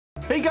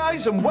Hey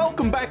guys, and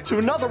welcome back to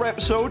another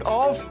episode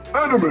of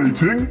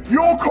Animating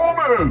Your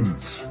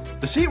Comments!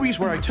 The series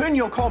where I turn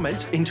your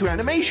comments into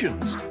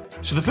animations.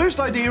 So the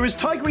first idea is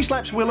Tigry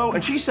slaps Willow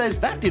and she says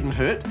that didn't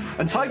hurt,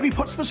 and Tigry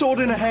puts the sword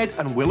in her head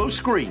and Willow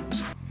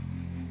screams.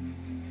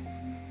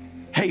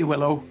 Hey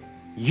Willow,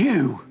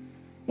 you!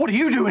 What are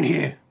you doing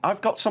here? I've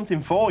got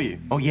something for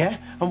you. Oh yeah?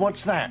 And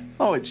what's that?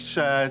 Oh, it's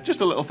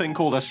just a little thing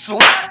called a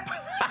slap!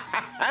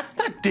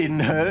 That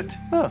didn't hurt.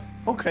 Oh,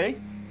 okay.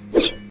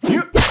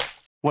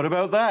 What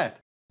about that?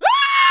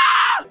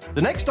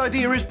 The next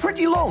idea is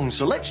pretty long,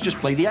 so let's just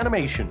play the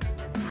animation.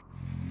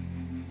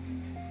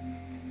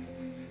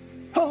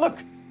 Oh, look.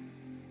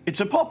 It's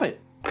a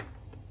poppet.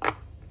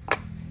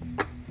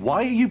 Why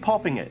are you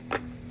popping it?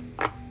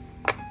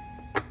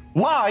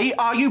 Why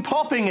are you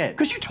popping it?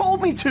 Because you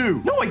told me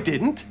to. No, I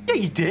didn't. Yeah,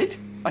 you did.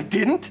 I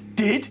didn't.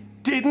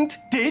 Didn't.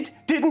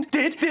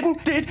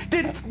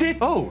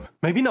 Oh,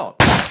 maybe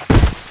not.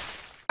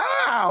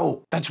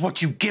 Ow! That's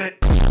what you get.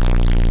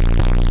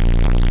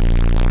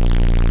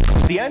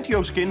 The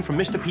Antio skin from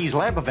Mr. P's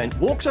lab event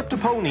walks up to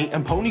Pony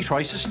and Pony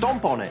tries to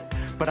stomp on it.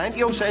 But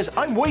Antio says,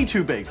 I'm way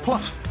too big.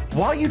 Plus,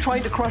 why are you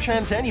trying to crush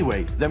ants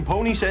anyway? Then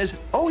Pony says,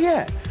 oh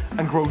yeah,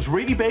 and grows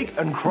really big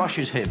and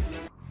crushes him.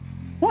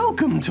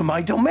 Welcome to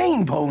my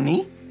domain,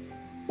 Pony.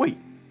 Wait,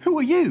 who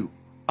are you?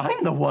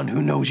 I'm the one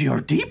who knows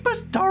your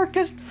deepest,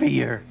 darkest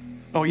fear.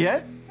 Oh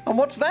yeah? And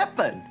what's that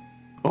then?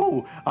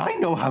 Oh, I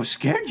know how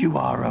scared you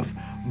are of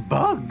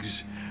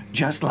bugs,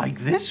 just like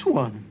this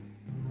one.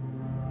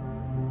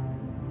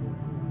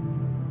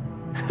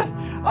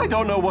 I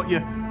don't know what you...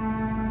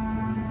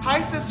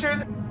 Hi,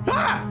 sisters.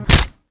 Ah!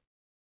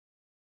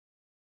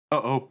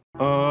 Uh-oh.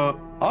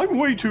 I'm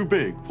way too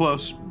big.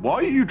 Plus, why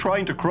are you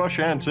trying to crush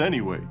ants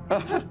anyway?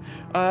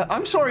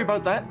 I'm sorry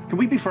about that. Can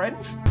we be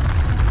friends?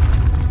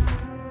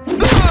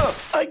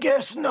 I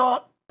guess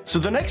not. So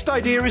the next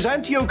idea is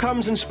Antio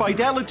comes in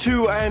Spidella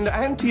too, and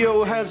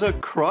Antio has a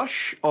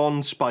crush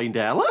on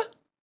Spidella?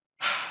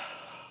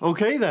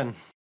 Okay then.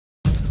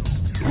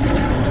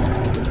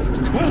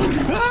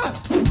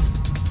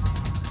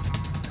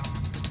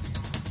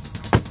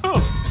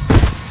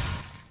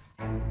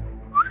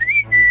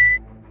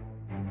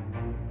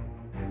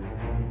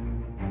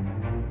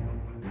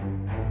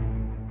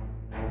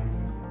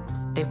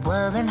 They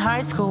were in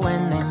high school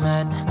when they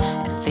met,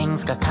 and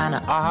things got kinda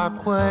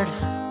awkward.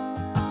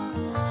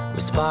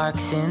 With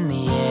sparks in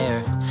the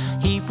air,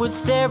 he would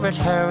stare at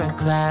her in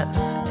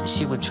class, and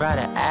she would try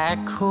to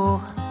act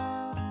cool.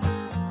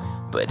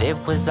 But it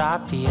was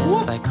obvious,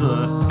 what? Like,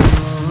 ooh.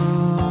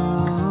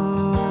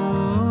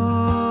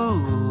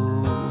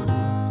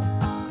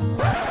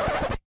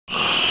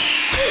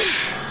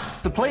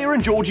 The player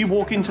and Georgie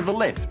walk into the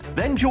lift.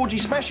 Then Georgie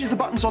smashes the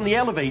buttons on the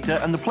elevator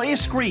and the player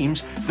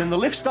screams, then the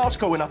lift starts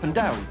going up and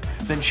down.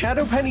 Then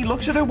Shadow Penny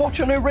looks at her watch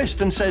on her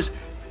wrist and says,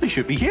 they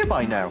should be here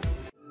by now.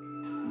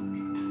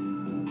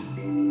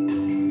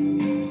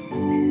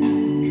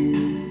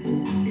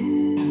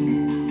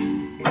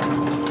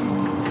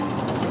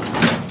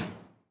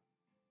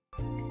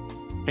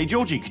 Hey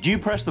Georgie, could you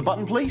press the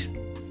button please?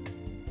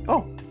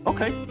 Oh,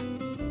 okay.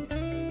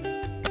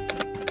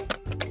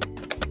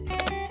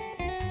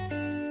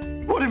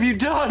 What have you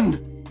done?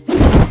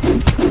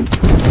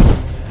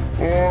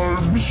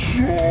 I'm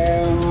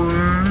sorry.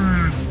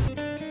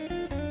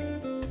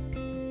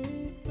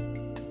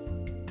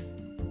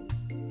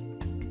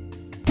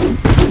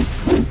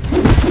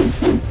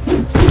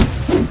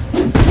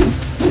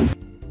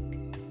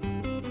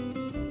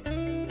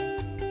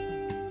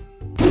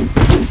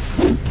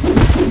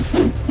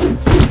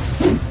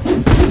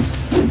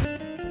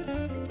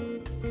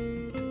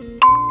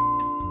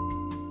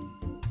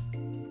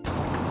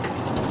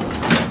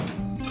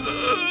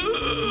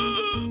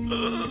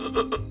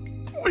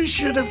 We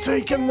should have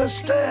taken the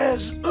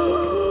stairs.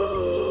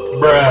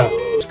 Bruh.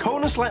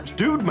 Kona slaps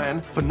Dude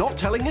Man for not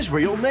telling his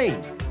real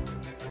name.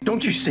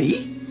 Don't you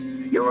see?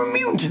 You're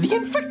immune to the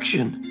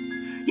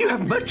infection. You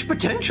have much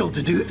potential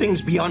to do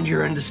things beyond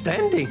your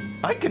understanding.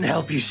 I can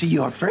help you see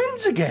your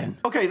friends again.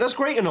 Okay, that's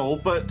great and all,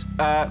 but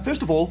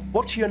first of all,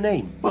 what's your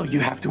name? Well, you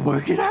have to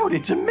work it out.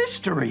 It's a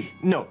mystery.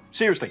 No,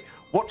 seriously,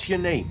 what's your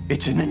name?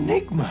 It's an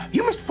enigma.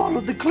 You must follow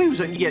the clues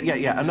and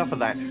yeah, enough of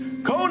that.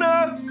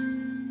 Kona!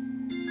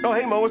 Oh,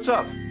 hey Mo, what's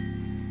up?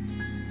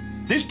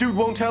 This dude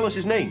won't tell us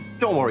his name.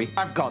 Don't worry,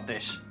 I've got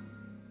this.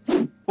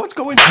 What's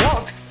going on?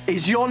 What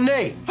is your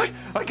name?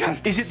 I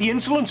can't. Is it the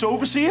Insolence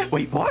Overseer?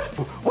 Wait, what?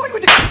 Why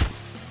would it...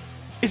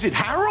 Is it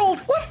Harold?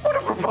 What a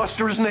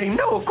preposterous name.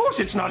 No, of course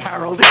it's not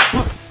Harold.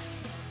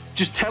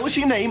 Just tell us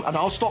your name and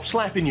I'll stop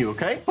slapping you,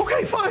 okay?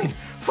 Okay, fine.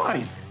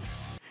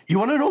 You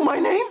want to know my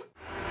name?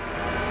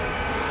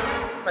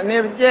 My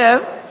name is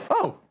Jeff.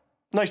 Oh.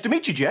 Nice to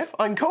meet you, Jeff.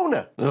 I'm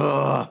Kona.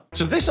 Ugh.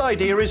 So this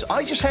idea is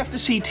I just have to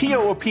see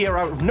Tio appear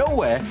out of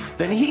nowhere,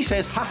 then he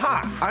says,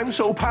 haha, I'm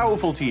so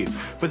powerful to you.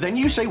 But then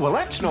you say, well,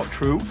 that's not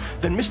true.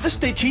 Then Mr.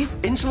 Stitchy,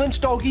 Insolence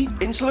Doggy,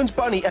 Insolence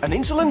Bunny, and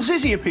Insolence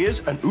Zizzy appears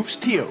and oofs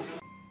Tio.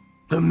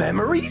 The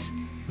memories?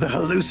 The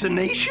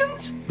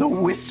hallucinations? The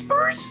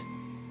whispers?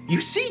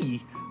 You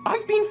see,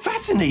 I've been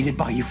fascinated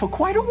by you for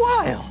quite a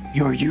while.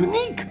 You're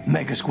unique,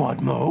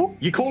 MegaSquadMo.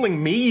 You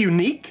calling me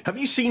unique? Have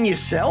you seen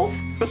yourself?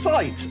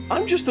 Besides,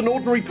 I'm just an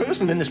ordinary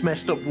person in this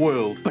messed up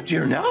world. But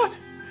you're not.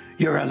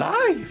 You're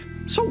alive.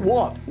 So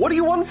what? What do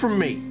you want from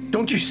me?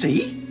 Don't you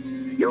see?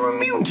 You're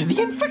immune to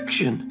the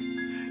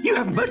infection. You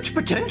have much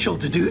potential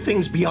to do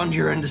things beyond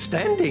your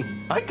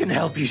understanding. I can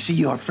help you see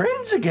your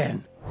friends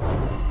again.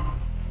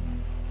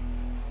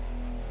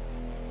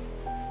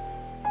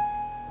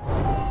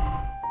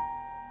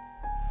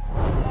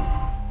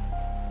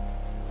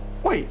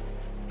 Wait,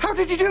 how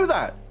did you do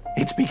that?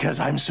 It's because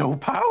I'm so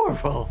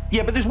powerful.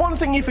 Yeah, but there's one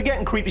thing you're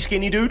forgetting, creepy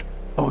skinny dude.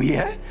 Oh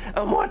yeah?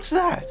 And what's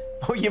that?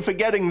 Oh, you're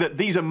forgetting that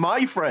these are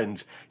my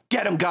friends.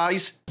 Get them,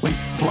 guys. Wait,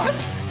 what?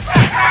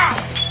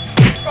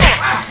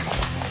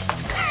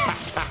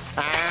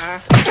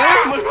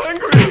 My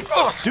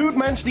pancreas! Dude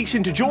Man sneaks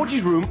into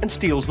Georgie's room and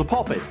steals the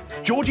poppet.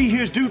 Georgie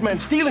hears Dude Man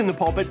stealing the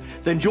poppet,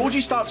 then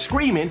Georgie starts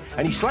screaming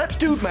and he slaps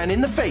Dude Man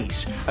in the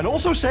face and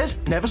also says,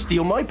 "Never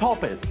steal my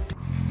poppet."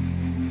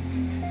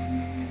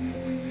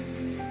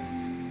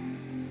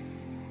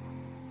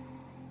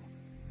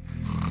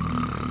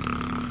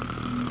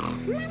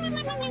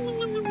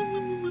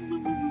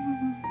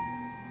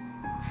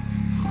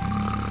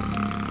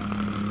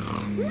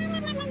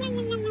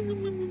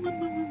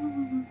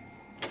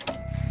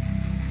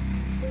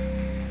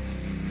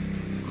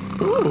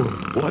 Ooh,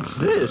 what's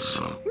this?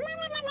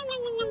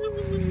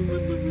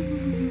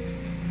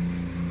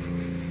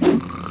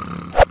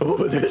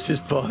 Oh, this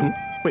is fun.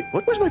 Wait,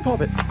 where's my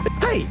poppet?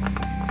 Hey!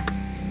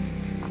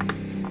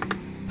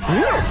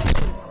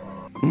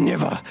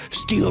 Never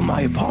steal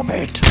my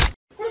poppet.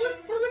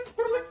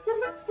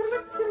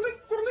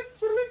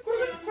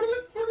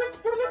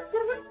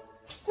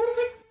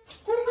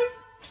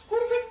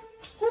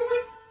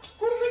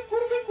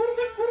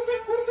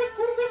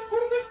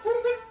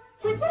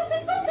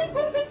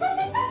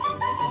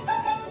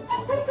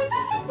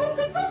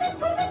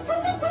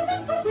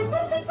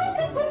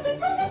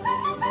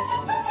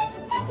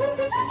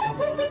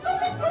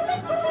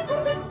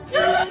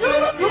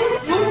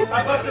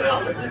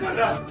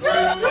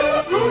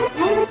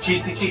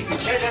 Cheesy, cheesy,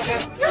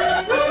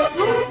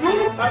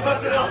 I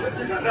bust it off.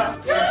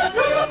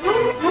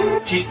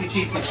 Cheesy,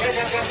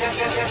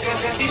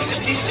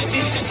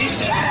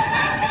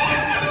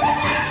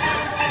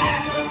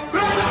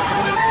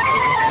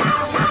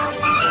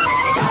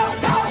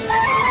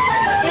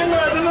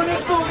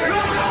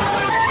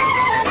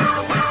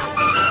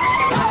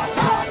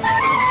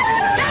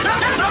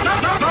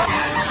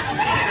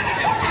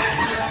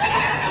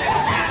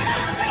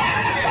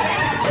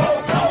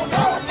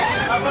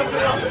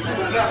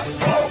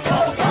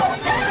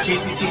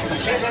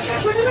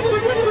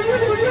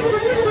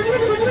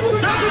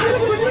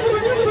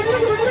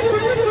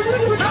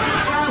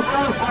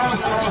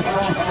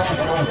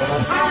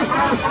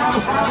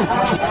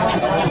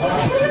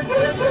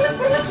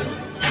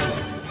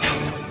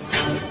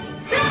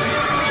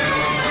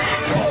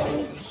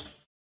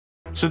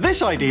 So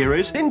this idea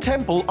is, in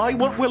Temple, I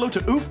want Willow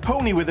to oof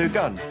Pony with her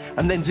gun.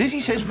 And then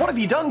Zizzy says, "What have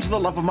you done to the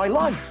love of my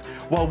life?"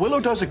 While Willow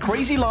does a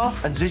crazy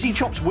laugh and Zizzy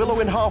chops Willow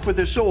in half with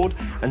her sword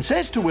and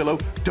says to Willow,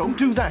 "Don't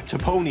do that to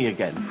Pony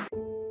again."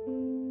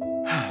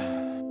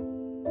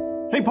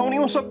 Hey Pony,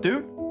 what's up,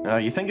 dude?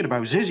 You're thinking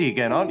about Zizzy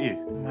again, aren't you?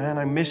 Man,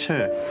 I miss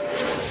her.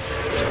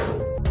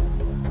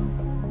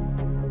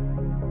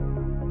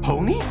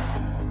 Pony?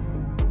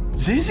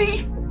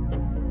 Zizzy?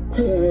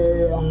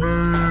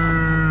 Pony!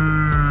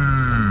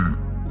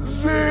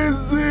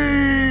 Zizzy!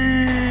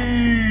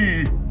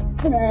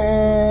 Pony!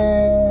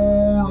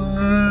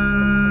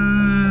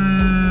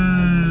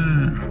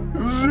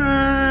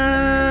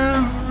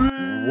 Zizzy!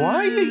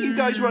 Why are you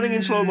guys running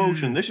in slow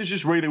motion? This is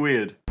just really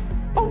weird.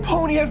 Oh,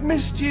 Pony, I've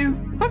missed you.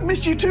 I've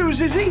missed you too,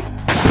 Zizzy.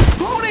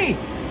 Pony!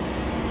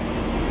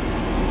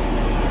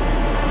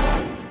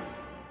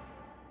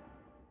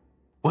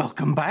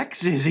 Welcome back,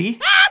 Zizzy.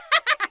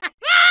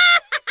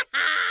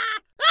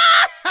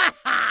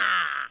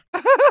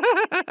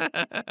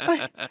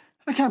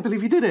 I can't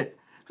believe he did it.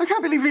 I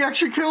can't believe he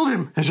actually killed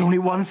him. There's only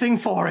one thing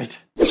for it.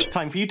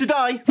 Time for you to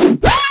die.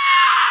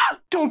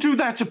 Don't do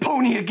that to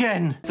Pony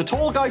again. The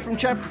tall guy from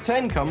chapter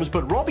 10 comes,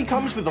 but Robbie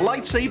comes with a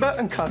lightsaber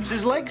and cuts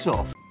his legs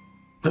off.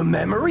 The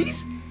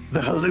memories?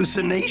 The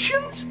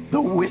hallucinations?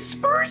 The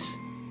whispers?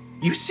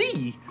 You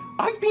see,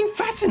 I've been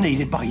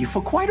fascinated by you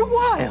for quite a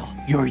while.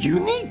 You're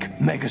unique,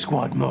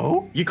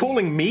 MegaSquadMo. You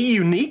calling me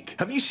unique?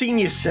 Have you seen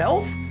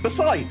yourself?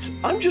 Besides,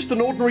 I'm just an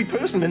ordinary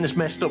person in this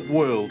messed up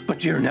world.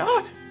 But you're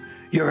not.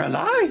 You're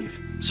alive.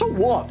 So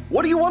what?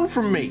 What do you want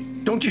from me?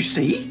 Don't you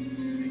see?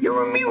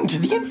 You're immune to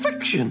the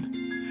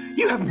infection.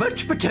 You have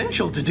much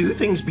potential to do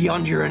things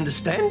beyond your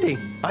understanding.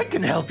 I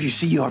can help you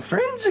see your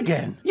friends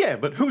again. Yeah,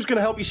 but who's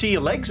gonna help you see your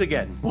legs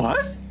again?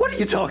 What? What are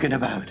you talking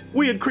about?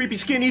 Weird, creepy,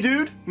 skinny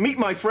dude. Meet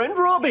my friend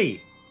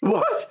Robbie.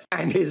 What?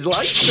 And his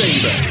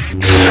lightsaber.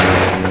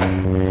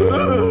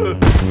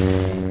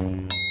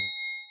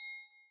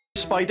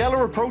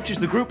 Spidella approaches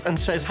the group and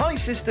says, "Hi,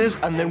 sisters,"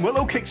 and then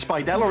Willow kicks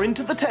Spidella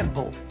into the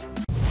temple.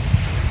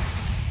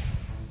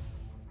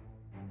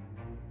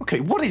 Okay,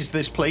 what is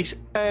this place,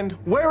 and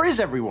where is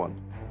everyone?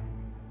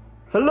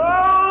 Hello?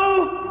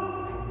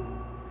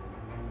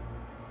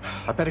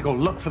 I better go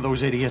look for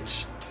those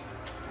idiots.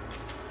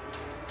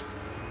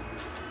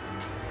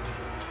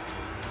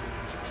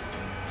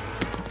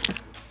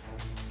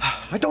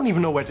 I don't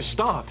even know where to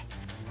start.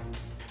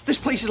 This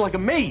place is like a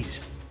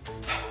maze.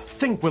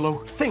 Think,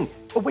 Willow, think.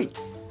 Oh, wait.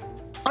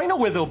 I know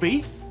where they'll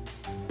be.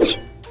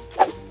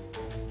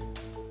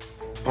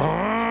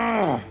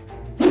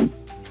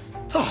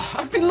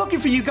 I've been looking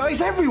for you guys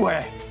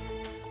everywhere.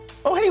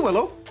 Oh, hey,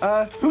 Willow.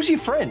 Who's your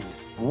friend?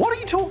 What are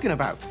you talking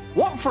about?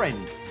 What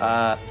friend?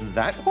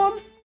 That one?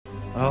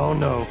 Oh,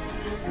 no.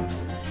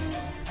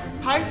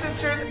 Hi,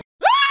 sisters.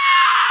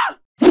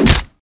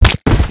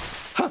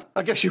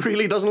 I guess she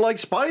really doesn't like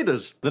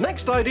spiders. The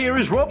next idea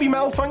is Robbie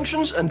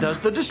malfunctions and does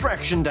the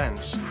distraction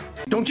dance.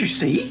 Don't you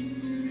see?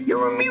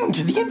 You're immune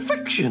to the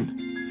infection.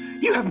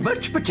 You have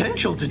much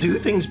potential to do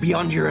things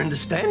beyond your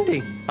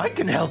understanding. I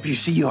can help you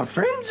see your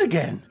friends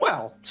again.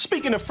 Well,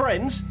 speaking of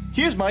friends,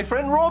 here's my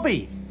friend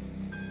Robbie.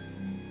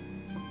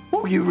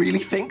 Oh, you really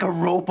think a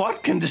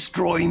robot can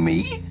destroy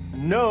me?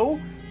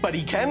 No, but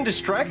he can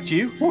distract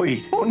you.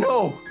 Wait, oh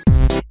no.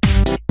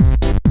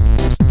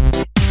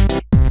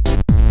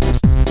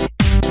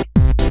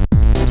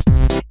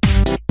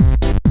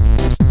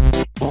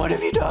 What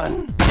have you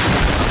done?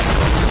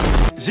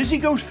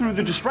 Zizzy goes through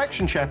the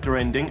distraction chapter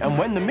ending, and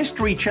when the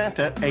mystery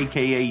chatter,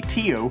 aka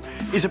Tio,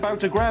 is about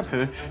to grab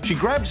her, she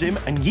grabs him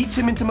and yeets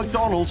him into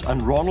McDonald's,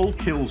 and Ronald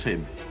kills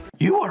him.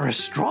 You are a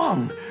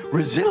strong,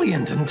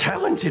 resilient, and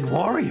talented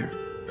warrior.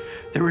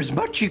 There is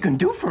much you can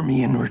do for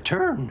me in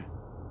return.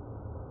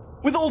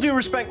 With all due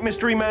respect,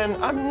 Mystery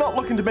Man, I'm not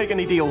looking to make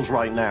any deals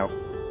right now.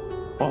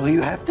 All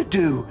you have to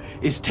do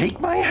is take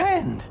my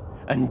hand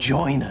and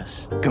join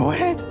us. Go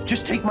ahead,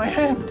 just take my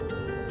hand.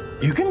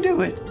 You can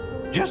do it.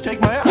 Just take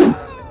my hand.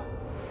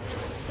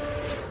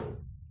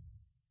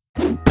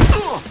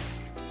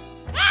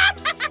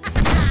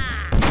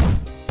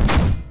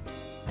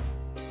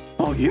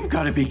 Oh, you've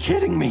got to be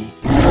kidding me.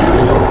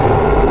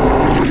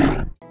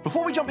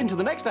 Before we jump into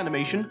the next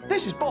animation,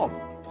 this is Bob.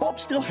 Bob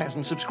still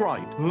hasn't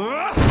subscribed.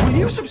 Will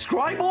you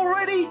subscribe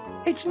already?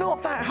 It's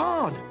not that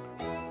hard.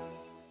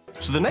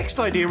 So the next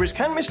idea is,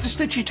 can Mr.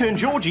 Stitchy turn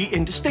Georgie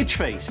into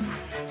Stitchface?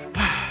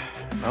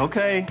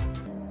 Okay.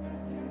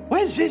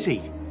 Where's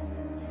Zizzy?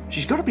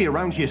 She's got to be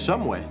around here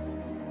somewhere.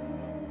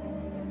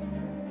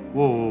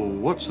 Whoa,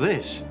 what's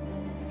this?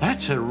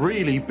 That's a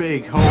really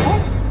big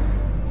hole.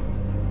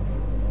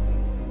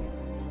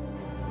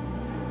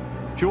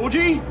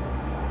 Georgie?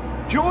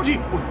 Georgie,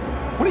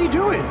 what are you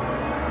doing?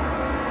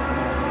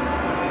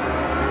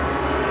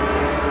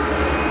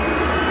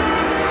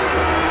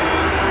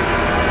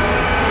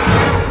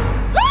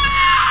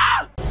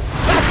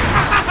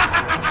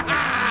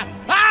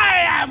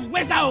 I am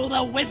Wizzo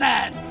the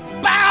Wizard!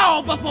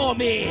 Bow before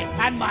me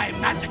and my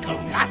magical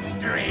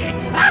mastery!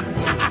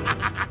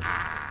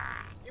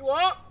 You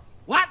what?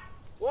 What?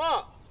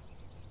 What?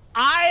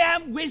 I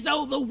am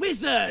Wizzo the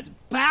Wizard!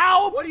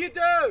 Bow! What do you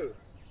do?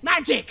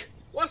 Magic!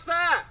 What's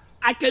that?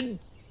 I can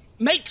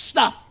make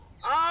stuff.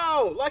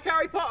 Oh, like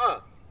Harry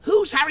Potter.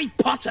 Who's Harry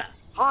Potter?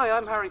 Hi,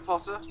 I'm Harry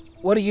Potter.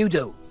 What do you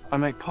do? I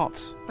make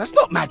pots. That's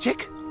not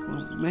magic.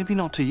 Well, maybe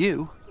not to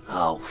you.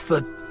 Oh,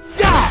 for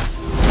that!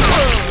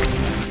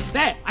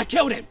 There, I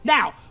killed him.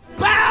 Now,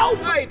 bow!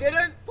 No, you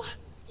didn't. What?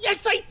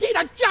 Yes, I did.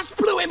 I just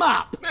blew him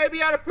up. Maybe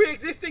you had a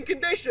pre-existing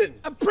condition.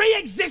 A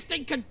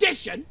pre-existing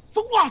condition?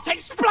 For what?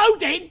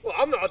 Exploding? Well,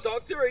 I'm not a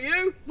doctor, are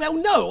you? Well,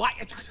 no,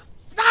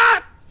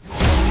 Ah!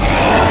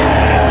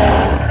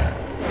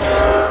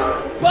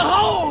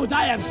 Behold,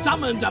 I have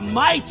summoned a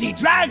mighty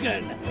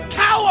dragon!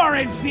 Cower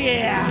in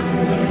fear!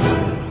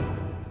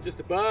 Just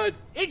a bird.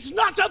 It's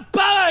not a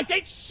bird!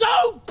 It's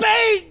so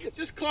big!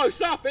 Just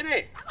close up,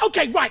 innit?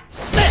 Okay, right.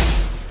 There!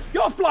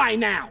 You're flying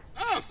now!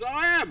 Oh, so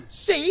I am.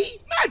 See?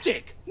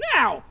 Magic!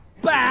 Now!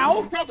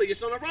 Bow! Probably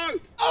just on a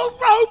rope. A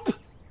rope!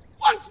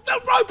 What's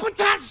the rope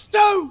attached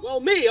to? Well,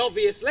 me,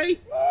 obviously.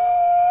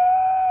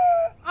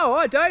 Oh,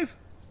 hi, Dave.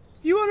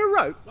 You on a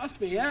rope? Must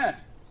be, yeah.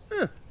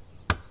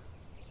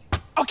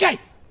 Okay,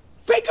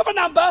 think of a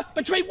number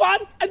between 1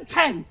 and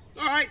 10.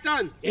 All right,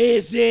 done.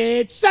 Is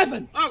it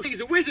 7? Oh,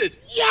 he's a wizard.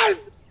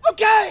 Yes!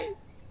 Okay!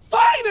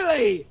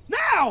 Finally!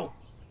 Now!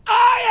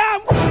 I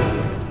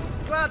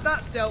am... Glad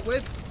that's dealt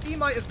with. He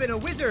might have been a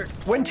wizard.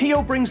 When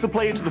Tio brings the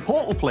player to the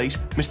portal place,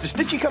 Mr.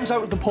 Stitchy comes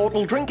out of the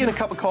portal drinking a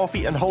cup of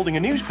coffee and holding a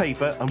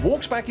newspaper, and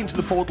walks back into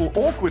the portal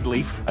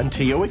awkwardly, and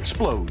Tio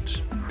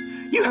explodes.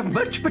 You have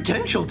much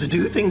potential to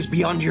do things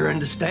beyond your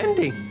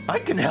understanding. I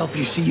can help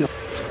you see your...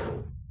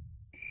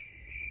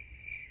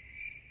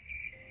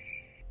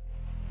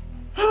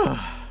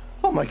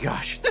 Oh my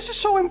gosh, this is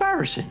so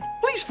embarrassing.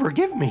 Please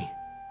forgive me.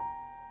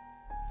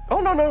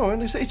 Oh, no,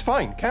 it's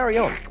fine. Carry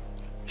on.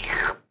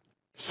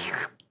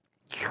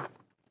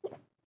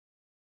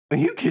 Are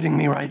you kidding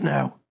me right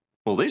now?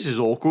 Well, this is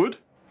awkward.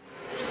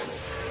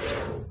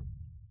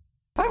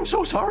 I'm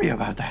so sorry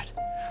about that.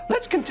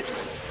 Let's continue.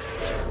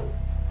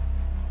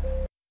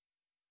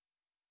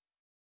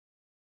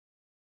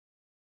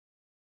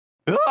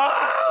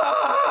 Ah!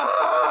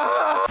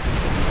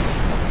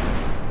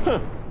 Huh.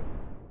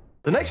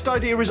 The next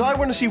idea is I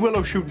want to see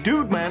Willow shoot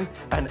Dude Man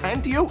and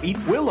Antio eat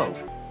Willow.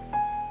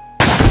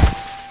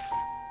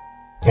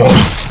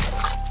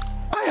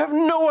 I have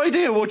no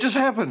idea what just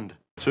happened.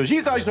 So as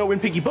you guys know, in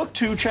Piggy Book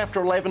 2,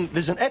 Chapter 11,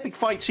 there's an epic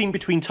fight scene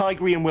between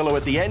Tigry and Willow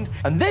at the end,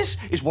 and this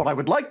is what I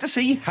would like to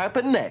see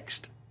happen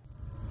next.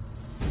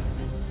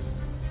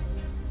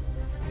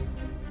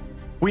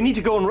 We need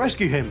to go and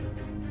rescue him.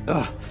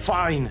 Ugh,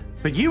 fine.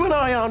 But you and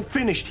I aren't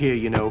finished here,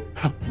 you know.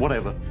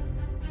 Whatever.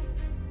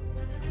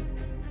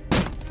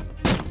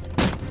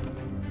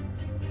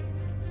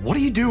 What are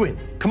you doing?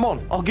 Come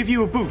on, I'll give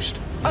you a boost.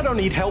 I don't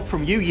need help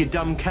from you, you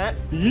dumb cat.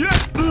 Yeah.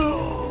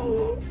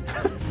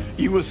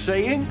 You were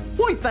saying?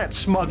 Wipe that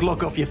smug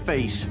look off your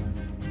face.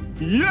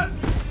 Yeah.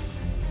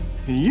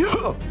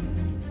 Yeah.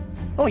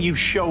 Oh, you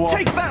show off.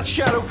 Take that,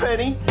 Shadow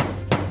Penny.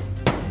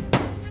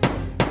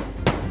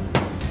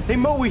 Hey,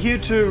 Mo, we're here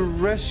to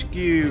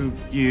rescue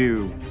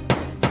you.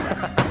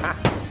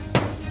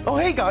 Oh,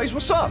 hey, guys,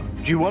 what's up?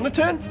 Do you want a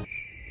turn?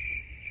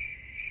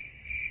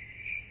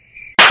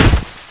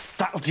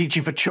 That'll teach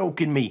you for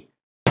choking me.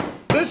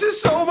 This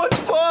is so much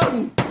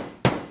fun!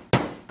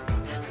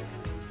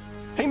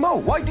 Hey, Mo,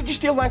 why did you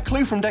steal that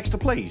clue from Dexter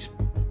Plays?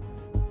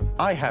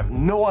 I have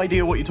no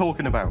idea what you're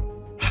talking about.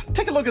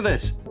 Take a look at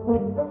this.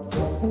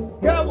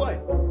 Got one!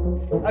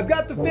 I've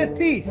got the 5th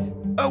piece.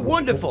 Oh,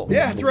 wonderful.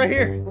 Yeah, it's right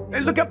here. Hey,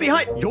 look up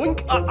behind.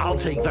 Yoink. I'll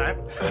take that.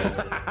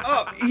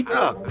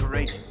 Oh,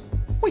 great.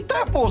 Wait,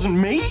 that wasn't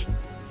me.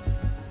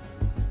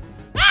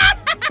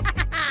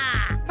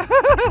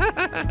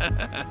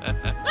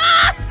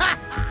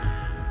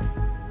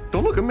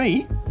 Don't look at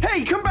me.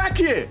 Hey, come back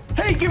here.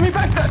 Hey, give me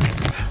back that.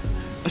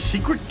 A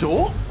secret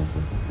door?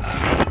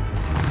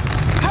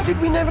 How did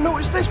we never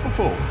notice this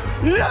before?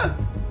 Yeah.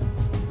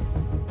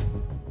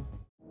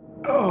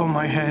 Oh,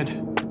 my head.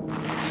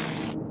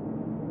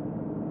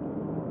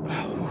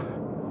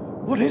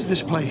 What is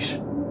this place?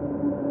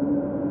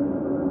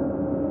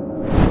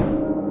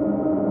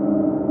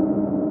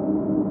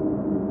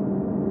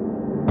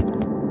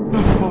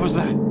 What was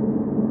that?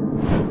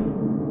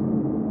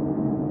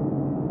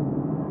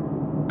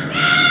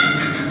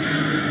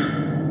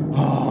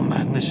 Oh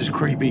man, this is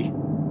creepy.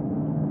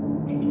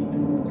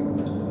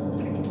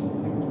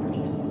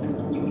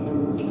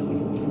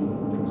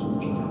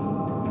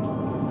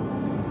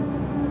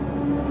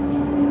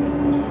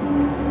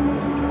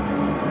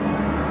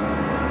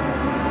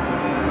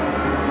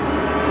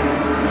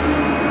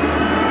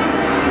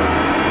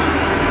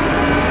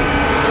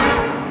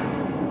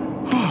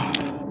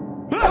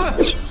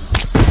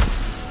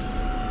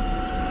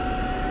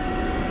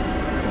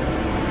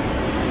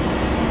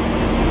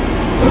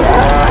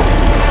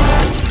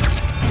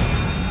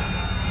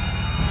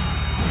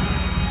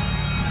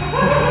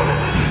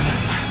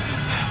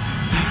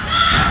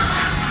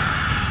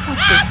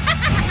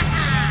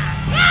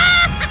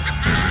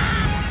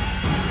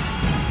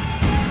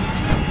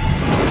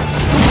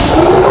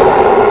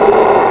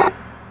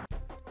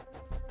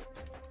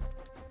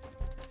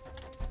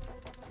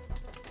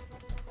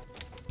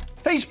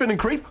 Hey, Spinning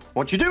Creep,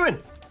 what you doing?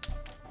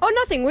 Oh,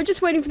 nothing. We're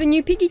just waiting for the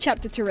new Piggy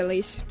chapter to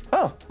release.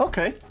 Oh,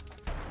 okay.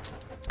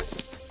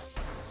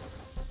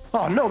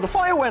 Oh no, the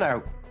fire went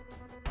out.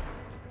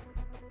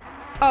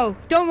 Oh,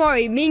 don't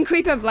worry. Me and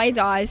Creep have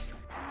laser eyes.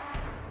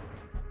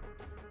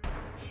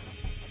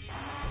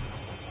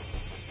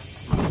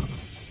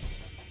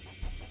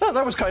 Oh,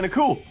 that was kind of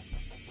cool.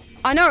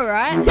 I know,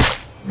 right?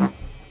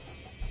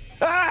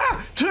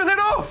 Ah! Turn it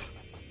off!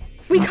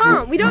 We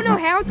can't. We don't know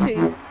how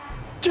to.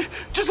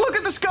 Just look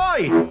at the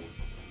sky!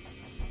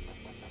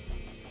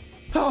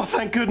 Oh,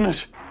 thank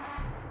goodness.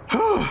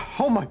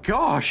 Oh my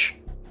gosh.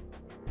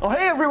 Oh,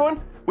 hey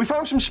everyone. We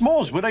found some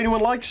s'mores. Would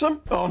anyone like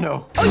some? Oh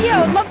no. Oh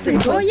yeah, I'd love some.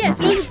 Oh yeah,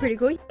 s'mores are pretty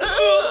cool.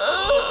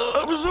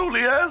 I was only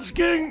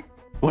asking.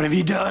 What have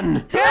you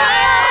done?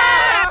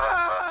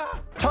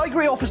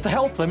 Tigry offers to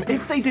help them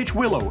if they ditch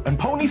Willow, and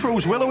Pony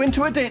throws Willow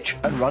into a ditch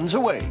and runs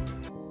away.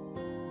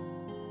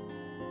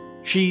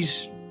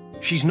 She's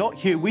not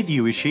here with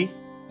you, is she?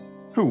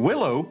 Who,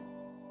 Willow?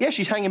 Yeah,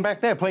 she's hanging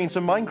back there playing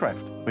some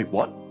Minecraft. Wait,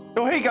 what?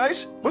 Oh, hey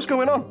guys, what's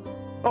going on?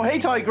 Oh, hey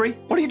Tigry,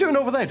 what are you doing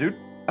over there, dude?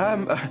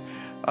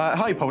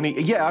 Hi Pony.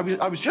 Yeah,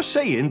 I was just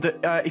saying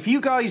that if you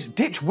guys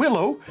ditch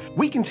Willow,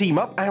 we can team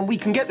up and we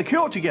can get the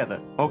cure together.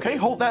 Okay,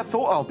 hold that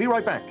thought. I'll be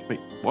right back. Wait,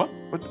 what?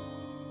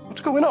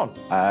 What's going on?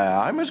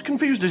 I'm as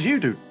confused as you,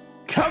 dude.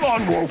 Come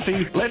on,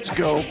 Wolfie, let's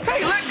go.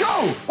 Hey, let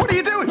go! What are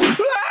you doing?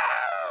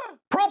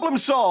 Problem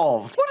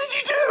solved. What did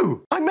you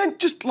do? I meant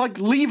just, like,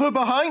 leave her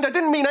behind. I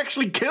didn't mean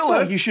actually kill her.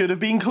 Well, you should have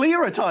been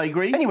clearer,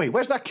 Tigry. Anyway,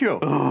 where's that cure?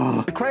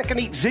 The Kraken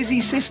eats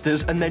Zizzy's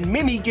sisters, and then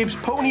Mimi gives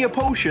Pony a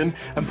potion,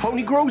 and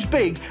Pony grows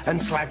big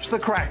and slaps the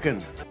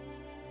Kraken.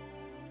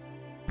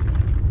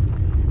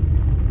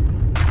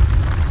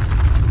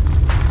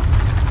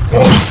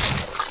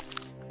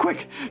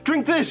 Quick,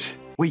 drink this.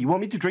 Wait, you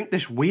want me to drink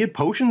this weird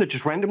potion that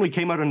just randomly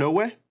came out of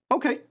nowhere?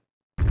 Okay.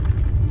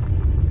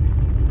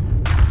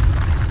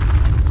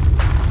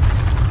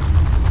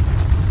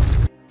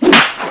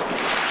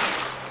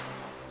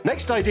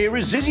 Next idea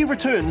is Zizzy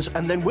returns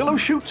and then Willow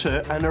shoots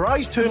her and her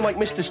eyes turn like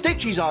Mr.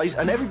 Stitchy's eyes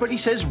and everybody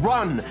says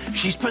run.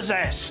 She's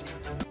possessed.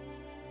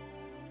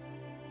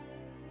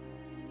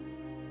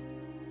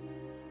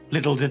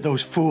 Little did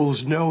those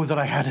fools know that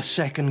I had a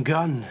second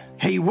gun.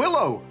 Hey,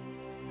 Willow!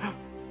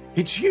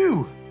 It's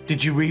you!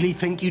 Did you really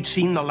think you'd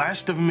seen the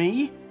last of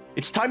me?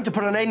 It's time to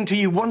put an end to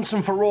you once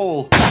and for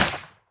all.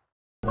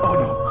 Oh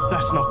no,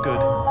 that's not good.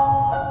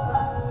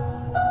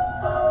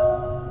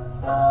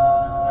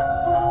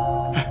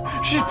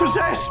 She's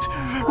possessed!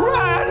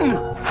 Run!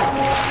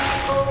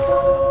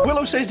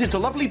 Willow says it's a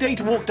lovely day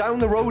to walk down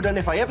the road and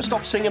if I ever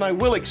stop singing I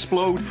will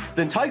explode.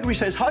 Then Tigery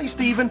says hi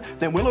Stephen,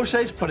 then Willow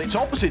says but it's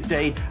opposite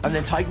day and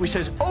then Tigery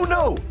says oh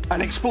no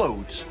and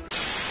explodes.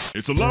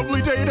 It's a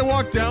lovely day to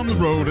walk down the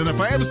road and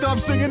if I ever stop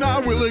singing I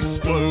will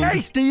explode.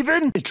 Hey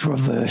Stephen! It's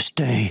reverse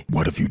day.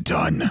 What have you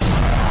done?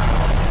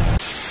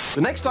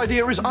 The next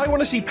idea is I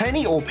want to see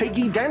Penny or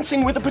Piggy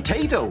dancing with a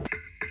potato.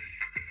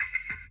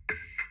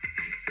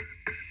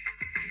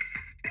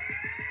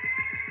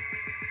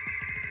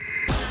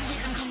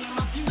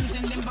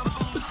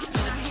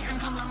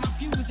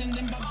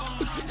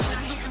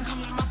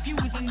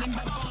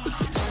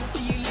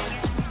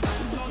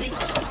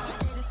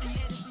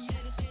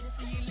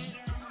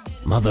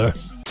 Mother.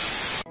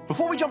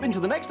 Before we jump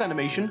into the next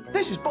animation,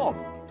 this is Bob.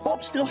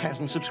 Bob still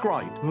hasn't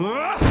subscribed.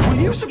 Will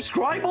you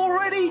subscribe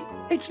already?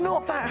 It's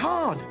not that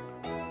hard.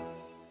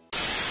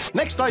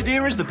 Next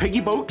idea is the piggy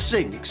boat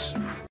sinks.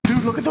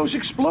 Dude, look at those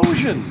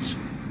explosions.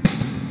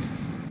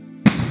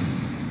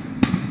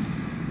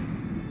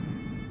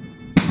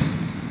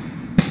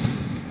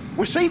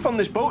 We're safe on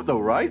this boat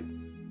though, right?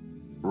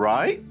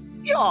 Right?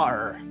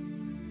 Yar!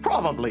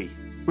 Probably.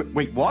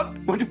 Wait, what?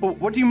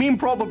 What do you mean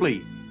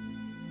probably?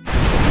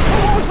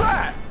 What was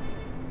that?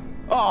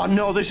 Oh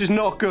no, this is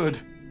not good.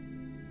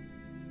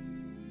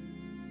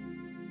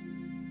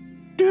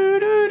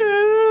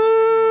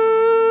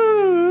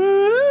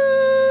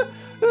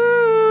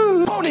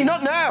 Pony,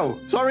 not now.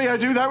 Sorry, I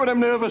do that when I'm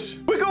nervous.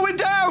 We're going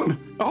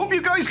down. I hope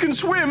you guys can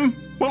swim.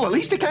 Well, at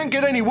least it can't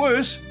get any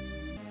worse.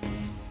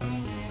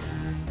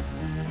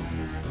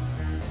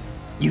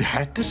 You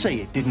had to say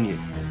it, didn't you?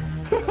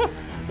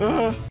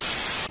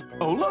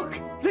 Oh, look,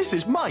 this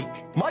is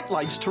Mike. Mike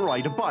likes to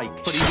ride a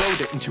bike, but he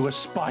rode it into a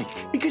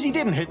spike because he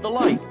didn't hit the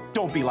line.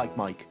 Don't be like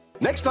Mike.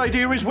 Next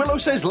idea is Willow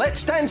says,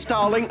 let's dance,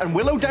 darling, and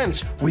Willow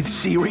dance with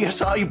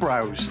serious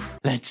eyebrows.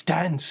 Let's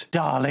dance,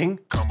 darling.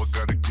 Comma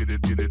gotta get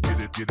it, get it,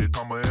 get it, get it.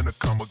 Comma and a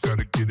comma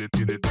gotta get it,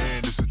 get it.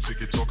 And it's a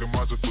ticket talking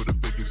Mazda for the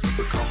biggest. It's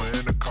a comma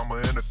and a comma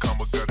and a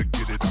comma gotta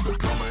get it. A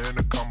comma and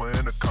a comma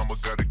and a comma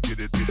gotta get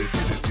it, get it,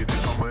 get it, get it.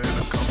 Comma and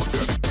a comma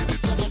gotta get it.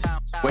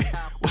 Wait,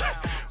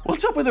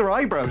 what's up with her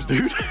eyebrows,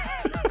 dude?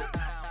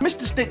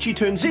 Mr. Stitchy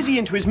turns Zizzy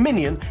into his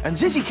minion, and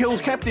Zizzy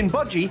kills Captain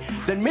Budgie.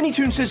 Then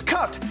Minitoon says,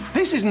 cut!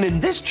 This isn't in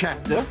this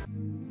chapter.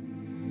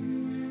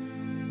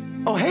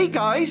 Oh, hey,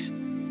 guys.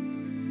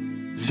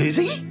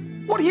 Zizzy?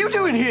 What are you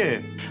doing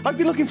here? I've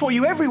been looking for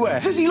you everywhere.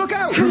 Zizzy, look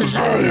out!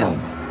 Shazam!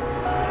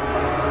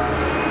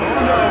 Oh,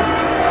 no.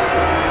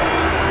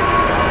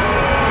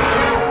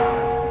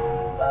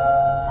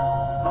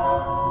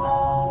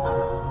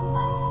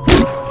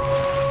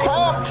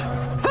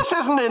 Cut! This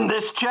isn't in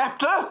this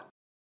chapter.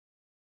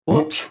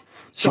 Whoops.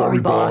 Sorry,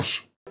 boss.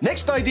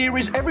 Next idea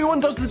is everyone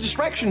does the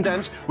distraction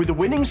dance with a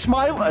winning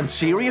smile and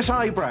serious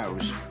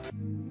eyebrows.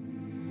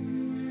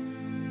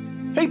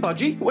 Hey,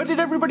 Budgie, where did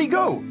everybody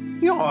go?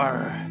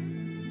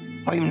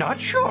 I'm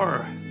not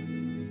sure.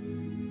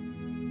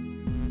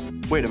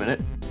 Wait a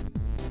minute.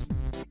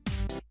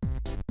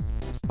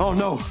 Oh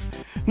no,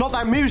 not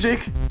that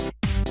music.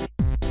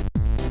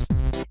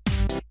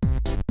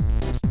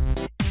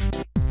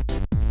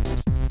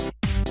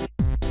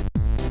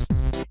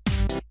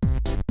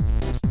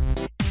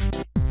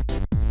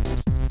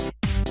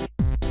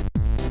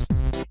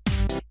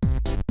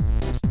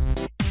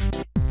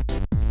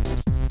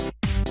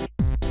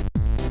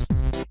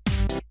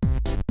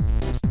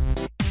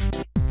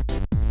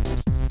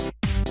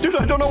 Dude,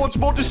 I don't know what's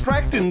more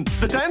distracting,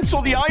 the dance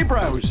or the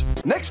eyebrows.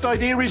 Next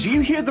idea is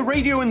you hear the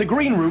radio in the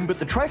green room, but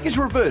the track is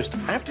reversed.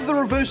 After the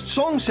reversed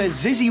song says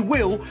Zizzy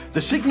will,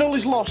 the signal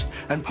is lost,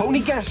 and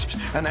Pony gasps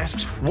and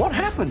asks, what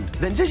happened?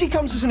 Then Zizzy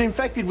comes as an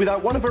infected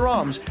without one of her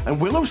arms,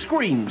 and Willow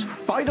screams,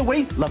 by the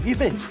way, love you,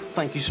 Vince.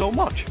 Thank you so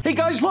much. Hey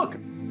guys, look,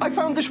 I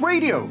found this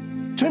radio.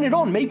 Turn it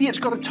on, maybe it's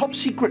got a top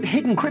secret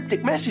hidden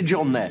cryptic message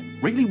on there.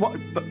 Really, what?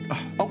 But,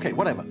 okay,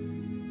 whatever.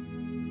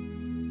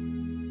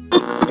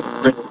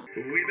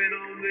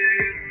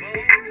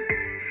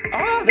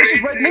 Ah, this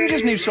is Red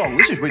Ninja's new song.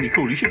 This is really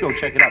cool. You should go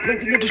check it out.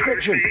 Link in the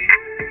description.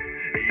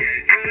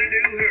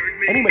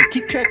 Anyway,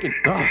 keep checking.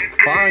 Ah,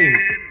 fine.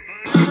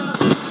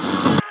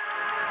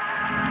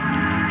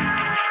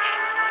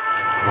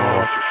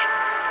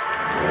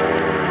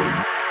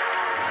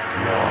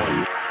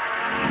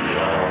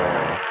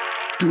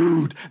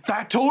 Dude,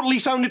 that totally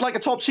sounded like a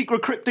top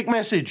secret cryptic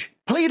message.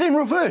 Play it in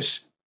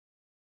reverse.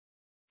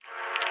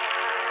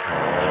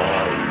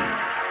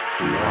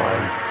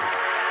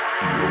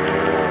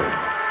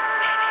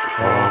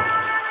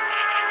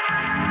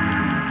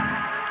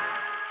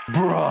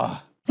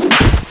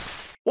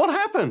 What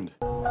happened?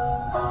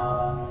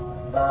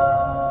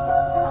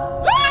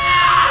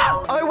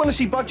 I want to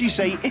see Budgie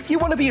say, if you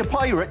want to be a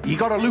pirate, you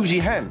gotta lose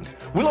your hand.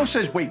 Willow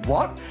says, wait,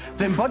 what?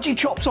 Then Budgie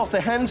chops off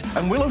their hands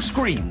and Willow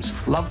screams.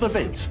 Love the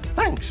vids.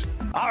 Thanks.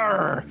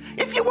 Arr,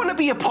 if you want to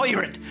be a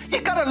pirate, you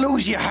gotta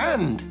lose your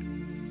hand.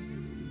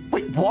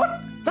 Wait,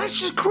 what? That's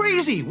just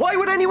crazy. Why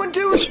would anyone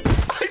do it?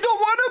 I don't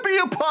want to be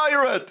a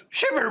pirate.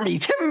 Shiver me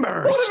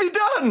timbers. What have you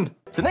done?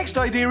 The next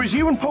idea is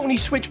you and Pony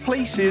switch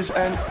places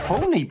and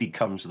Pony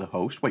becomes the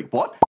host. Wait,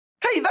 what?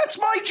 Hey, that's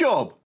my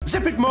job.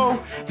 Zip it,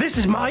 Mo. This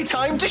is my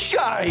time to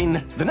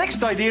shine. The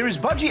next idea is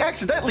Budgie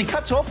accidentally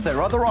cuts off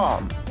their other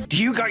arm.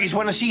 Do you guys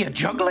want to see a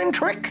juggling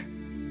trick?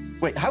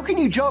 Wait, how can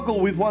you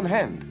juggle with one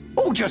hand?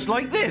 Oh, just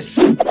like this.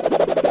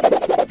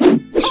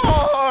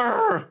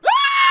 Arr!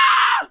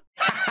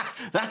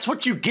 That's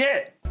what you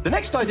get. The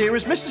next idea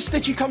is Mr.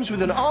 Stitchy comes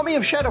with an army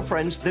of Shadow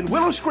Friends, then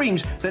Willow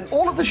screams, then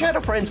all of the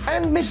Shadow Friends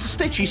and Mr.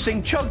 Stitchy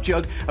sing Chug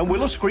Jug, and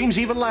Willow screams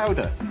even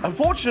louder.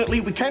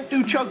 Unfortunately, we can't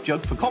do Chug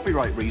Jug for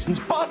copyright reasons,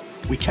 but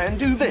we can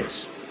do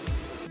this.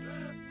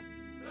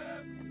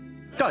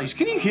 Guys,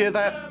 can you hear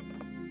that?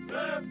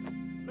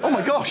 Oh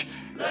my gosh,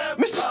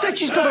 Mr.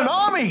 Stitchy's got an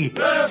army!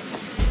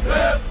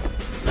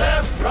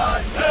 Left,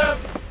 right,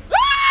 left.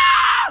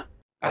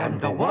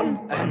 And a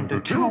 1, and a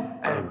 2,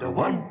 and a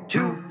 1,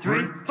 2,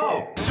 3,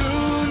 4.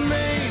 Soon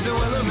may the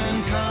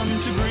Wellerman come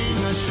to bring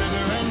us sugar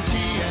and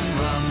tea and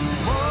rum.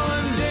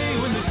 One day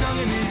when the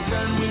tonguing is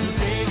done, we'll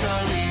take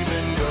our leave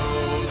and go.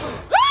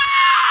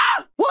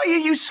 Why are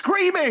you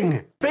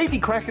screaming? Baby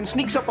Kraken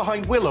sneaks up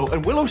behind Willow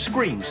and Willow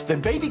screams.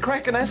 Then Baby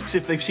Kraken asks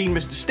if they've seen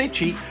Mr.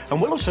 Stitchy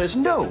and Willow says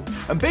no.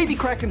 And Baby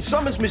Kraken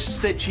summons Mr.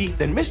 Stitchy,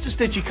 then Mr.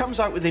 Stitchy comes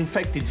out with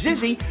infected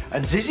Zizzy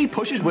and Zizzy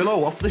pushes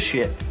Willow off the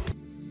ship.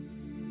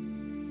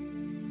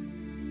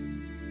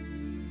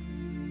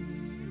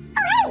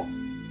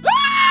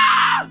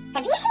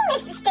 Have you seen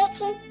Mr.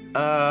 Stitchy?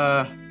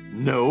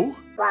 No.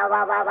 Wah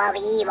wah wah wah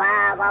wee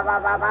wah wah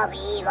wah wah wah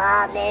wee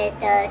wah,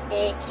 Mr.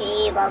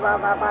 Stitchy wah wah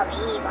wah wah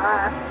wee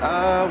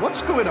wah.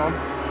 What's going on?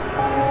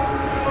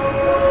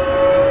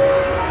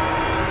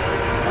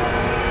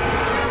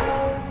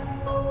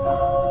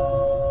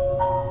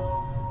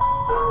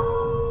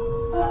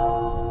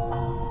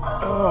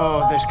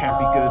 Oh, this can't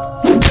be good.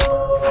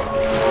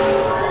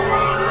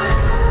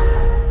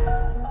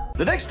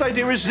 The next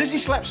idea is Zizzy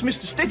slaps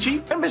Mr.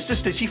 Stitchy and Mr.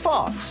 Stitchy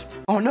farts.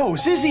 Oh no,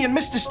 Zizzy and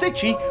Mr.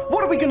 Stitchy,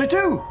 what are we gonna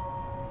do?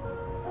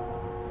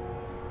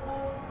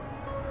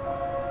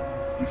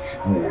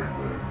 Destroy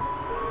them.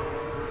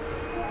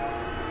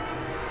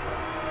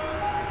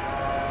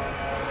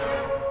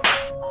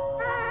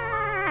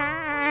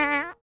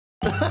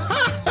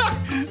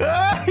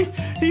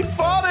 He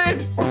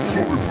farted! I'm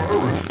so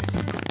embarrassed.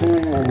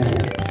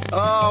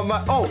 Oh,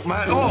 man. Oh,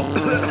 man. Oh.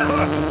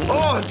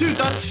 Oh, dude,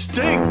 that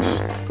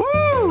stinks.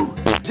 Woo!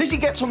 Zizzy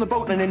gets on the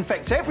boat and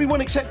infects everyone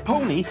except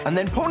Pony, and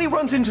then Pony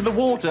runs into the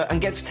water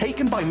and gets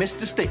taken by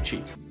Mr.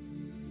 Stitchy.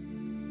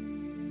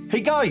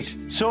 Hey, guys,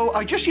 so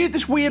I just heard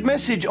this weird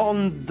message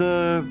on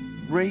the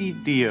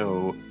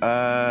radio.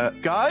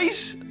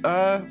 Guys?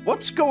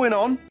 What's going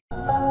on?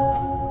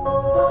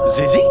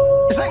 Zizzy?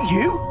 Is that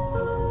you?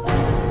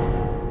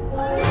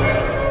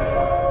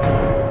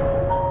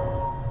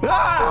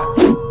 Ah!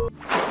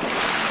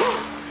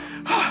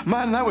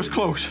 Man, that was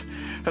close.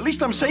 At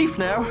least I'm safe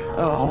now.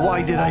 Oh,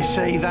 why did I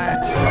say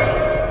that?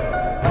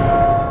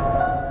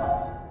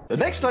 The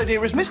next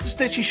idea is Mr.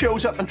 Stitchy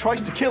shows up and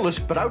tries to kill us,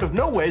 but out of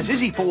nowhere,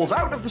 Zizzy falls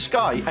out of the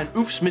sky and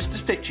oofs Mr.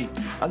 Stitchy.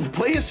 And the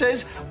player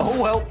says, oh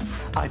well,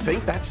 I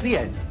think that's the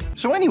end.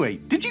 So anyway,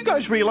 did you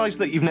guys realize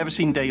that you've never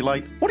seen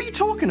daylight? What are you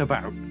talking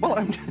about? Well,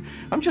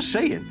 I'm just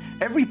saying,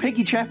 every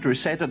Piggy chapter is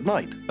set at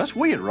night. That's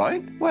weird,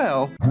 right?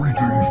 Well...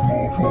 Greetings,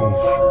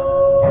 mortals.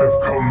 I've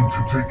come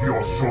to take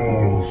your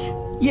souls.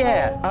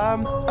 Yeah,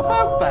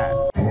 about that.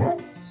 Huh?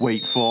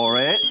 Wait for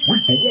it.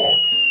 Wait for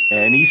what?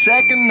 Any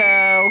second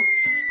now.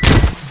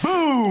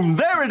 Boom!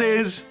 There it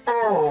is!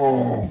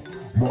 Oh,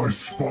 my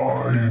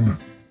spine.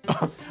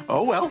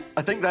 Oh well,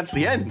 I think that's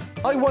the end.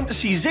 I want to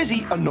see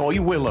Zizzy annoy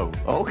Willow.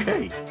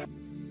 Okay.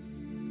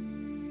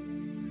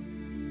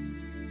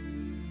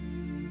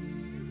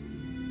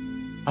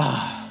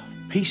 Ah,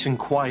 peace and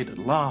quiet at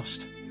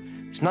last.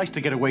 It's nice to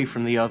get away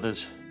from the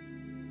others.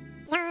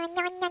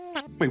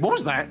 Wait, what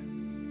was that?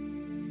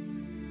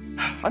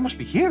 I must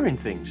be hearing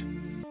things.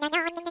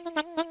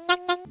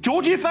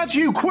 Georgie, if that's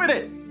you, quit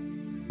it!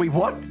 Wait,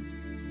 what?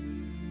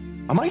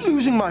 Am I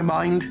losing my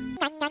mind?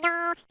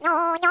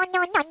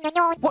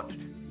 What?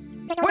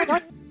 Wait!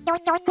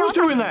 Who's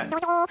doing that?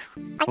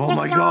 Oh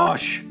my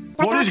gosh!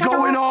 What is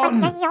going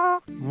on?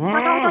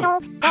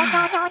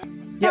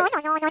 Yep,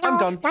 I'm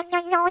done.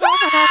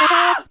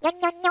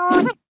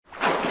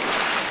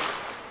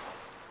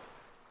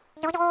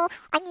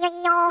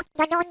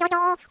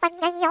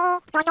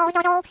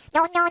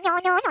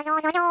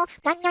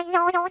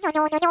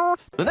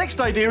 The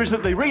next idea is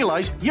that they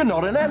realize you're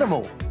not an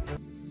animal.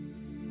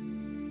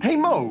 Hey,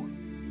 Mo.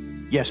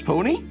 Yes,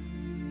 Pony?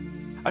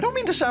 I don't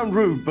mean to sound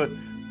rude, but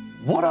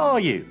what are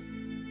you?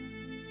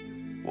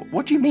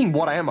 What do you mean,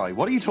 what am I?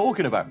 What are you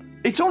talking about?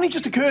 it's only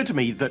just occurred to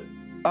me that,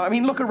 I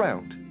mean, look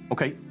around.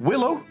 Okay,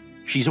 Willow,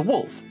 she's a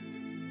wolf.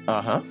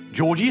 Uh-huh.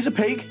 Georgie is a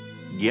pig.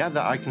 Yeah,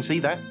 that I can see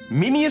that.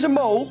 Mimi is a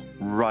mole.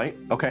 Right.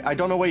 Okay, I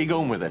don't know where you're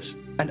going with this.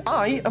 And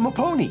I am a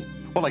pony.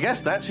 Well, I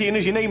guess that's seeing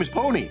as your name is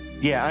Pony.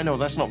 Yeah, I know,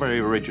 that's not very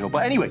original.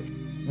 But anyway,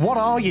 what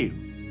are you?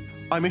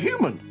 I'm a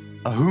human.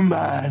 A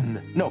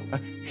human. No, a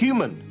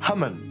human.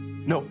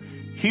 Human. No,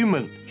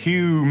 human.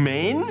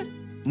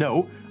 Human?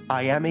 No,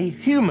 I am a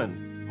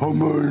human.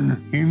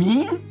 Human.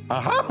 Human?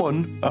 A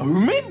human? A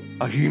human?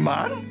 A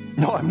human?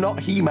 No, I'm not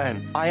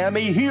He-Man. I am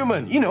a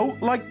human. You know,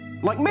 like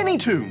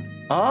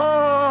Mini-Toon.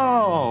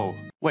 Oh.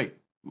 Wait,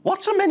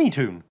 what's a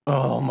Mini-Toon?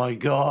 Oh my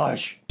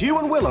gosh. You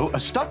and Willow are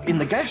stuck in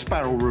the gas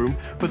barrel room,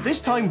 but this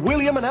time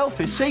William and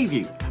Alphys save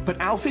you. But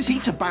Alphys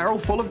eats a barrel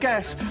full of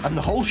gas, and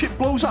the whole ship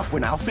blows up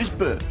when Alphys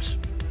burps.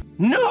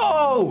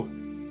 No!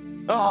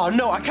 Oh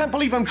no, I can't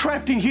believe I'm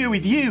trapped in here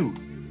with you.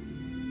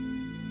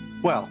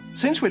 Well,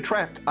 since we're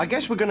trapped, I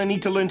guess we're gonna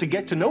need to learn to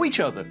get to know each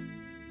other.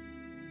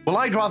 Well,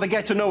 I'd rather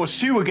get to know a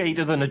sewer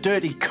gator than a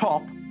dirty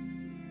cop.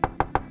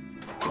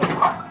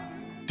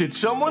 Did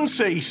someone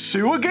say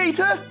sewer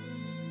gator?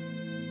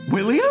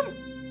 William?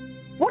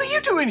 What are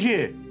you doing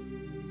here?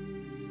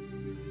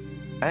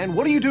 And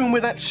what are you doing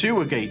with that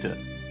sewer gator?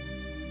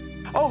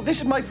 Oh,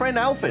 this is my friend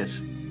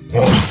Alphys.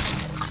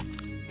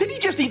 Did he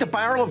just eat a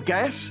barrel of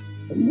gas?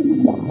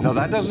 No,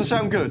 that doesn't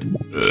sound good.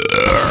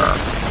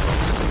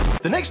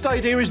 The next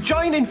idea is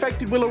giant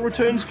infected Willow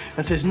returns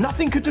and says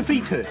nothing could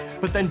defeat her,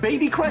 but then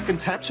baby Kraken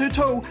taps her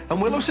toe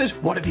and Willow says,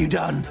 "What have you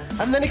done?"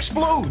 and then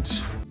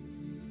explodes.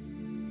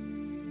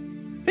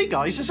 Hey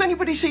guys, has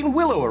anybody seen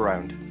Willow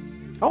around?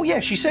 Oh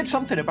yeah, she said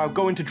something about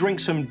going to drink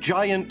some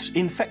giant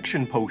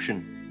infection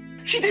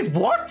potion. She did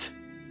what?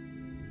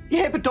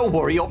 Yeah, but don't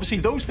worry, obviously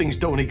those things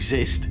don't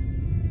exist.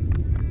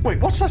 Wait,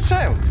 what's that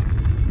sound?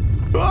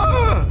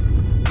 Ah!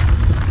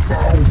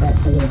 Bow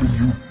before me,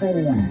 you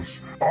fools!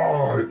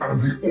 I am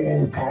the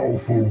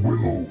all-powerful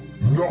Willow.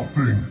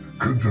 Nothing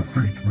can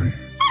defeat me.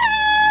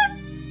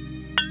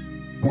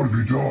 What have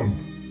you done?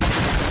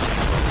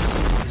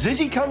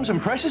 Zizzy comes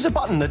and presses a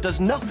button that does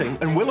nothing,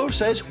 and Willow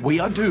says, "We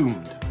are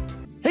doomed."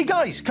 Hey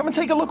guys, come and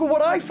take a look at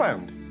what I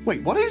found.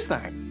 Wait, what is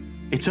that?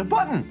 It's a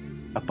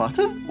button. A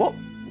button?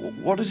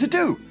 What does it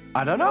do?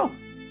 I don't know.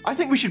 I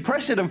think we should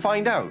press it and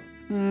find out.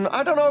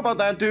 I don't know about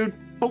that, dude.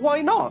 But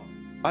why not?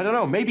 I don't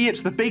know. Maybe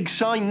it's the big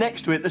sign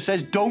next to it that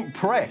says, "Don't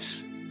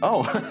press."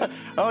 Oh,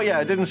 oh yeah,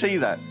 I didn't see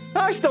that.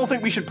 I still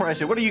think we should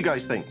press it. What do you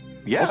guys think?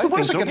 Yeah, What's the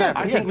worst that could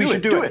happen? I think we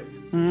should do it.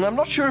 I'm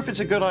not sure if it's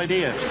a good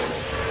idea.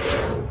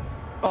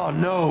 Oh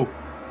no!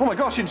 Oh my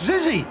gosh, it's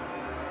Zizzy!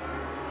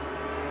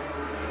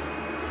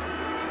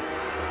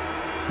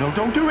 No,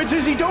 don't do it,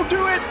 Zizzy, don't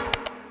do it!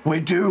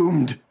 We're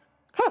doomed!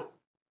 Huh.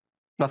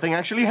 Nothing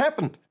actually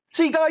happened.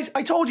 See, guys,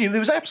 I told you there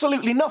was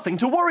absolutely nothing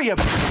to worry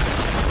about.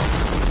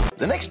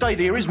 The next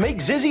idea is make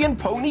Zizzy and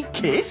Pony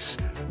kiss?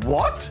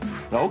 What?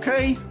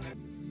 Okay.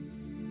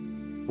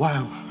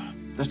 Wow,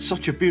 that's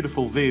such a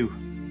beautiful view.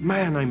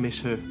 Man, I miss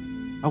her.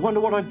 I wonder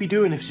what I'd be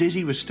doing if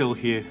Zizzy was still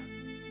here.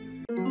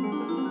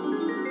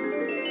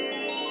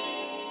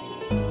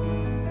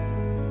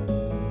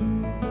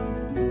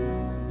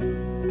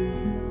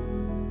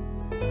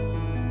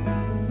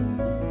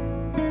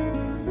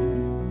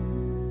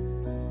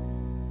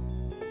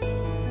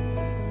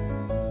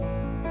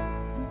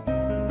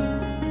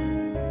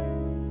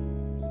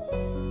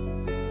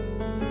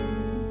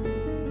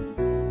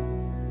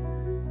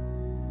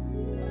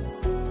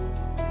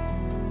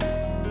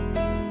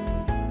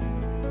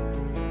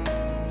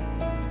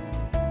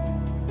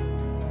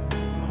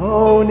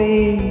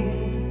 Pony!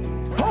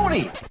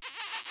 Pony!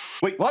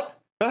 Wait, what?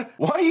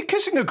 Why are you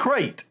kissing a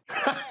crate?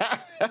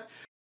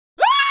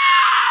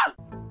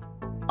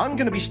 I'm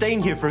gonna be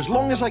staying here for as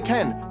long as I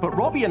can, but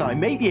Robbie and I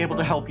may be able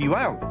to help you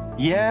out.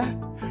 Yeah?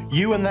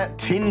 You and that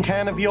tin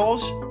can of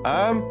yours?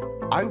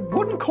 I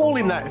wouldn't call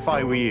him that if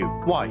I were you.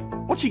 Why?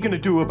 What's he gonna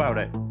do about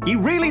it? He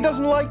really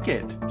doesn't like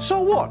it. So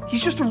what?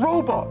 He's just a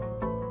robot.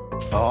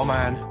 Oh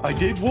man, I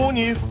did warn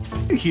you.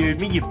 You heard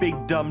me, you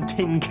big dumb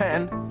tin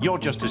can. You're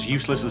just as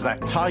useless as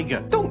that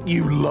tiger. Don't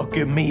you look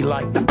at me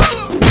like that.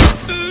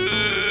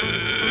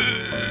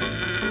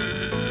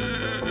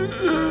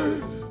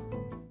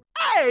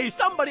 Hey,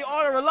 somebody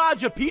order a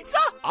larger pizza?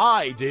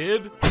 I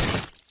did.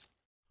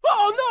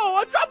 Oh no,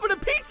 I'm dropping a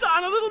pizza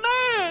on a little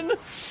man!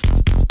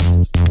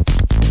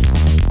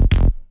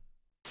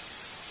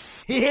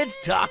 It's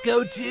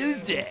Taco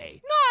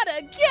Tuesday. Not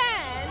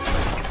again!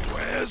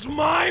 Where's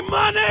my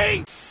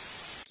money?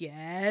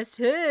 Guess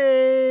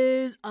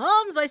whose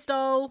arms I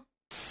stole?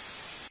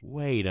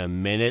 Wait a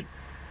minute.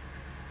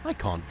 I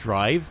can't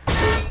drive.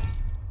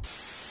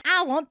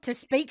 I want to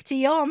speak to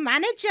your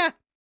manager.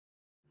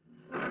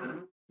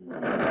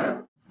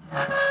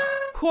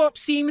 What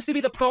seems to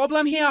be the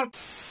problem here?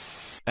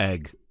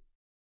 Egg.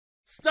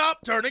 Stop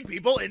turning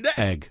people into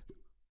egg.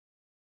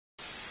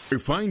 I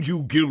find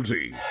you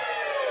guilty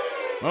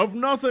of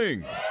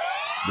nothing.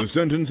 The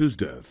sentence is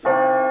death.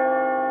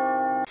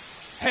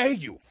 Hey,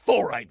 you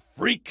four-eyed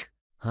freak!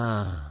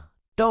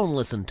 Don't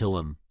listen to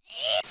him.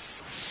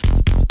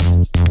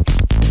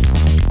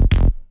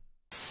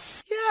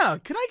 Yeah,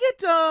 can I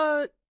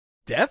get,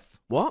 death?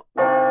 What?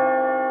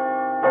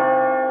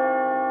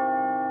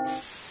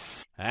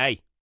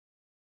 Hey.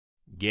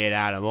 Get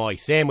out of my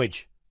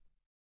sandwich.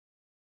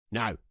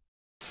 No.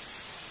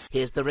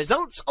 Here's the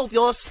results of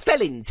your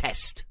spelling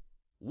test.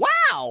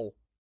 Wow!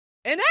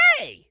 An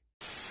A!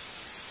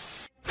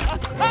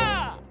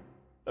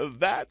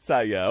 That's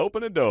how you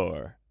open a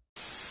door.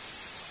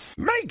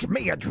 Make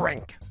me a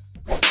drink.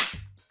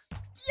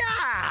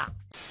 Yeah!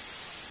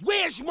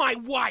 Where's my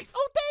wife?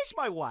 Oh, there's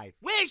my wife.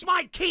 Where's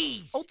my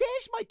keys? Oh,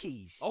 there's my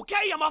keys.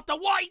 Okay, I'm off to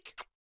work.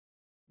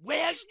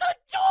 Where's the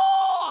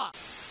door?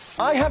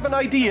 I have an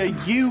idea.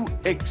 You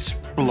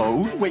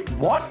explode? Wait,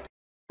 what?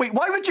 Wait,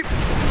 why would you...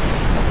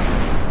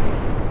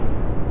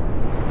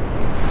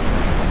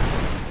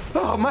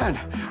 Oh man,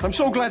 I'm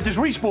so glad there's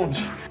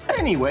respawns.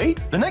 Anyway,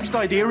 the next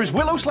idea is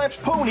Willow slaps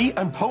Pony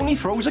and Pony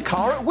throws a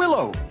car at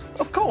Willow.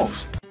 Of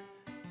course.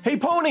 Hey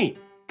Pony,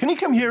 can you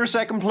come here a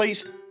second,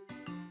 please?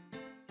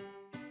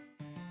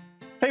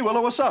 Hey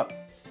Willow, what's up?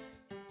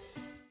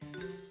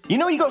 You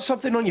know you got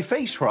something on your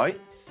face, right?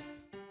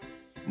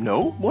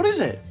 No? What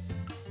is it?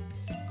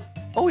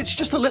 Oh, it's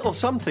just a little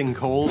something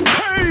called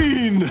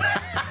pain!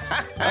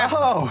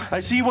 Oh,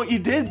 I see what you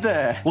did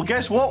there. Well,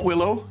 guess what,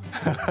 Willow?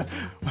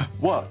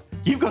 What?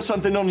 You've got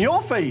something on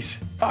your face.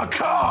 A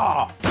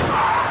car!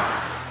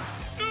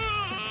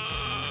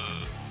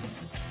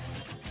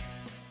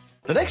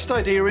 The next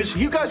idea is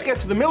you guys get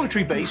to the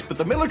military base, but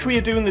the military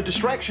are doing the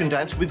distraction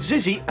dance with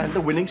Zizzy and the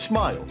winning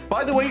smile.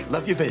 By the way,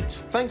 love your vids.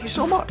 Thank you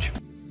so much.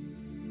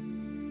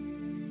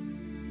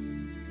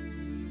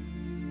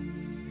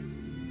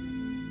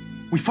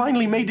 We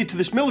finally made it to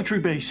this military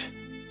base.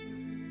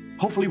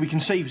 Hopefully we can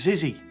save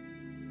Zizzy.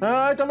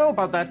 I don't know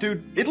about that,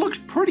 dude. It looks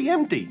pretty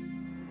empty.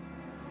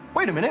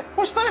 Wait a minute,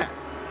 what's that?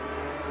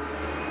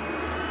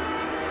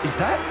 Is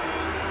that?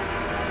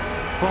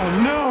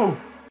 Oh no!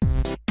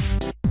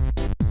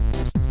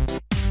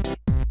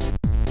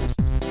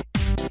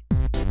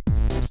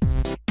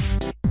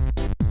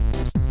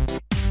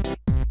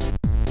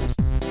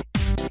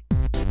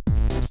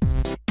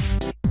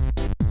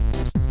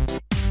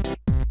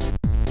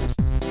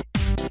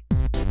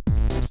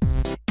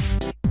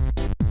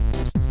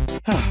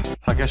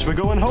 I guess we're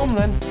going home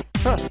then.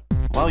 Huh.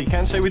 Well, you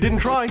can't say we didn't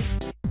try.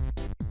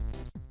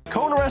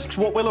 Kona asks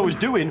what Willow is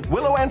doing.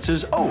 Willow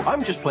answers, oh,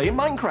 I'm just playing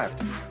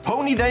Minecraft.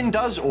 Pony then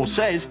does or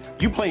says,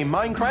 you playing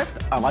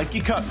Minecraft? I like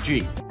your cut,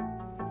 G.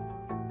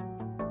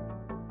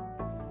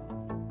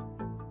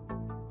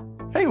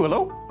 Hey,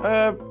 Willow.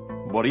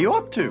 What are you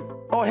up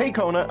to? Oh, hey,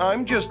 Kona.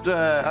 I'm just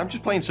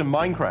playing some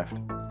Minecraft.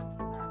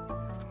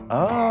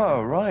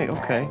 Oh, right,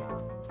 okay.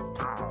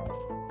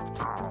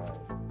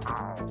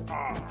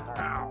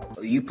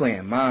 You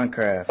playing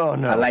Minecraft? Oh,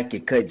 no. I like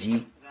your cut,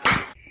 G.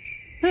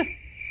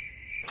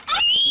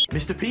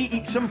 Mr. P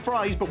eats some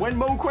fries, but when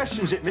Mo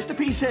questions it, Mr.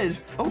 P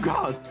says, oh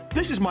God,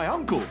 this is my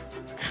uncle.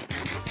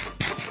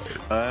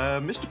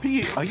 Mr.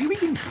 P, are you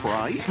eating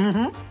fries?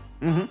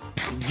 Mm-hmm.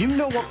 Mm-hmm. You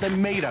know what they're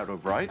made out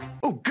of, right?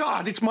 Oh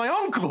God, it's my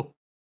uncle!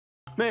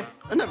 Meh,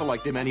 I never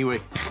liked him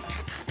anyway.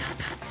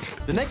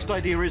 The next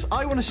idea is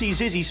I want to see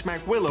Zizzy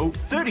smack Willow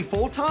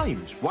 34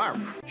 times.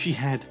 Wow. She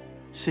had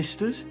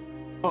sisters?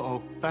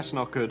 Uh-oh, that's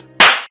not good.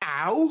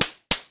 Ow!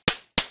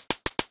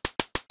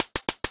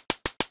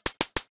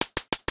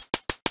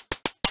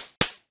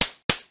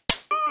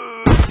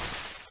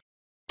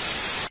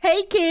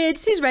 Hey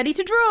kids, who's ready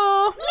to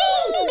draw? Me!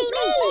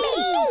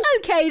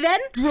 Okay then,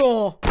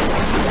 draw.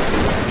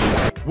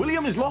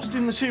 William is lost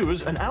in the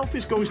sewers and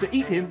Alphys goes to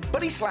eat him,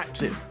 but he slaps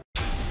him.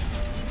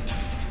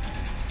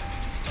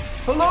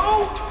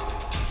 Hello?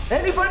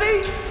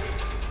 Anybody?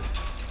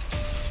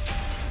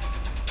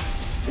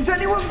 Is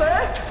anyone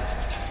there?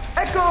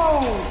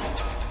 Echo!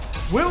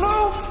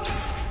 Willow?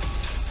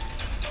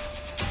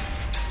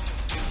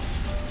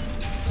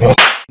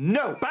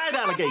 No, bad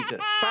alligator,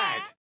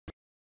 bad.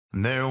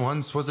 There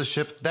once was a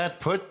ship that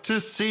put to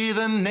sea.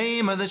 The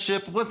name of the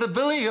ship was the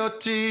Billy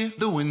O.T.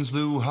 The winds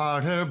blew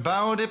hard, her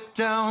bow dipped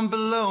down.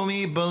 Below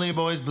me, bully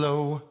boys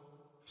blow.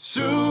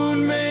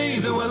 Soon may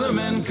the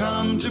wellermen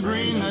come to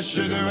bring us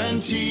sugar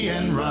and tea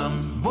and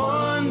rum.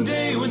 One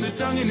day when the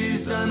tonguing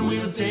is done,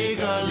 we'll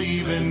take our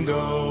leave and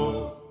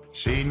go.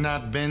 She'd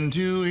not been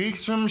 2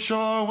 weeks from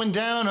shore when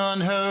down on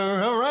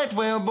her a right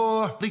whale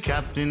bore. The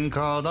captain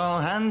called all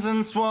hands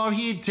and swore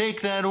he'd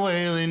take that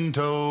whale in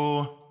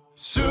tow.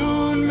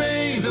 Soon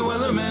may the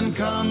wellermen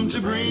come to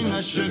bring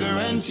us sugar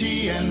and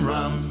tea and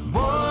rum.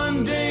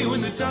 One day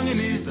when the tonguing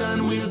is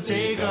done, we'll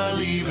take our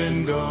leave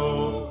and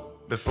go.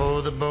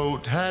 Before the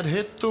boat had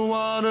hit the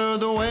water,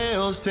 the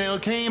whale's tail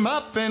came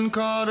up and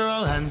caught her.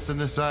 All hands to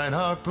the side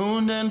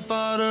harpooned and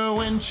fought her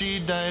when she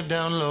dived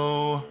down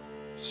low.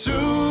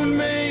 Soon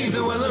may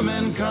the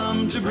wellermen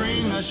come to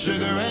bring us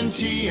sugar and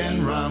tea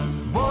and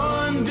rum.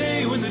 One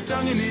day when the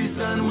tonguing is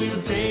done,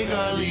 we'll take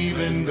our leave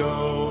and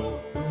go.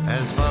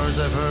 As far as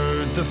I've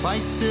heard, the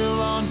fight's still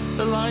on.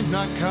 The line's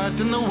not cut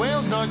and the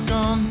whale's not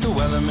gone. The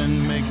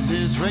wellerman makes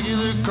his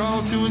regular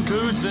call to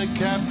encourage the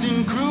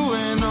captain, crew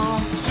and all.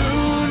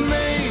 Soon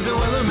may the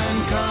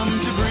wellermen come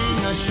to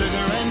bring us sugar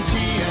and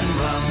tea and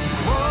rum.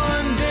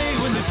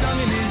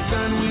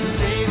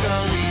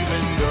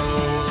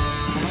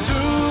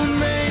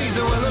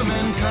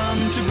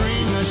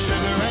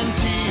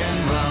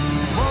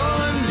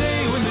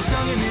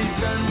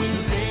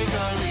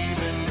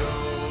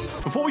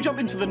 Before we jump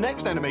into the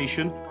next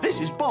animation,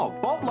 this is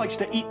Bob. Bob likes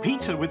to eat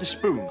pizza with a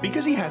spoon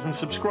because he hasn't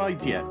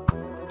subscribed yet.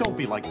 Don't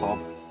be like Bob.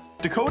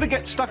 Dakota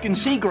gets stuck in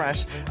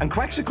seagrass and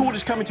Craxacord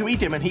is coming to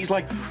eat him and he's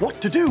like, what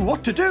to do,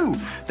 what to do?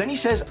 Then he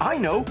says, I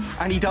know,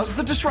 and he does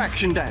the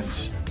distraction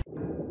dance.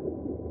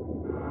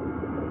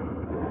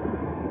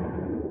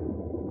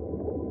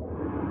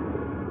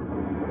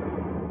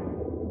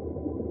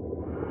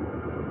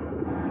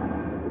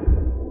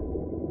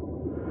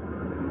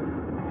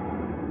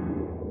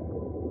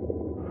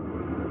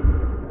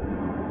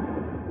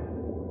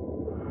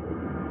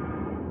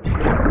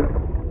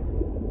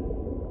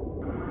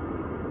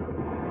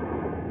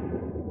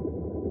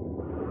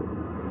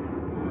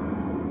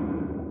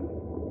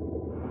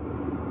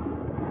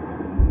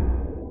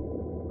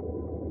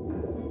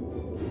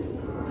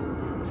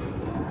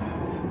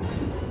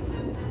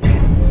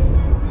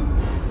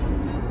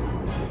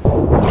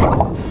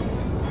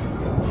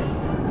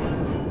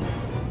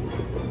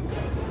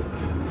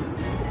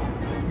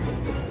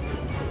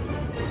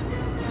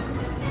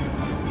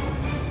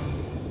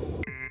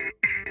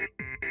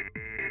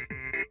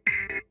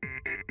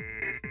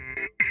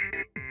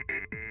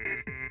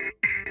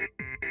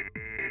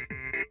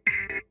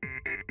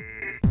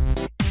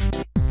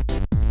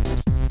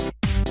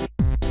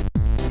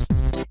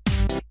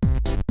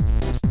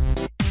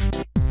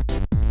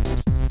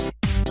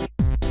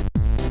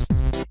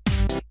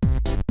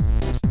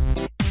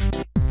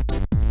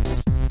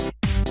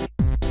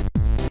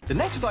 The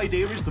next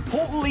idea is the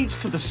portal leads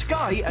to the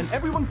sky and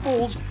everyone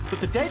falls, but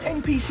the dead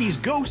NPC's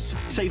ghosts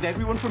save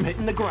everyone from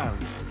hitting the ground.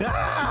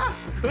 Ah!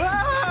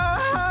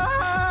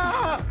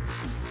 Ah!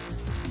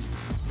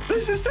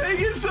 This is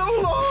taking so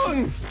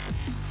long!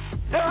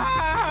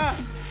 Ah!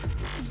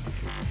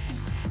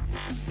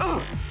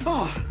 Oh,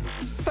 oh,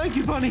 thank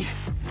you, Bunny.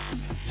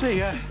 Say,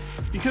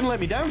 you couldn't let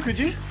me down, could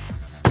you?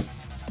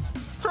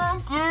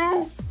 Thank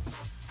you!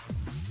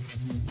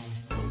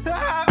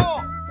 Ah!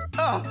 Oh!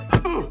 Oh!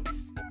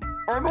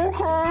 I'm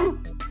okay.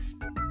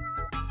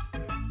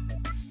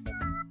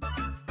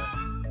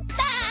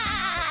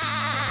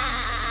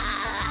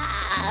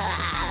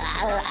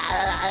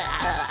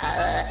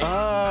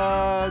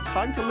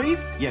 Time to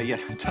leave? Yeah,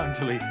 time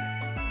to leave.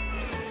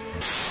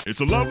 It's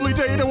a lovely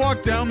day to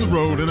walk down the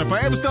road, and if I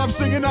ever stop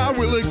singing, I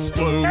will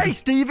explode. Hey,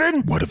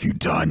 Steven! What have you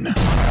done?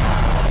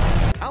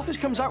 Alphys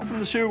comes out from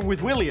the sewer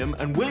with William,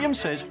 and William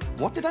says,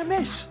 what did I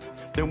miss?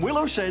 Then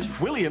Willow says,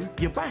 William,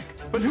 you're back.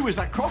 But who is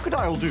that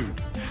crocodile dude?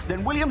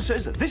 Then William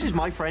says, this is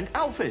my friend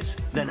Alphys.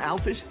 Then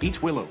Alphys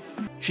eats Willow.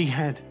 She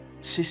had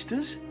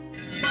sisters?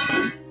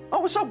 Oh,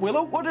 what's up,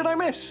 Willow? What did I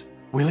miss?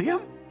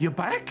 William, you're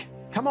back?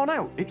 Come on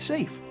out, it's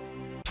safe.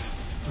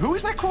 Who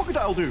is that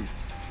crocodile dude?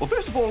 Well,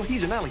 first of all,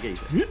 he's an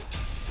alligator.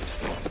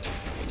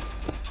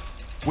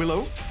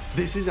 Willow,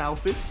 this is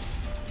Alphys.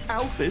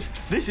 Alphys,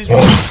 this is...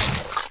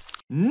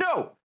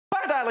 No!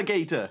 Bad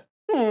alligator!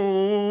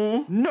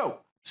 No!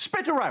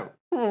 Spit her out!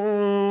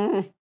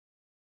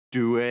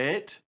 Do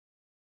it.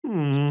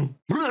 I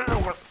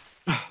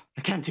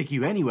can't take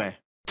you anywhere.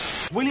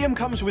 William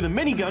comes with a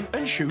minigun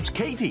and shoots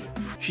Katie.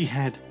 She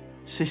had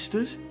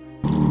sisters?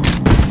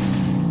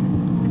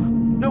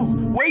 No,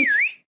 wait!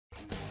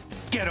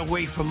 Get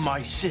away from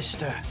my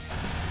sister.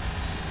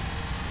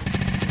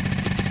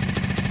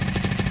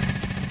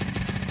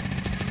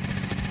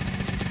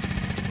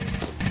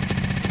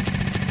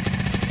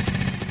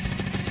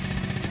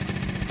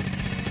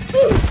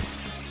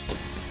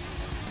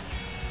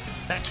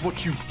 That's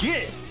what you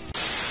get.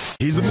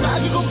 He's a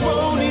magical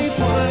pony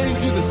flying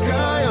through the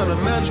sky on a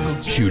magical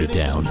journey. Shoot it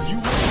down.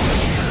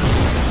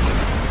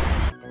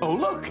 Oh,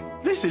 look,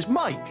 this is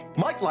Mike.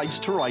 Mike likes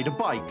to ride a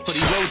bike, but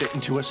he rode it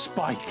into a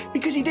spike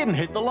because he didn't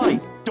hit the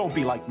light. Don't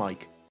be like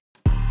Mike.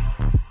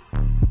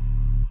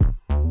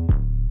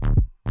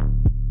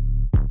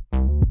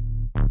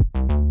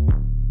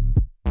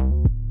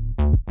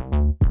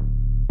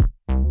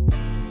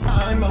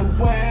 I'm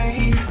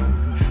away,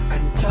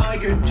 and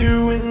Tiger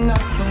doing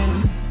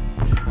nothing,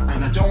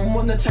 and I don't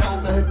want to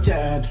tell their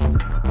dad.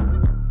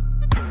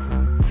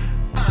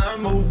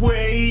 I'm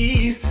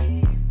away,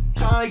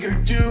 Tiger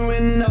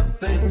doing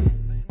nothing,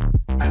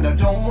 and I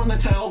don't want to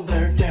tell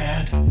their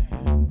dad.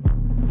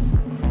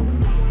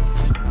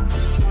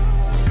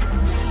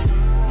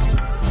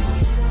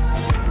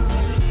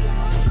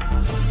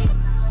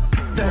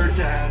 Their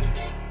dad.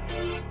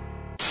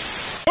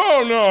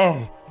 Oh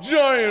no!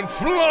 Giant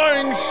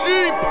flying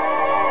sheep!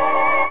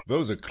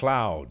 Those are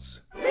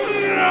clouds.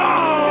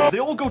 They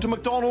all go to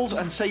McDonald's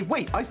and say,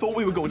 wait, I thought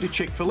we were going to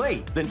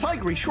Chick-fil-A. Then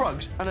Tigray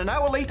shrugs, and an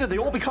hour later they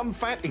all become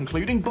fat,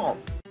 including Bob.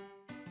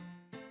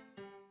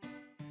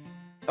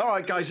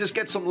 Alright guys, let's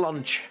get some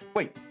lunch.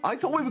 Wait, I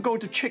thought we were going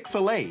to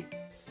Chick-fil-A.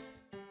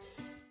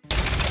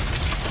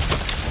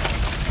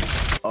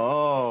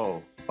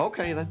 Oh,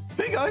 okay then.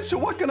 Hey guys, so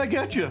what can I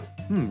get you?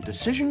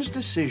 Decisions.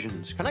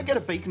 Can I get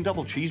a bacon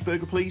double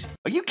cheeseburger, please?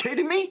 Are you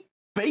kidding me?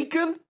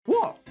 Bacon?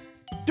 What?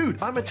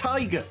 Dude, I'm a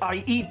tiger.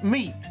 I eat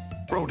meat.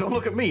 Bro, don't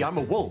look at me. I'm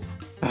a wolf.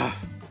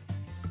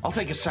 I'll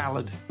take a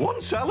salad.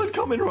 One salad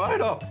coming right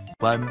up.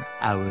 1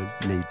 hour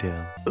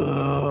later.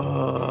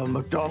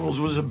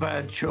 McDonald's was a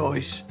bad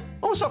choice.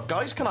 Oh, what's up,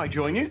 guys? Can I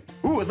join you?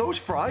 Ooh, are those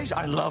fries?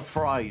 I love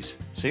fries.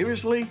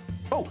 Seriously?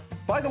 Oh,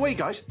 by the way,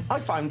 guys, I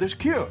found this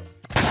cure.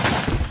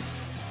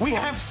 We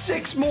have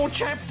 6 more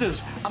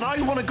chapters, and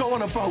I want to go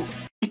on a boat.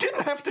 You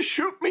didn't have to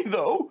shoot me,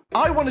 though.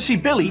 I want to see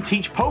Billy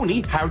teach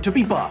Pony how to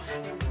be buff.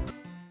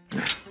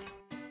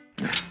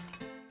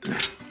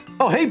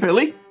 Oh, hey,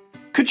 Billy.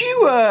 Could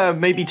you,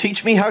 maybe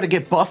teach me how to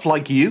get buff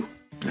like you?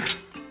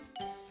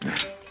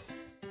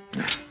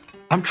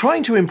 I'm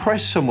trying to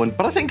impress someone,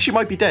 but I think she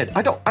might be dead.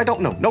 I don't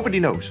know. Nobody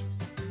knows.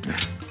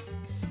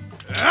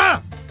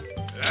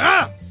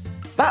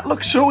 That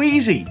looks so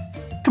easy.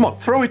 Come on,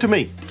 throw it to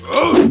me.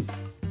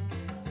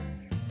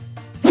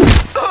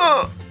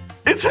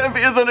 It's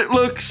heavier than it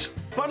looks.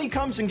 Bunny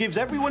comes and gives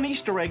everyone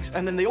Easter eggs,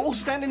 and then they all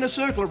stand in a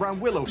circle around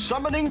Willow,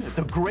 summoning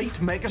the Great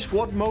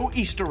MegaSquadMo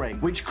Easter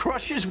Egg, which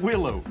crushes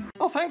Willow.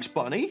 Oh, thanks,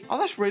 Bunny. Oh,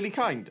 that's really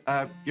kind.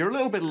 You're a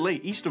little bit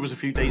late. Easter was a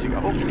few days ago.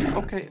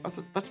 Okay,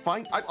 that's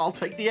fine. I'll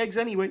take the eggs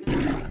anyway.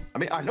 I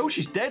mean, I know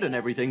she's dead and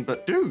everything,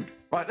 but dude.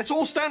 Right, let's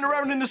all stand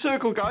around in a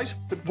circle, guys.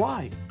 But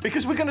why?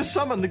 Because we're going to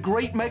summon the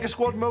Great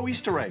MegaSquadMo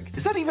Easter Egg.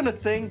 Is that even a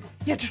thing?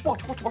 Yeah, just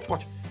watch.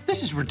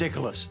 This is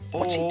ridiculous.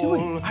 What's he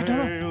doing? I don't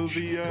know.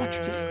 Shh, watch.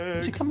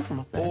 Is he coming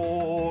from up there?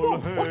 Oh,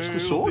 watch the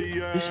sword.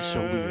 This is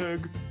so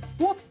weird.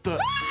 What the?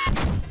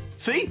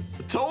 See?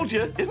 I told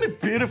you. Isn't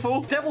it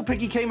beautiful? Devil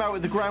Piggy came out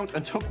of the ground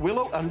and took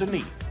Willow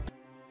underneath.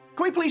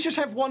 Can we please just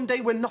have one day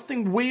where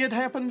nothing weird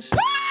happens?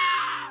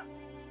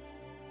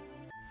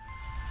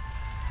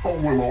 Oh,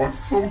 Willow, I'm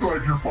so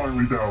glad you're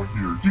finally down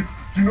here.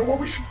 Do you know what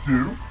we should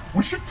do?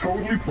 We should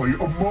totally play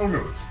Among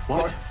Us.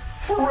 What? Like,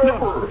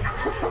 forever.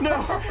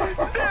 No.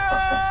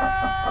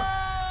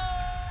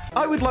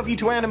 I would love you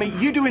to animate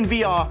you do in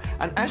VR,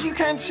 and as you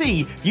can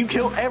see, you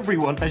kill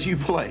everyone as you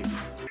play.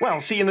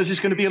 Well, seeing as it's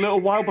going to be a little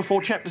while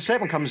before Chapter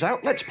 7 comes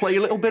out, let's play a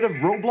little bit of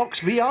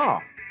Roblox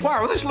VR.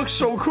 Wow, this looks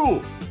so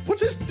cool.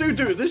 What's this dude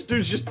doing? This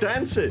dude's just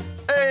dancing.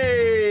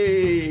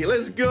 Hey,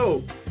 let's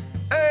go.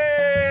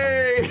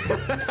 Hey!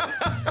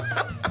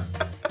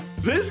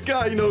 This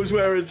guy knows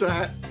where it's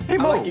at. Hey,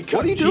 Mo, what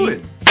are you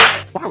doing?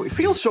 Wow, it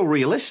feels so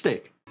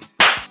realistic.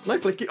 Can I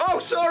flick you? Oh,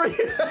 sorry.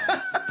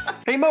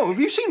 Hey, Mo, have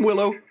you seen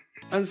Willow?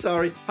 I'm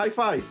sorry. High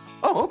five.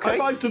 Oh, okay. High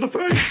five to the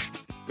face.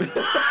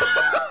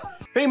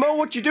 Hey, Mo,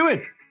 what you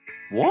doing?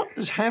 What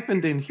has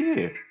happened in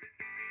here?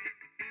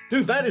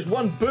 Dude, that is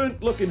one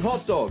burnt-looking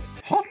hot dog.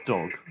 Hot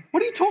dog?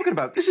 What are you talking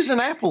about? This is an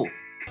apple.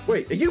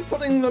 Wait, are you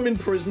putting them in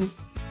prison?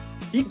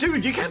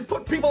 Dude, you can't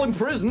put people in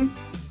prison.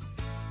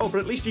 Oh, but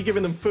at least you're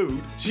giving them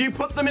food. So you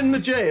put them in the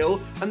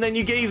jail, and then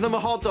you gave them a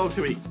hot dog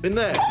to eat. In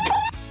there.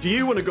 Do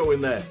you want to go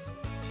in there?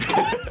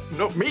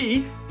 Not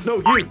me.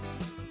 No, you.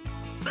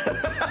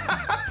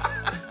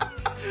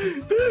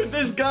 Dude,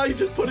 this guy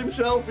just put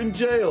himself in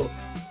jail.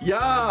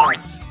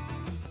 Yes.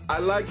 I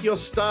like your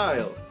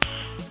style.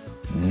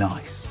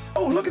 Nice.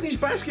 Oh, look at these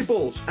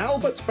basketballs.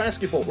 Albert's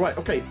basketball. Right,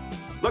 okay.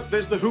 Look,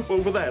 there's the hoop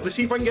over there. Let's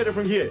see if I can get it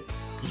from here.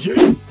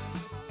 Yeet.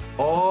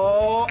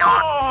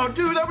 Oh,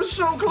 dude, that was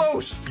so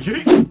close.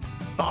 Yeet.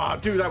 Ah,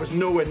 dude, that was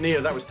nowhere near.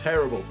 That was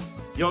terrible.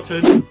 Your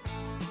turn.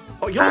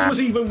 Oh, yours was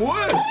even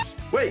worse.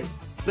 Wait,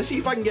 let's see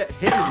if I can get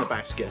him in the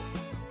basket.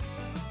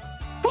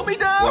 Put me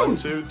down. 1,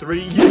 2,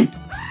 3, yeet.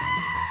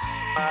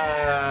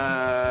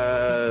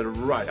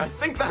 Right, I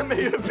think that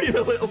may have been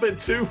a little bit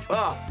too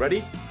far.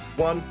 Ready?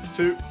 1,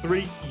 2,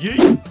 3,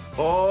 yeet.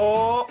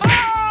 Oh,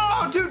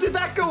 dude, did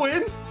that go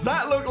in?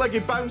 That looked like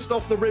it bounced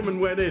off the rim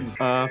and went in.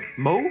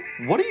 Mo,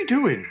 what are you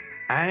doing?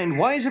 And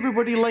why is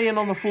everybody laying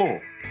on the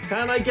floor?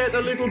 Can I get a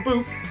little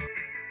boop?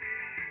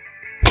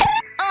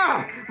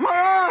 Ah, my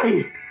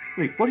eye!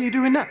 Wait, what are you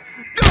doing now?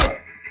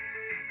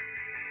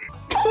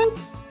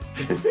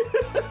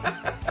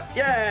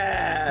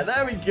 Yeah,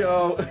 there we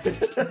go.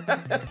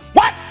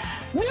 What?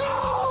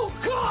 No,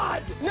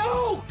 God!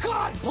 No,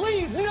 God,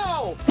 please,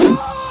 no!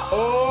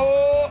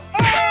 Oh!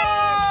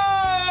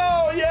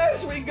 Oh!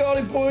 Yes, we got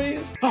it,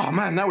 boys. Oh,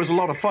 man, that was a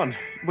lot of fun.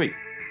 Wait,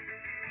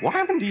 what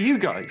happened to you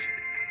guys?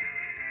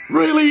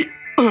 Really?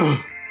 Ugh.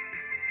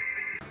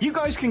 You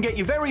guys can get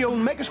your very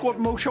own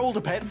MegaSquadMo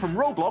Shoulder Pet from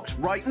Roblox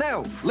right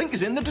now. Link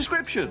is in the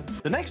description.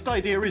 The next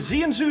idea is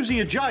Z and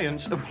Susie are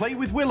giants and play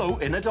with Willow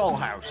in a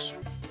dollhouse.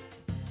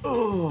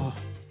 Oh,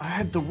 I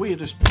had the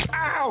weirdest...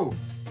 Ow!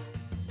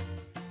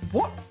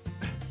 What?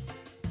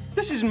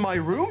 This isn't my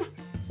room.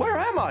 Where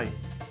am I?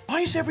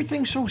 Why is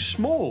everything so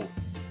small?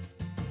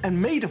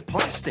 And made of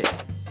plastic?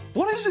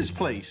 What is this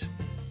place?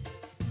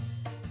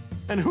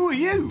 And who are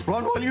you?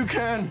 Run while you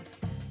can.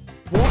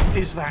 What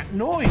is that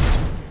noise?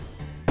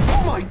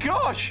 Oh my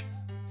gosh!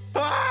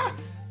 Ah!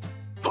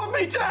 Put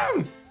me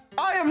down!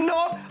 I am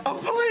not a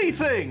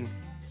plaything!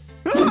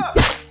 Ah!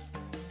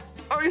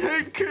 I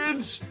hate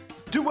kids!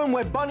 Do one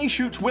where Bunny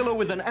shoots Willow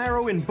with an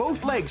arrow in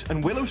both legs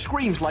and Willow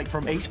screams like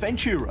from Ace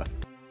Ventura.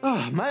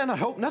 Oh man, I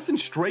hope nothing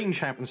strange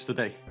happens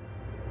today.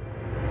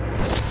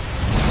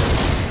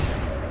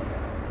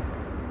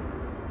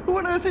 Who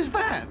on earth is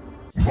that?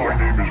 My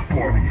name is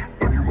Bunny,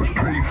 and you must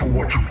pay for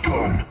what you've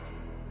done.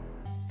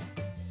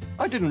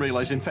 I didn't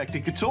realize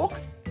infected could talk.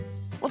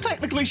 Well,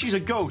 technically she's a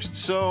ghost,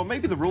 so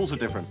maybe the rules are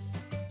different.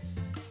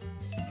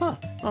 Huh.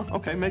 Oh,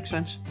 okay, makes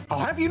sense. I'll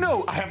have you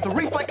know, I have the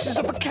reflexes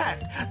of a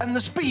cat and the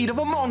speed of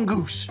a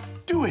mongoose.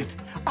 Do it.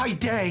 I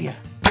dare you.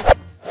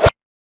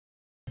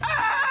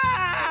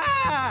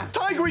 Ah!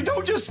 Tigry,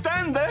 don't just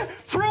stand there.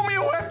 Throw me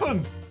a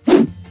weapon.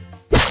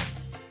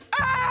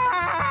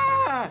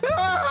 Ah!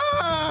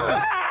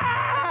 Ah!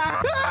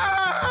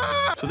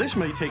 Ah! So this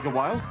may take a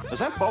while.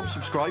 Has Aunt Bob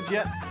subscribed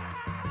yet?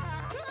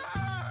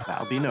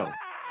 That'll be no.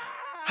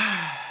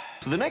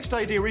 So the next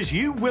idea is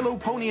you, Willow,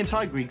 Pony, and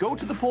Tigry go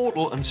to the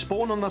portal and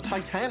spawn on the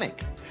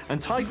Titanic. And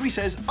Tigry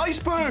says,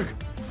 iceberg!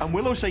 And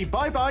Willow say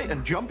bye-bye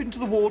and jump into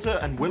the water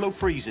and Willow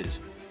freezes.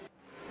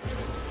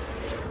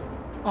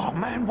 Oh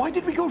man, why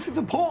did we go through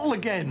the portal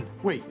again?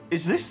 Wait,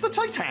 is this the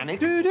Titanic?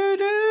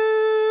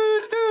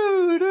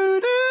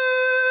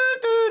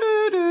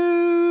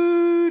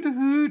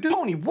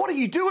 Pony, what are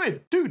you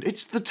doing? Dude,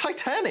 it's the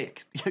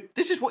Titanic.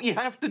 This is what you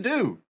have to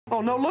do.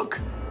 Oh no, look!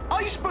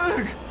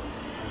 Iceberg!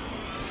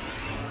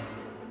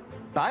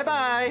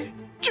 Bye-bye!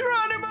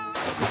 Geronimo!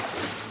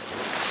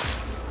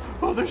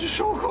 Oh, this is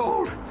so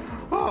cold.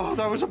 Oh,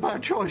 that was a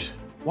bad choice.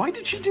 Why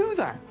did she do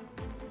that?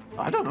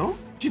 I don't know.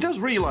 She does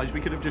realize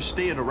we could have just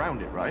steered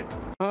around it, right?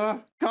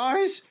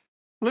 Guys?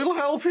 Little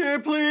help here,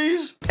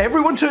 please?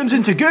 Everyone turns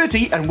into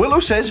Gertie, and Willow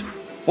says,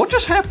 what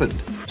just happened?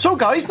 So,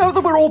 guys, now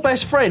that we're all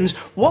best friends,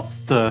 what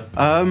the,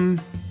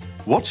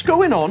 what's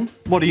going on?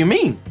 What do you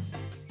mean?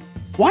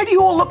 Why do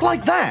you all look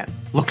like that?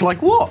 Look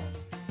like what?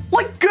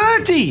 Like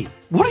Gertie!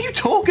 What are you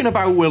talking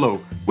about,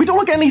 Willow? We don't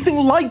look anything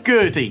like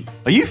Gertie.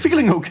 Are you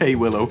feeling okay,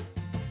 Willow?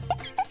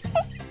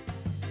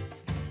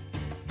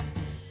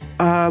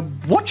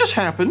 What just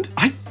happened?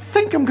 I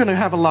think I'm gonna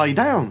have a lie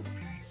down.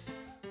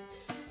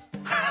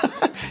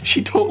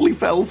 She totally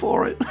fell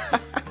for it.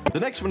 The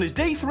next one is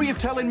day 3 of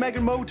telling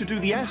Megan Mo to do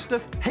the ass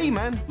stuff. Hey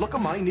man, look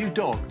at my new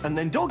dog. And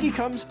then Doggy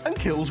comes and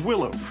kills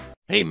Willow.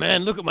 Hey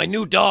man, look at my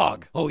new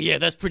dog. Oh yeah,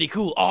 that's pretty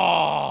cool.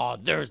 Aw,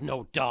 there's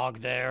no dog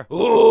there.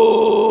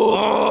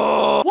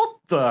 Oh! What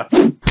the?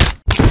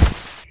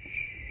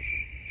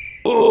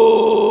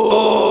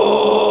 Oh!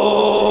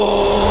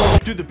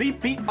 Do the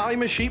beep beep,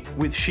 I'm a sheep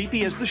with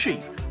Sheepy as the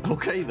sheep.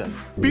 Okay then.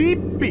 Beep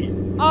beep,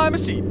 I'm a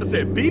sheep. I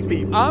said beep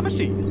beep, I'm a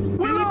sheep.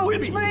 Willow,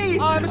 it's me!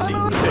 I'm a sheep.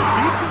 I said beep beep,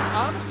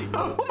 I'm a sheep.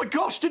 Oh my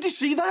gosh, did you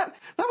see that?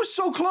 That was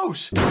so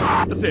close.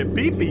 I said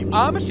beep beep,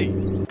 I'm a sheep.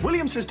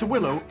 William says to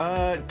Willow,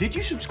 did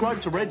you subscribe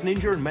to Red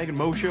Ninja and Megan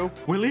Mo Show?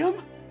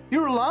 William?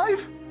 You're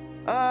alive?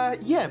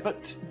 Yeah,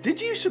 but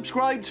did you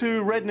subscribe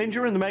to Red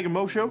Ninja and the Megan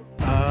Mo Show?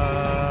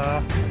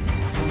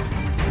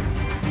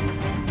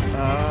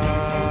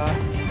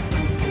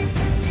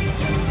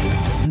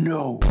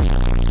 No.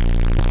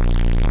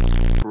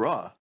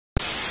 Bruh.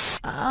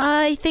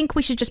 I think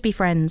we should just be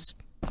friends.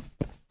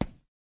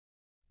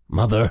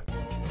 Mother.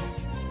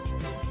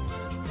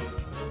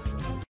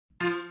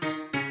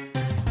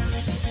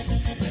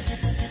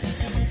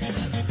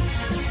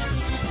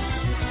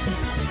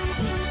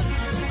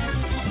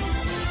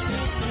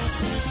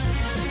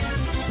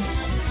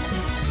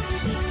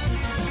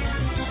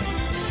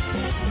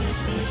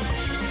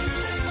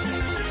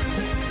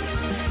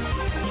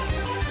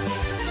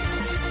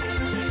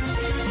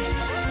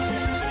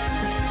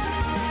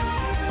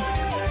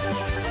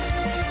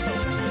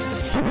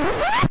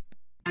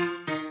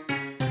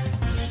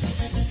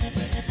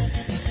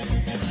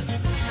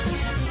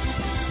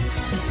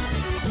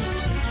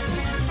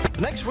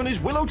 The next one is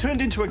Willow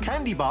turned into a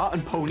candy bar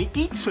and Pony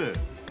eats her.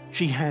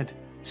 She had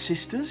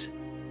sisters?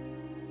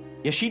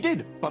 Yes, she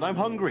did, but I'm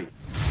hungry.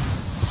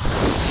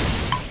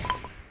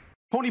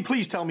 Pony,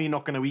 please tell me you're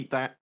not going to eat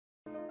that.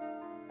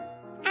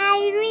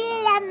 I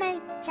really love my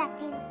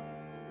chocolate.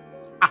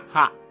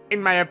 Aha!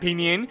 In my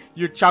opinion,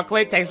 your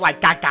chocolate tastes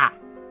like caca.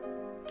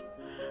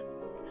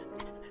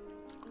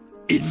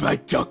 In my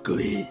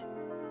chocolate.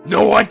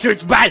 No one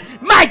touches my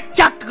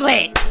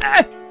chocolate!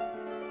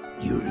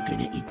 You're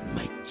gonna eat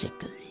my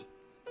chocolate.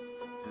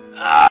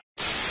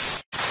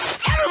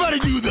 Everybody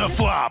do the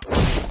flop!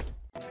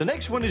 The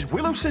next one is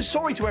Willow says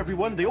sorry to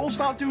everyone. They all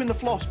start doing the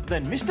floss, but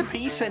then Mr.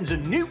 P sends a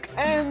nuke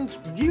and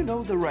you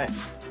know the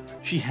rest.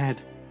 She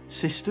had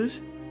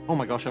sisters? Oh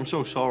my gosh, I'm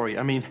so sorry.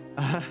 I mean,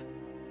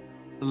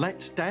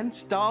 let's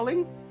dance,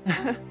 darling?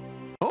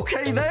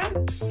 Okay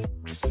then.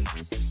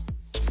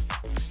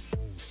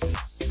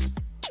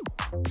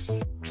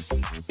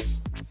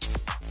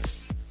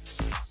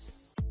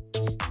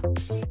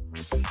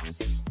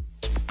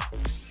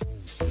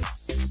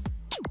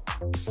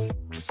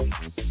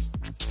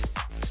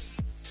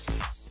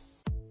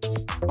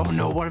 Oh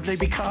no, what have they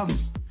become?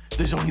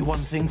 There's only one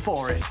thing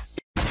for it.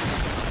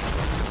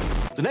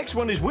 The next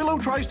one is Willow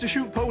tries to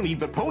shoot Pony,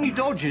 but Pony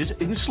dodges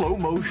in slow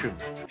motion.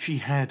 She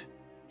had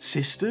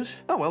sisters?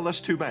 Oh well, that's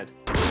too bad.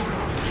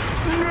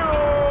 No!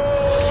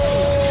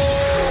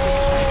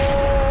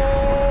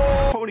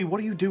 Pony, what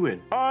are you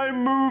doing?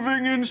 I'm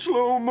moving in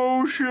slow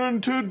motion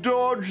to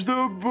dodge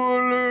the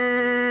bullet.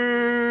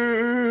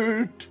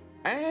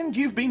 And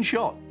you've been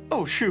shot.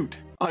 Oh shoot,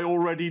 I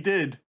already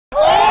did.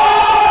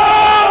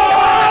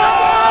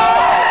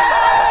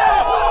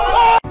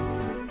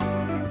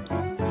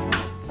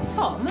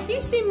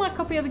 you seen my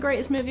copy of the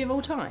greatest movie of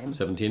all time?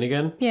 17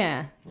 again?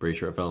 Yeah. Pretty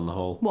sure it fell in the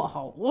hole. What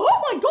hole?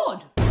 Oh my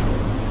god!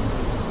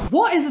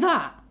 What is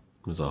that?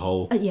 There's a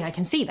hole. Yeah, I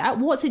can see that.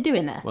 What's it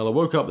doing there? Well, I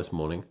woke up this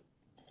morning.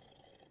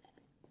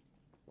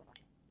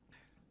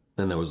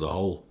 Then there was a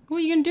hole. What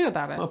are you going to do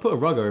about it? I put a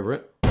rug over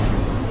it.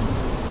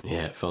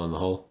 Yeah, it fell in the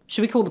hole.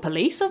 Should we call the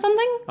police or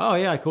something? Oh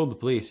yeah, I called the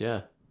police,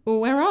 yeah. Well,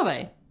 where are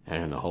they?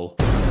 Hang in the hole.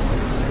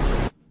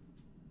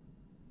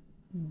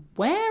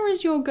 Where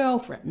is your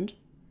girlfriend?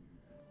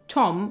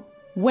 Tom,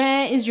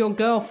 where is your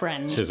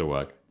girlfriend? She's at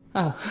work.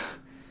 Oh.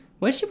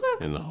 Where does she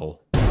work? In the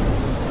hole.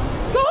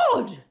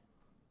 God!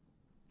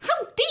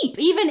 How deep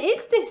even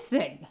is this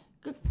thing?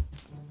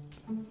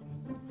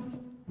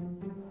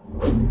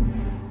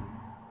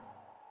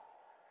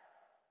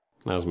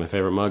 That was my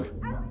favourite mug.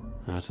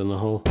 That's in the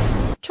hole.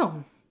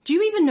 Tom, do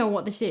you even know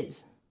what this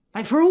is?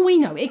 Like, for all we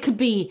know, it could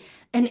be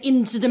an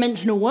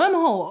interdimensional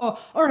wormhole,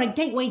 or a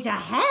gateway to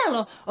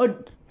hell,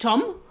 or...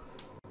 Tom?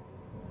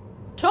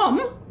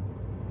 Tom?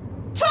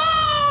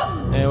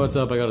 Tom! Hey, what's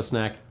up? I got a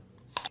snack.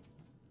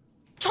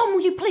 Tom,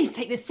 will you please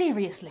take this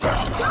seriously?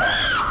 What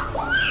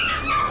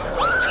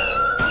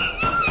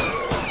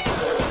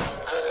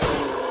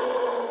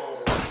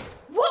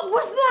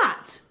was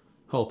that?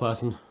 Hole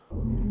person.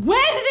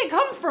 Where did it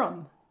come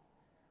from?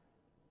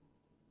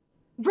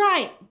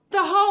 Right,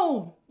 the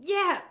hole.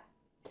 Yeah.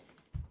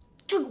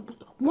 Dude,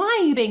 why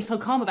are you being so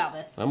calm about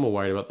this? I'm more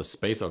worried about the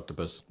space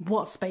octopus.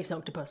 What space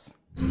octopus?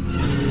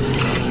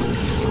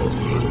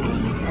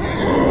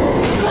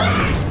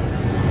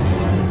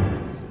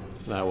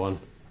 That one.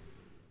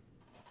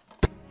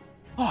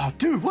 Oh,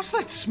 dude, what's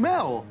that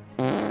smell?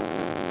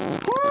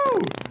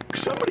 Woo!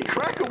 Somebody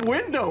crack a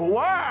window.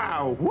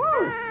 Wow! Woo!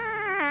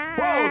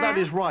 Whoa, that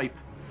is ripe.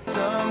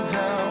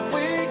 Somehow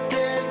we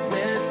get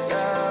missed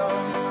out.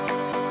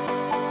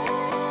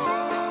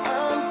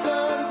 I'm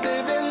done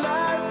living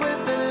life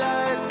with the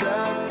lights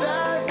out.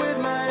 Die with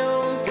my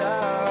own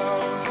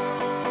doubts.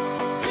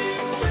 Be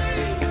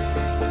free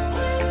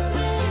with me.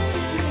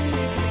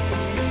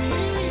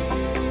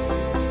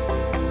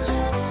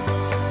 Let's go.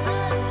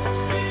 Let's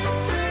be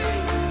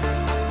free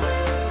with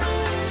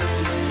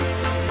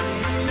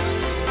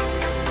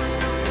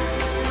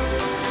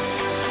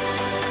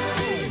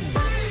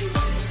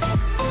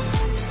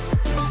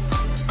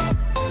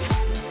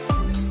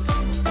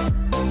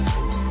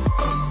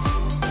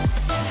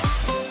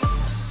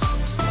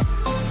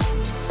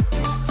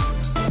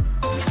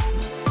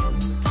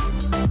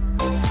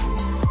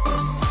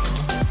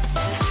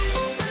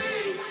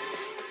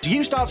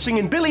You start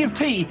singing Billy of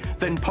Tea,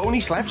 then Pony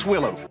slaps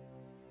Willow.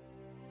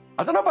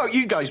 I don't know about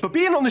you guys, but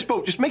being on this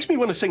boat just makes me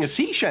want to sing a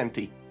sea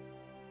shanty.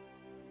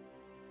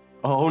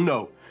 Oh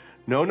no.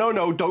 No, no,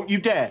 no, don't you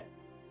dare.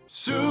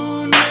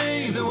 Soon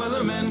may the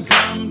weathermen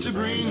come to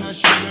bring us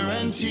sugar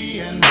and tea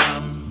and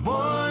rum.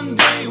 One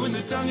day when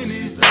the tonguing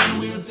is done,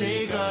 we'll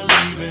take our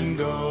leave and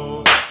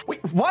go.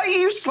 Wait, why are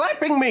you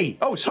slapping me?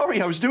 Oh,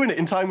 sorry, I was doing it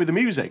in time with the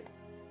music.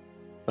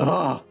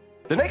 Ah.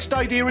 The next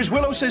idea is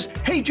Willow says,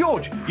 "Hey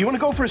George, you want to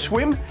go for a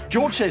swim?"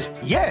 George says,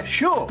 "Yeah,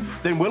 sure."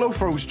 Then Willow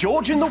throws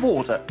George in the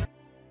water.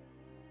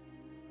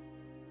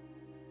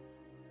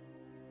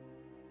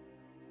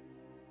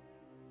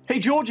 "Hey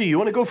Georgie, you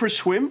want to go for a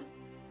swim?"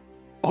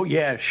 "Oh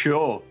yeah,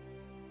 sure."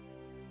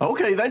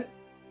 "Okay then."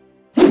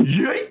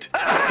 Yeet!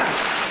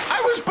 Ah!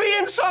 I was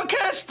being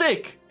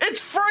sarcastic!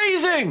 It's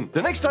freezing!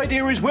 The next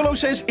idea is Willow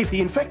says if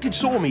the infected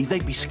saw me,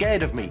 they'd be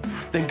scared of me.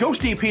 Then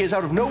Ghosty appears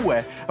out of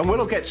nowhere, and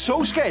Willow gets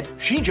so scared,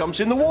 she jumps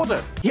in the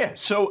water. Yeah,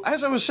 so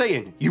as I was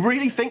saying, you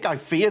really think I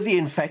fear the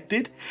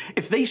infected?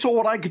 If they saw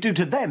what I could do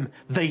to them,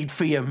 they'd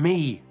fear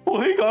me. Oh,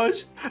 hey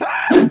guys.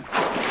 Ah!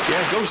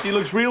 Yeah, Ghosty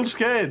looks real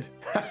scared.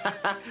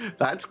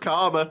 That's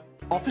karma.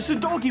 Officer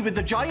Doggy with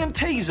the giant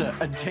taser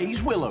and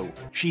tase Willow.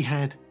 She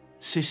had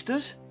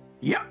sisters?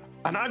 Yep,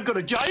 and I've got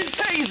a giant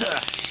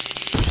taser!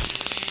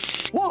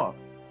 What?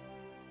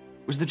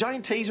 Was the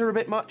giant taser a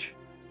bit much?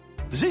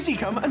 Zizzy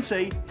come and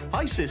say,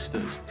 "Hi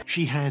sisters."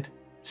 She had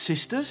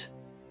sisters?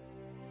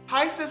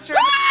 Hi sisters!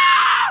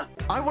 Ah!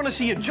 I want to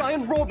see a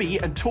giant Robbie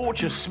and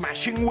torture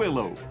smashing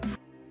Willow.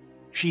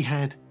 She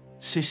had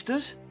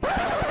sisters?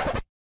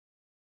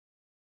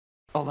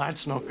 Oh,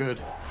 that's not good.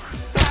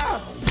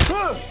 Ah!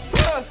 Ah!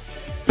 Ah!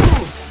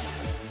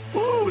 Ooh.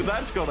 Ooh,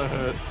 that's gotta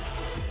hurt.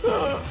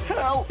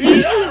 Help!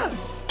 Yeah!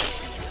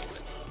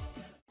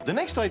 The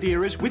next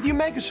idea is, with your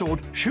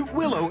Megasword, shoot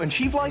Willow and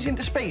she flies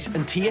into space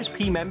and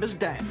TSP members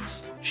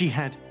dance. She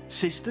had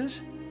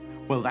sisters?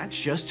 Well,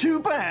 that's just too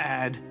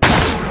bad.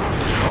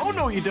 Oh,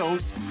 no you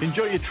don't.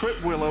 Enjoy your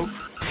trip, Willow.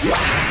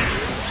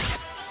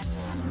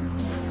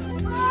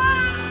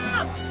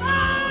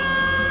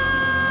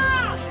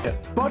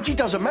 Bodgy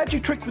does a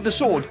magic trick with the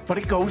sword, but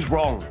it goes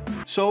wrong.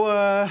 So,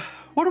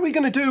 what are we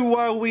gonna do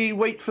while we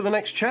wait for the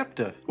next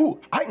chapter? Ooh,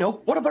 I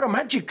know. What about a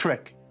magic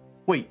trick?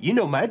 Wait, you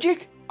know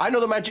magic? I know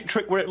the magic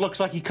trick where it looks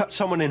like you cut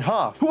someone in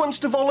half. Who wants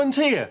to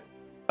volunteer?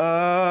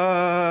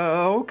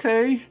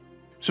 Okay.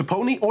 So,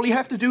 Pony, all you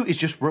have to do is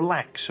just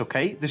relax,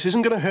 okay? This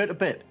isn't gonna hurt a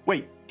bit.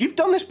 Wait, you've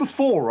done this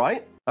before,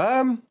 right?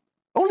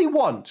 Only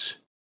once.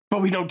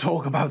 But we don't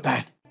talk about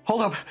that.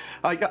 Hold up.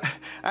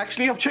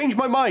 Actually, I've changed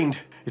my mind.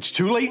 It's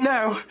too late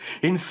now.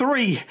 In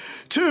 3,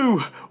 2,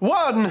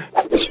 1.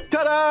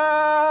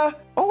 Ta-da!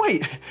 Oh,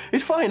 wait.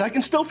 It's fine. I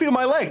can still feel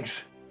my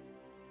legs.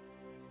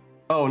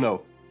 Oh,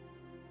 no.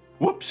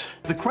 Whoops.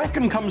 The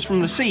Kraken comes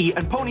from the sea,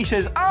 and Pony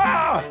says,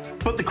 "Ah!"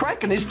 But the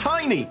Kraken is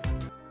tiny.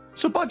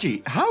 So,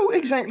 Budgie, how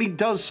exactly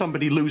does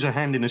somebody lose a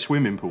hand in a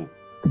swimming pool?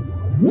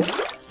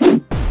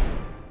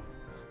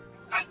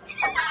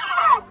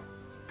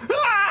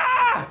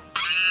 Ah!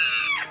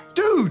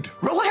 Dude,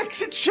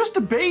 relax, it's just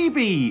a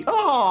baby.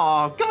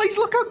 Aw, guys,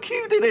 look how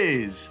cute it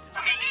is.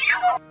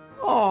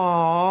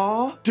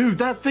 Aw. Dude,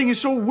 that thing is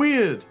so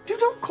weird. Dude,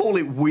 don't call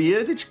it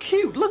weird, it's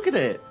cute, look at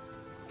it.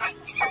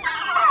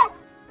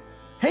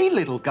 Hey,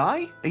 little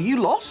guy, are you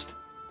lost?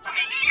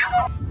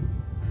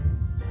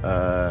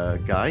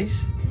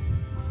 Guys?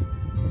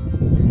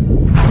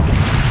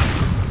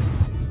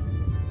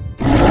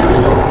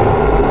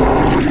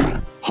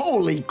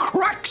 Holy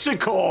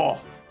craxicore!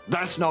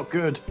 That's not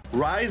good.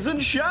 Rise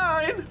and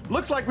shine!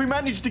 Looks like we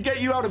managed to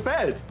get you out of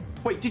bed.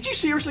 Wait, did you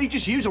seriously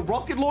just use a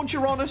rocket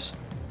launcher on us?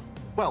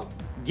 Well,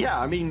 yeah,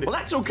 I mean, well,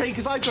 that's okay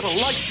because I've got a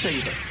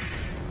lightsaber.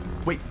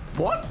 Wait,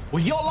 what?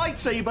 Well, your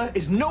lightsaber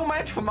is no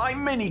match for my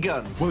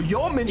minigun. Well,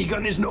 your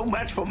minigun is no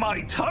match for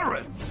my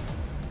turret.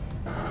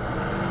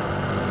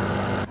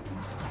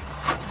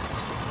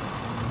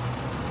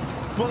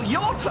 Well,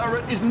 your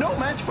turret is no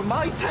match for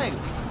my tank.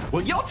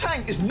 Well, your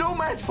tank is no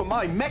match for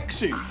my mech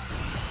suit.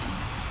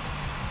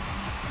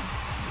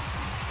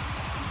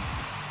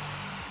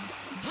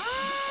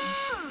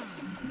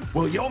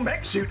 Well, your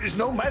mech suit is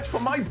no match for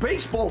my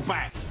baseball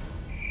bat.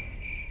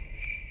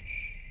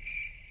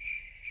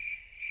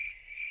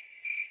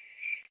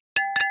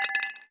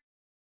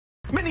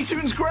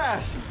 Minitoon's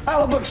grass.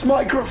 Albert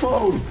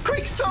microphone.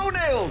 Creek's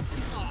toenails.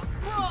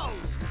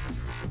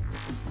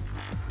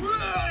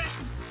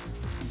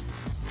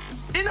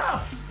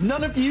 Enough!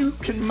 None of you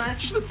can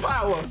match the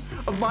power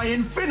of my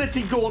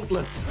infinity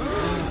gauntlet.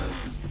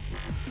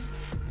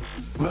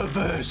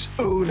 Reverse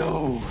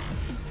Uno.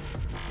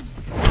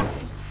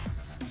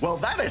 Well,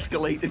 that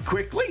escalated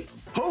quickly.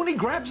 Pony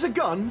grabs a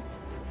gun,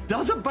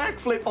 does a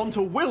backflip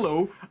onto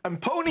Willow, and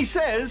Pony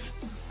says,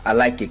 I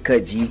like it,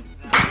 Kudgy.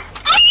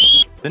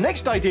 The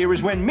next idea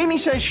is when Mimi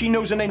says she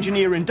knows an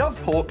engineer in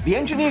Doveport, the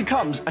engineer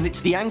comes and it's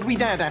the angry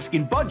dad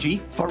asking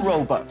Budgie for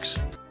Robux.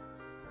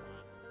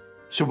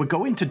 So we're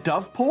going to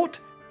Doveport?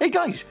 Hey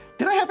guys,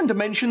 did I happen to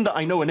mention that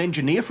I know an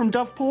engineer from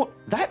Doveport?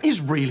 That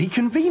is really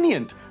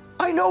convenient.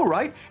 I know,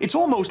 right? It's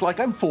almost like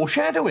I'm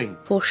foreshadowing.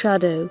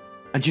 Foreshadow.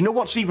 And you know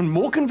what's even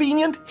more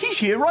convenient? He's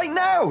here right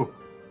now.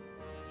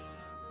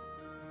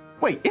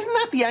 Wait, isn't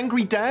that the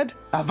angry dad?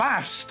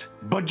 Avast!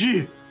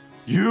 Budgie,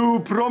 you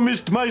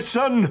promised my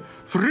son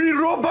 3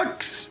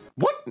 Robux.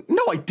 What?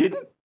 No, I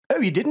didn't.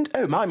 Oh, you didn't?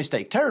 Oh, my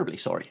mistake. Terribly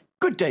sorry.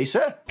 Good day,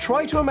 sir.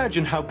 Try to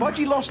imagine how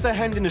Budgie lost their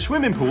hand in a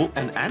swimming pool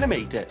and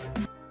animate it.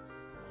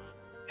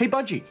 Hey,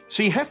 Budgie,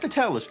 so you have to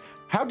tell us,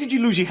 how did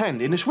you lose your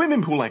hand in a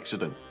swimming pool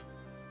accident?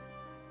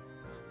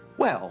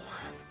 Well,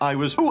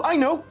 oh, I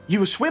know. You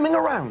were swimming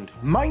around,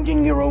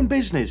 minding your own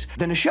business.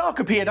 Then a shark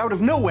appeared out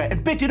of nowhere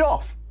and bit it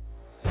off.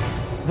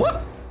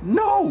 What?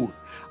 No!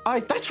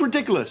 That's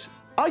ridiculous.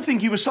 I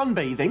think you were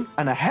sunbathing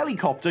and a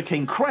helicopter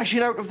came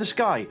crashing out of the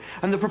sky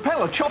and the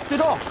propeller chopped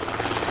it off.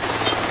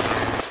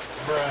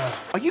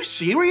 Are you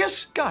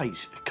serious?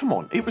 Guys, come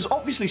on, it was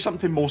obviously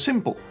something more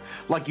simple.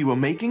 Like you were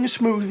making a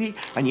smoothie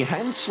and your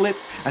hand slipped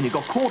and it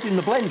got caught in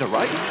the blender,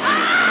 right?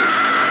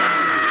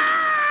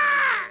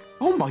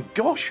 Oh my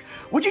gosh,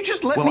 would you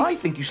just let me? Well, I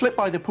think you slipped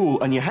by the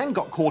pool and your hand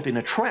got caught in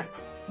a trap.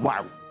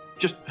 Wow,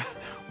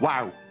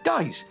 wow.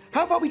 Guys,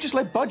 how about we just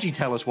let Budgie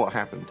tell us what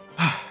happened?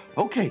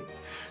 Okay,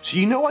 so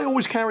you know I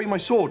always carry my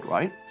sword,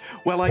 right?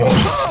 Well,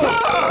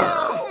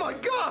 Oh my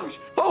gosh!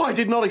 Oh, I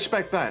did not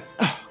expect that.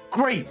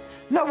 Great.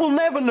 Now we'll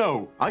never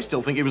know. I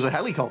still think it was a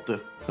helicopter.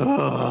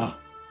 Ugh.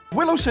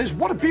 Willow says,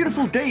 what a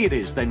beautiful day it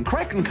is. Then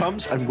Kraken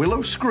comes and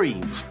Willow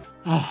screams.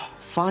 Ah,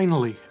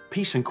 finally,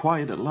 peace and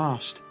quiet at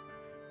last.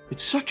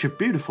 It's such a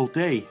beautiful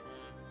day.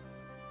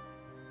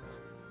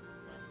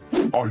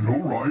 I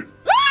know, right?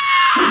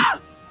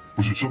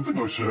 Was it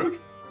something I said?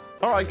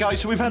 All right,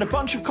 guys, so we've had a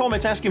bunch of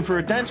comments asking for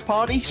a dance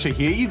party, so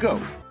here you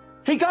go.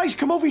 Hey, guys,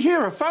 come over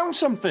here. I found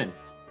something.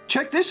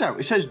 Check this out.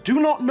 It says, do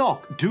not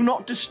knock, do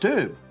not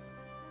disturb.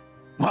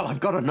 Well, I've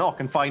got to knock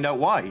and find out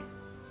why.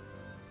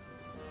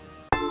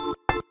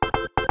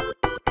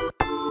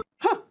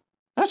 Huh,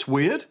 that's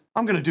weird.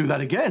 I'm going to do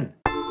that again.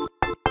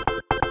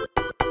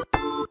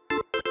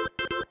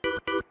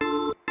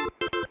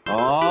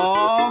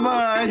 Oh,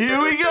 man,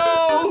 here we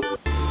go.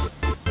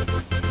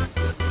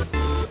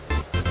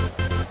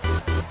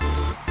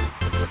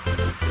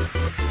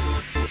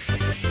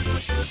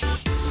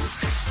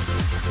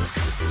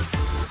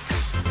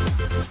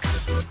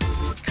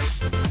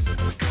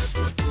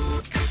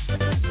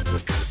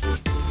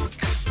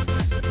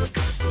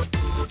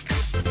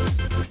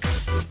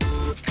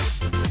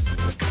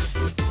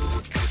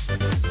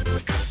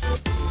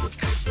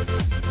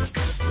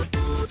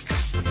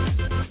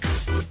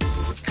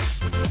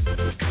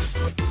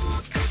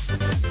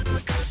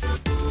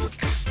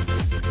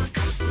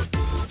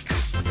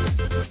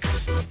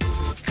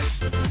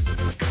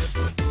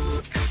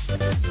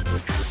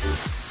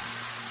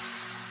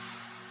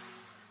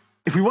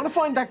 If we want to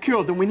find that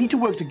cure, then we need to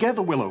work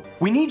together, Willow.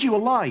 We need you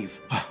alive.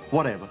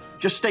 Whatever.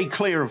 Just stay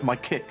clear of my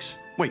kicks.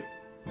 Wait,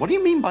 what do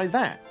you mean by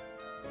that?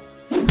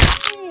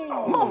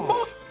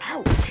 Oh,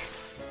 ouch.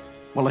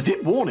 Well, I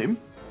did warn him.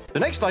 The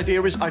next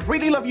idea is I'd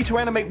really love you to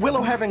animate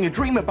Willow having a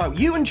dream about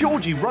you and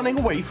Georgie running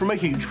away from a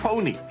huge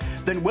pony.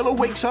 Then Willow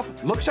wakes up,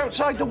 looks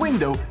outside the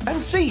window,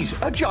 and sees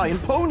a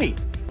giant pony.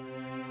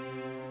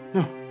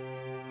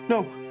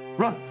 No,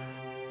 run.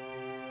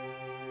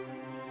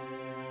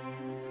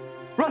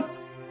 Run.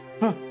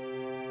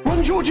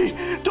 Run, Georgie.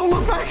 Don't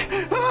look back.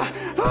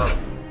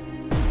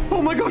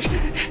 Oh my gosh.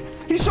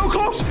 He's so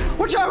close.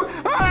 Watch out.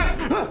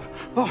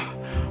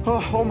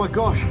 Oh my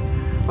gosh.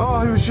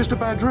 Oh, it was just a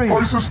bad dream.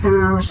 Hi,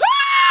 sisters.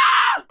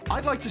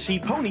 I'd like to see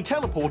Pony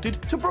teleported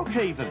to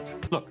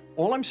Brookhaven. Look,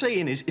 all I'm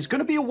saying is it's going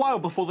to be a while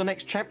before the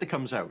next chapter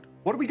comes out.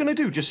 What are we going to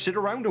do? Just sit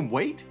around and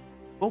wait?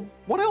 Well,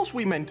 what else are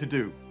we meant to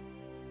do?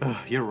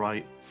 You're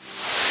right.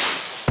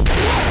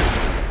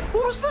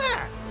 What was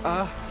that?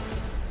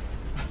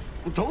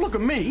 Well, don't look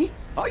at me.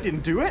 I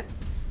didn't do it.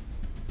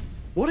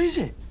 What is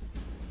it?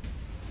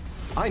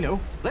 I know.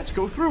 Let's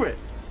go through it.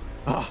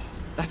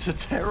 That's a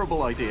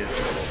terrible idea.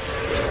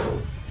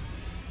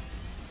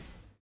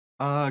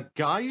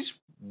 Guys,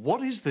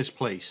 what is this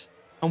place?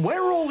 And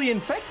where are all the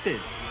infected?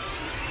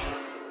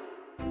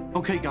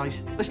 Okay,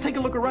 guys, let's take a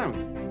look around.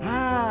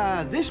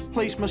 This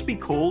place must be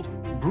called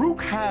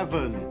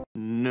Brookhaven.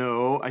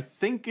 No, I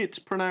think it's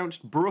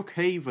pronounced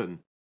Brookhaven.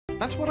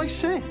 That's what I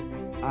said.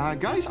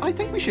 Guys, I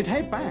think we should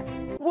head back.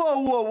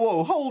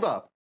 Whoa, hold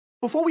up.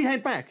 Before we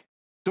head back,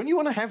 don't you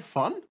want to have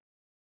fun?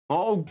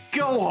 Oh,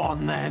 go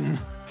on then.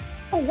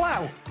 Oh,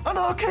 wow, an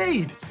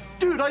arcade.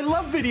 Dude, I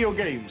love video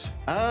games.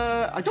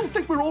 I don't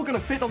think we're all gonna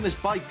fit on this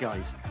bike,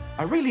 guys.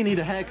 I really need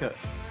a haircut.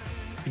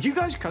 Could you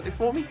guys cut it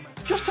for me?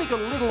 Just take a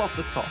little off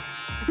the top.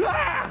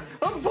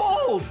 I'm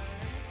bald!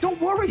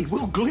 Don't worry,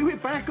 we'll glue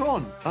it back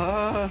on.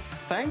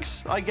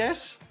 Thanks, I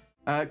guess.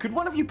 Could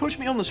one of you push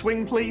me on the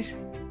swing, please?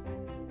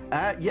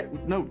 Yeah,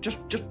 no, just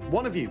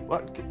one of you.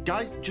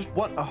 Guys, just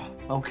one. Oh,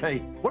 okay.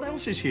 What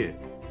else is here?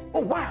 Oh,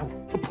 wow,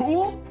 a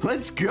pool?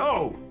 Let's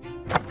go!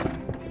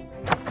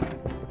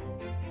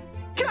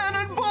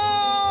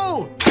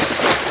 Cannonball!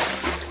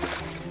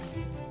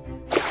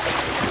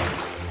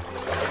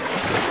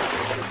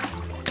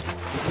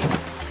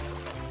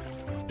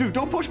 Dude,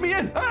 don't push me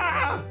in!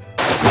 Ah!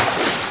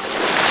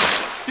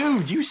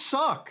 Dude, you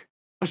suck!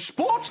 A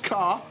sports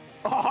car?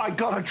 Oh, I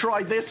gotta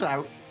try this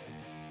out.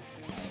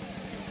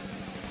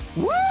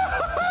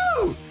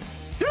 Woohoo!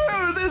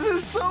 Dude, this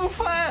is so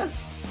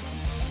fast!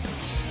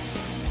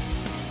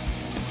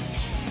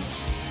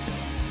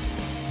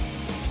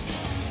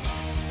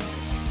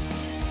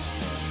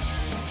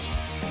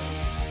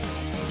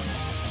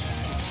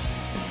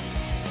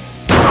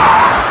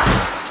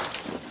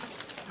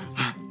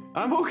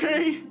 I'm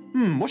okay.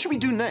 What should we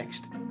do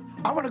next?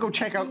 I want to go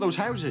check out those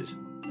houses.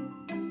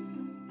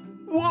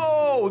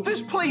 Whoa,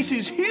 this place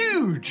is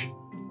huge!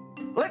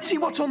 Let's see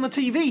what's on the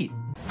TV.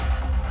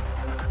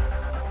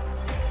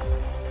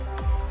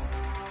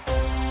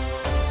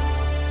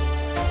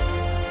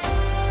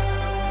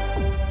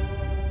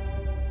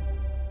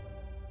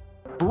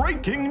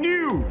 Breaking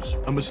news!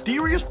 A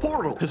mysterious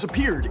portal has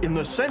appeared in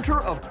the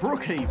center of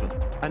Brookhaven,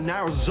 and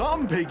now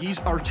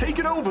zombiggies are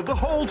taking over the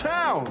whole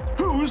town.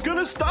 Who's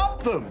gonna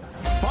stop them?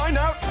 Find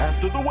out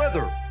after the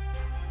weather.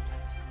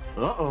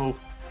 Uh-oh,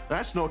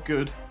 that's not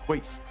good.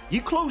 Wait,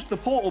 you closed the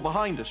portal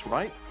behind us,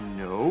 right?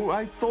 No,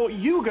 I thought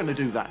you were gonna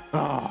do that.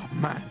 Oh,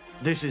 man,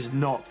 this is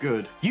not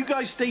good. You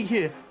guys stay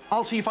here.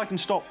 I'll see if I can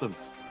stop them.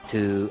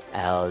 2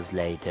 hours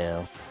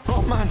later.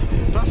 Oh man,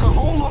 that's a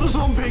whole lot of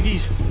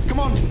zombiggies. Come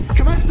on,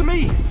 come after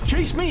me.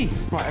 Chase me.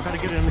 Right, I better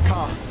get in the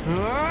car.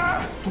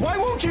 Why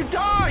won't you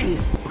die?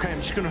 Okay,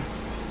 I'm just gonna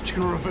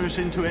reverse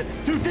into it.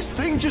 Dude, this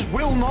thing just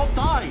will not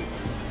die.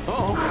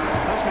 Uh-oh,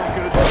 that's not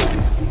good.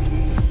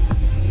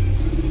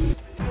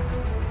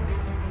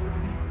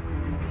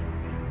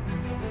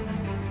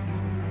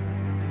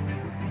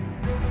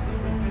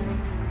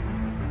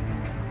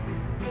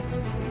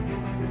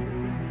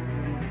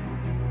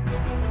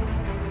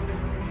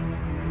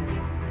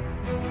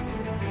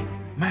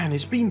 Man,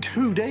 it's been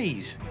 2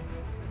 days.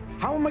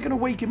 How am I going to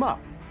wake him up?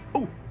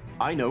 Oh,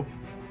 I know.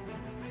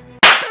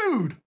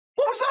 Dude!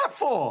 What was that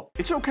for?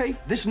 It's okay.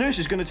 This nurse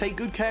is going to take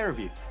good care of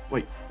you.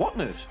 Wait, what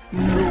nurse?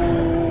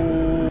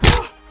 No.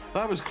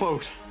 That was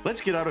close.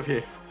 Let's get out of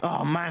here.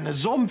 Oh, man, a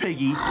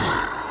zombie.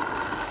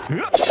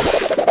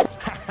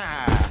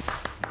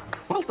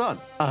 Well done.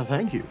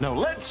 Thank you. Now,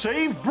 let's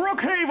save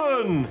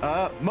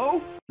Brookhaven.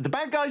 Mo, the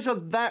bad guys are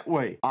that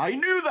way. I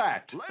knew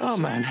that. Oh,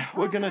 man,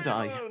 we're going to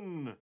die.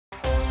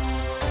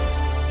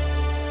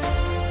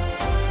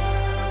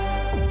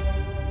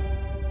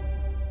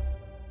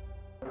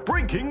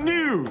 Breaking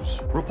news!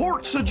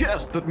 Reports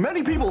suggest that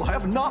many people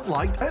have not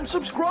liked and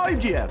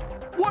subscribed yet.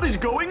 What is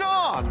going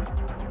on?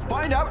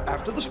 Find out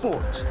after the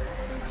sports.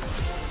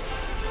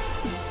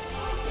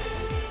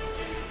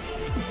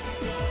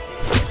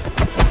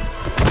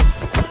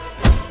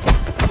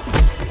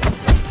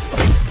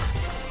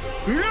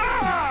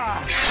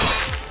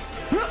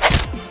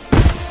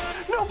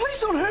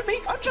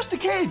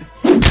 head.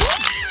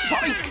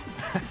 Psych!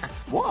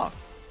 What?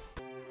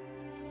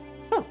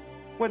 Huh.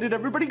 Where did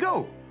everybody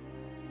go?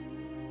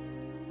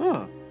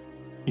 Huh.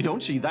 You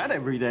don't see that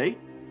every day.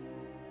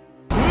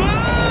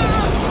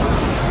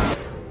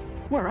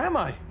 Where am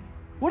I?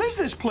 What is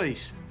this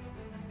place?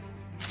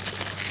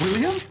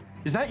 William?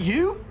 Is that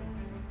you?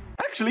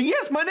 Actually,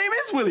 yes, my name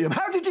is William.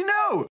 How did you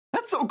know?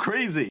 That's so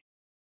crazy.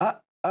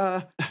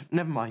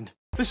 Never mind.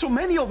 There's so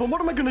many of them.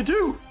 What am I gonna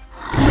do?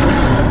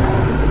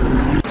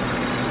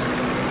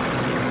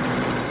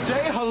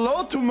 Say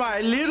hello to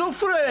my little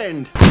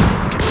friend.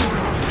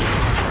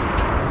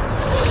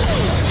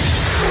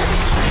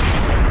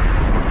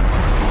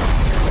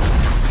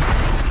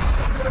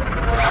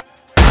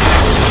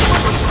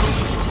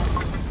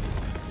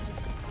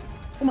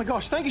 Oh my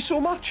gosh, thank you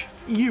so much.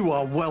 You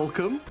are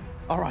welcome.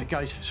 All right,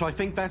 guys, so I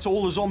think that's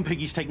all the zombie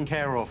piggies taken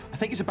care of. I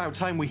think it's about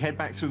time we head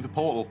back through the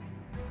portal.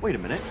 Wait a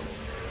minute.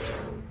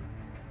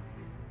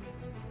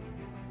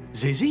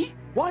 Zizzy?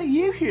 Why are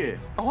you here?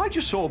 Oh, I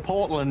just saw a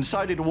portal and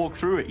decided to walk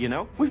through it, you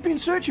know? We've been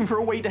searching for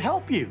a way to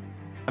help you.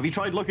 Have you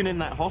tried looking in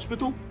that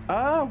hospital?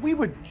 We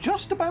were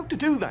just about to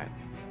do that.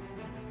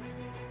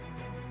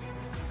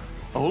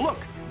 Oh, look,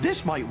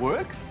 this might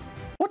work.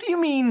 What do you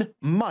mean,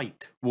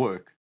 might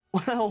work?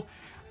 Well,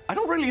 I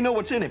don't really know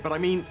what's in it, but I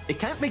mean, it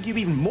can't make you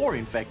even more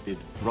infected,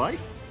 right?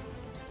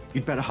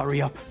 You'd better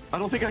hurry up. I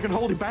don't think I can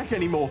hold it back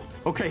anymore.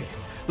 Okay,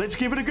 let's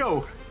give it a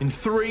go. In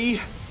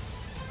 3,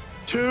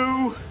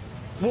 2,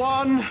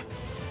 1.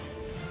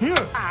 Here.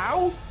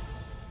 Ow!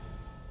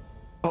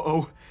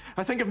 Uh-oh,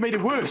 I think I've made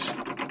it worse.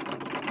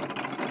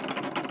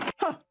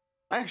 Huh,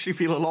 I actually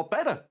feel a lot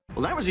better.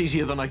 Well, that was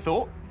easier than I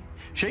thought.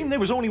 Shame there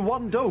was only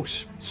 1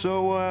 dose.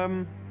 So,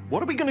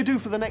 what are we gonna do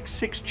for the next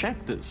 6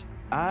 chapters?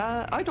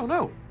 I don't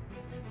know.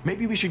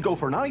 Maybe we should go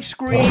for an ice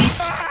cream.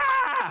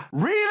 Ah!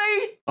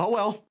 Really? Oh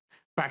well,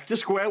 back to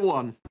square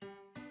one.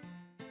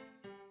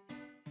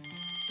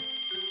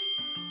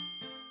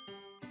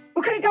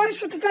 Okay guys,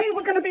 so today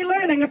we're going to be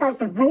learning about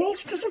the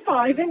rules to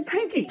survive in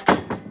Piggy.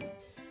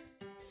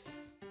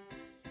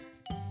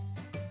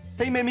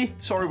 Hey Mimi,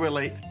 sorry we're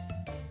late.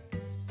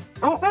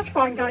 Oh, that's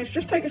fine guys,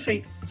 just take a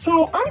seat.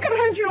 So, I'm going to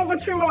hand you over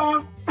to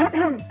our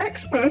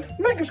expert,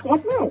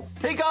 MegaSquadMo.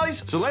 Hey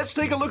guys, so let's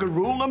take a look at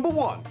rule number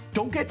 1.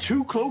 Don't get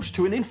too close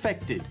to an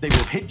infected. They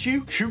will hit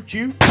you, shoot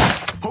you,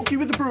 poke you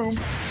with a broom,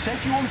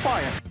 set you on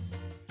fire,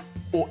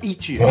 or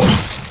eat you.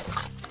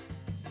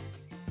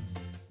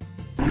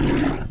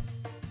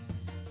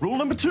 Rule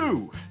number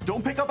 2.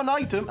 Don't pick up an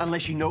item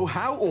unless you know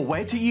how or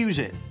where to use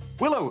it.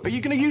 Willow, are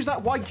you going to use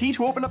that white key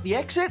to open up the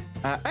exit?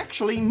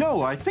 Actually,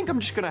 no. I think I'm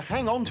just going to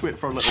hang on to it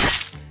for a little.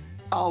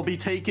 I'll be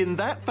taking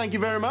that. Thank you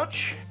very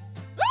much.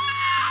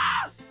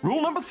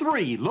 Rule number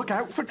 3. Look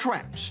out for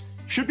traps.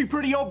 Should be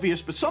pretty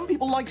obvious, but some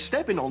people like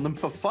stepping on them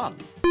for fun.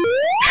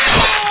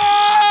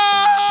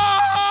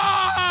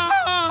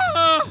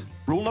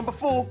 Rule number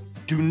 4.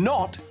 Do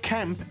not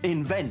camp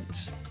in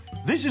vents.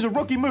 This is a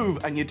rookie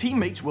move, and your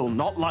teammates will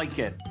not like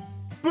it.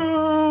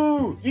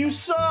 Boo! You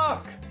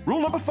suck!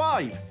 Rule number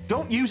 5.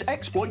 Don't use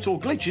exploits or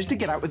glitches to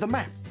get out of the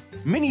map.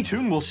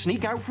 Minitoon will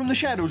sneak out from the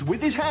shadows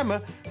with his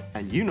hammer,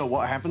 and you know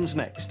what happens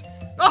next.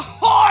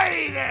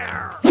 Ahoy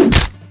there!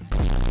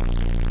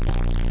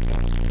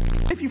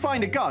 If you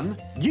find a gun,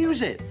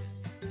 use it.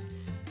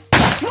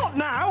 Not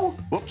now!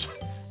 Whoops,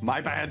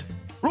 my bad.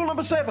 Rule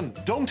number 7.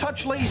 Don't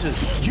touch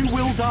lasers. You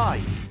will die.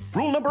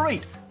 Rule number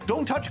 8.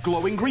 Don't touch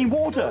glowing green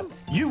water.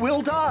 You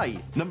will die.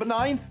 Number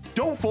 9.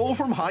 Don't fall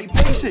from high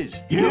places.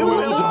 You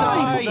will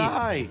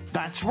die.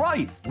 That's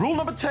right. Rule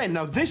number 10.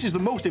 Now this is the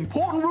most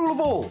important rule of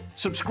all.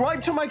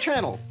 Subscribe to my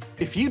channel.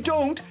 If you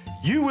don't,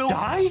 you will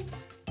die?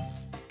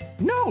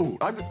 No,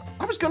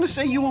 I was going to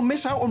say you will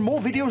miss out on more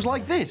videos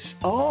like this.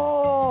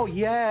 Oh,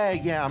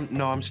 yeah.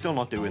 No, I'm still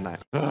not doing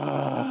that.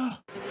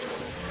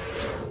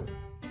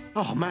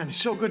 Oh, man, it's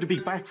so good to be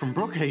back from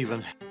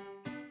Brookhaven.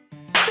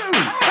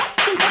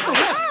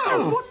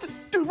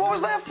 Dude, what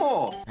was that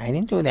for? I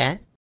didn't do that.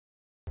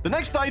 The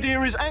next idea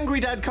is Angry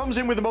Dad comes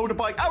in with a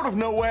motorbike out of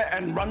nowhere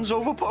and runs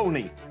over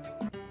Pony.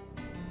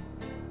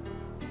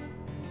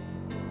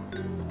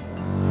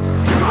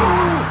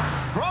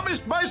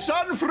 Promised my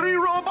son free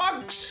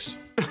Robux!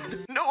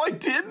 No, I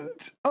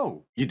didn't.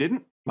 Oh, you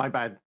didn't? My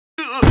bad.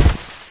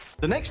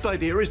 The next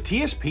idea is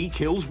TSP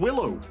kills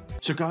Willow.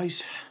 So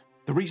guys,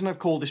 the reason I've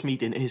called this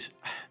meeting is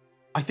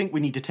I think we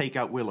need to take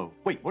out Willow.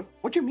 Wait,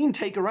 what do you mean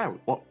take her out?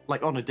 What,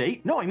 like on a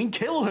date? No, I mean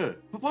kill her.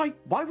 But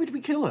why would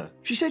we kill her?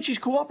 She said she's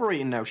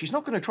cooperating now. She's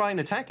not going to try and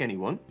attack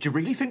anyone. Do you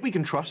really think we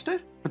can trust her?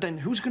 But then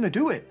who's going to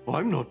do it? Well,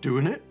 I'm not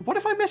doing it. What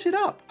if I mess it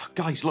up?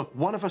 Guys, look,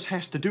 one of us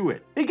has to do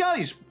it. Hey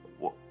guys,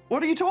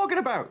 what are you talking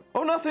about?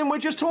 Oh, nothing. We're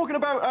just talking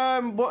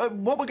about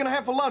what we're going to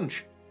have for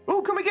lunch.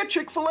 Oh, can we get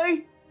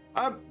Chick-fil-A?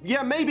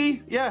 Yeah,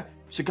 maybe. Yeah.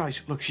 So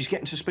guys, look, she's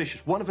getting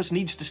suspicious. One of us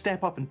needs to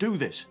step up and do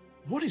this.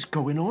 What is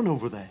going on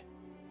over there?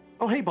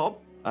 Oh, hey, Bob.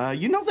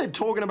 You know they're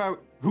talking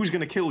about who's going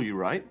to kill you,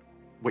 right?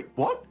 Wait,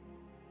 what?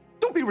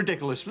 Don't be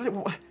ridiculous.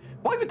 Why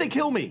would they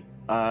kill me?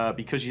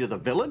 Because you're the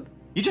villain?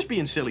 You're just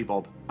being silly,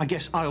 Bob. I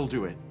guess I'll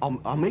do it.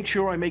 I'll make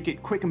sure I make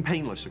it quick and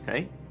painless,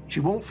 okay? She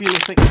won't feel a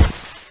thing.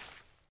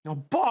 Oh,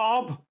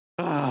 Bob!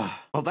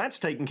 Well, that's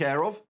taken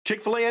care of.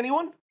 Chick-fil-A,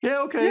 anyone? Yeah,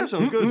 okay, yeah,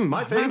 sounds good.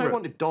 My favourite. Man, I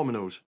wanted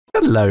Domino's.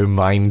 Hello,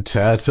 Mine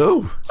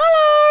Turtle.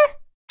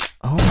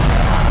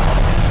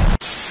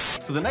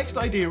 So the next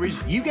idea is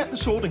you get the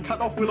sword and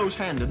cut off Willow's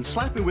hand and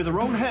slap her with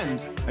her own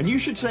hand, and you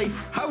should say,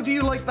 "How do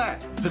you like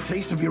that? The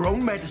taste of your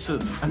own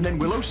medicine." And then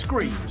Willow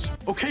screams.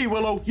 Okay,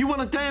 Willow, you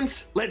want to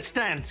dance? Let's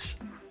dance.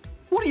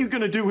 What are you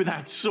going to do with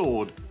that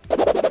sword?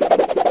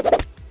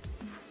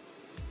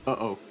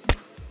 Uh-oh.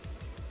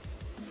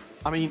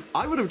 I mean,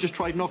 I would have just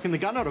tried knocking the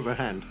gun out of her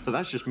hand, but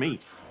that's just me.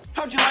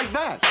 How'd you like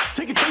that?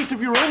 Take a taste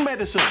of your own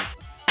medicine.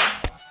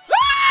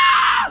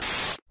 Ah!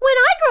 When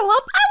I grow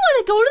up, I want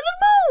to go to the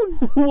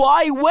moon!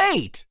 Why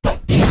wait?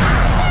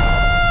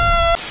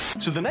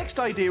 So the next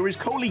idea is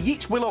Coley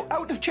yeets Willow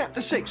out of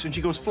chapter 6 and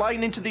she goes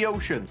flying into the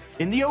ocean.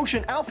 In the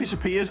ocean, Alphys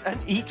appears and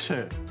eats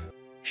her.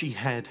 She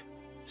had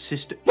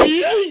sister...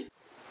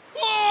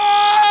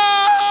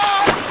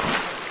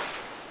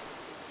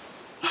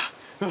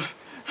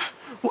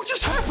 What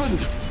just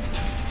happened?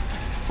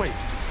 Wait,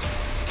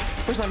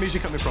 where's that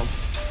music coming from?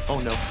 Oh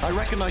no, I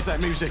recognize that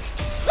music.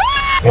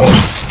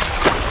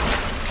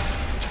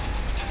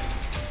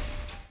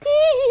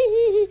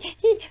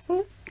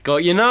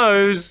 Got your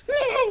nose.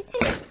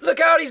 Look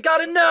out, he's got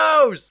a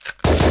nose!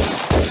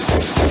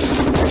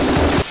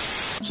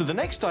 So the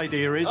next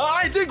idea is...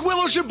 I think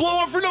Willow should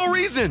blow up for no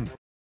reason!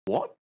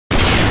 What?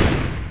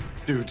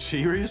 Dude,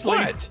 seriously?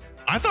 What?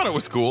 I thought it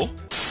was cool.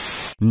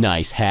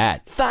 Nice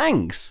hat.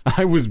 Thanks.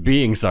 I was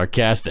being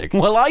sarcastic.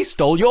 Well, I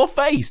stole your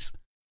face.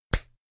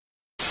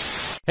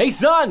 Hey,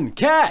 son,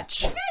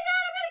 catch!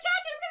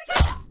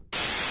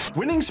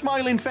 Winning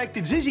Smile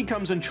infected Zizzy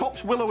comes and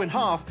chops Willow in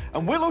half,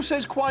 and Willow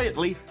says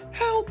quietly,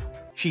 "Help!"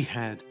 She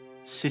had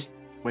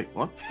Wait,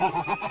 what?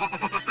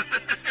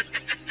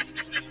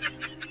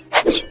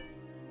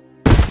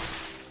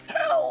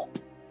 Help!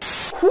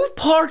 Who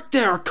parked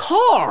their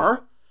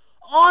car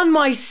on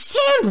my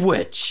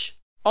sandwich?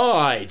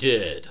 I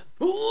did.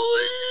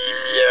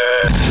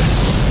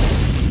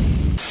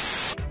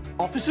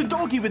 Officer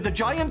Doggy with the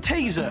giant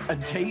taser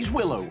and tase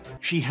Willow.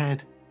 She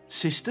had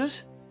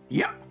sisters?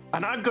 Yep,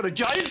 and I've got a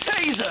giant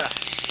taser!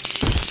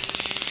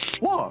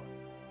 What?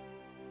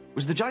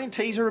 Was the giant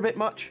taser a bit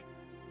much?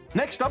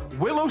 Next up,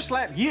 Willow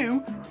slap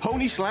you,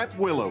 Pony slap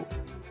Willow.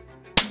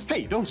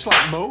 Hey, don't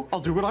slap Mo, I'll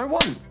do what I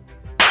want.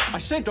 I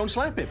said don't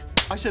slap him.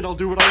 I said I'll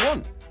do what I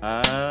want.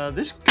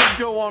 This could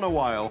go on a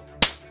while.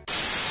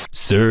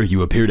 Sir,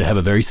 you appear to have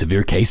a very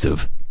severe case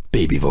of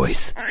baby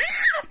voice.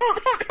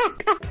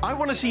 I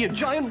want to see a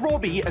giant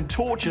Robbie and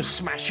Torture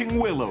smashing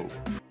Willow.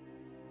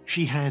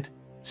 She had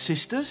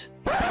sisters?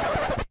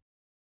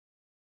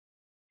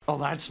 Oh,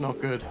 that's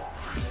not good.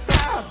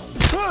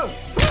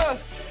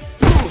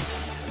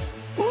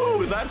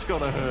 Ooh, that's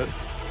gonna hurt.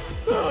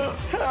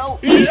 Help!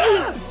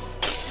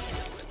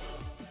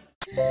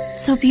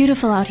 So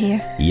beautiful out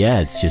here. Yeah,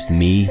 it's just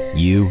me,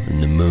 you,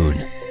 and the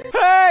moon.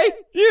 Hey!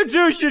 You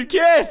two should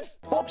kiss!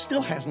 Bob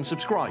still hasn't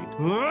subscribed.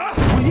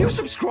 Will you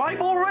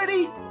subscribe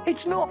already?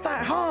 It's not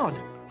that hard.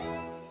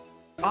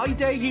 I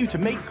dare you to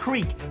make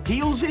Creek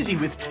heal Zizzy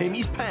with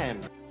Timmy's pan.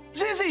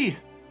 Zizzy!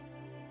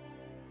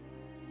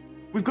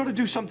 We've got to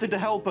do something to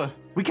help her.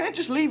 We can't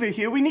just leave her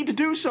here. We need to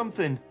do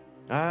something.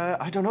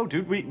 I don't know,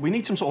 dude. We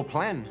need some sort of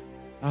plan.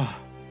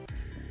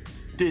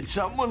 Did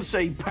someone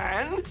say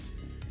pan?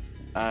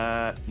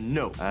 No.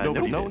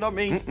 No, not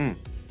me.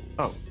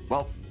 Oh,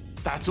 well,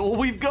 that's all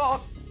we've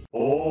got.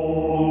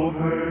 All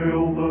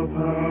hail the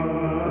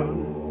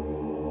pan.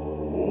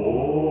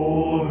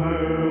 All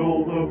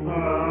hail the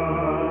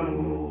pan.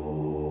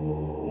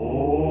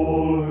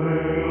 All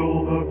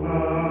hail the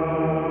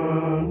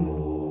pan.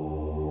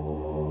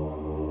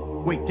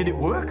 Wait, did it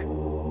work?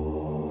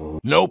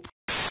 Nope.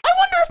 I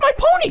wonder if my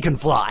pony can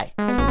fly.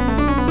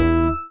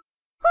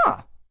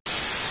 Huh.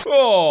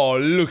 Oh,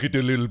 look at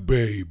the little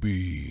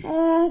baby.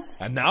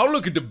 And now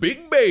look at the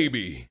big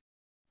baby.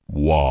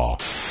 Wow.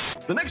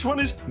 The next one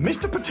is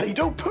Mr.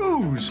 Potato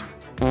Poos.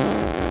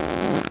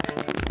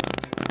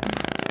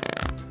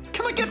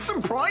 Can I get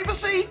some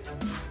privacy?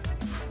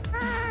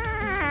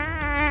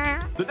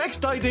 The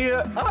next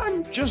idea,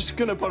 I'm just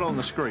gonna put on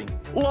the screen.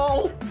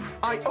 LOL,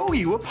 I owe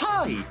you a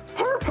pie.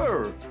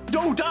 Purr.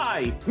 Do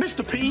die,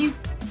 Mr. P.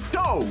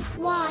 Do.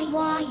 Why?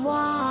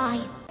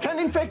 Can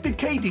infected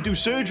Katie do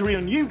surgery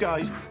on you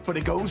guys, but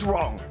it goes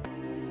wrong.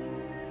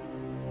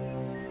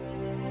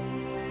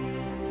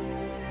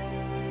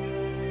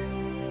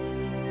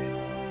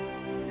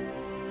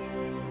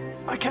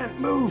 I can't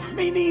move,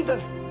 me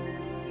neither.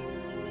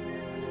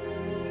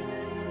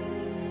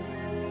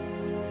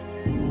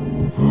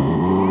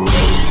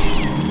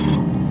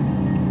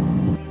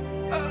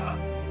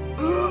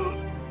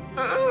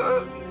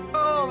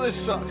 Oh, this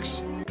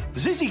sucks.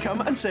 Zizzy come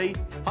and say,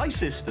 "Hi,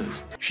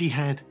 sisters." She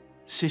had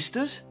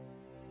sisters?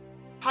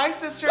 Hi,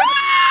 sisters.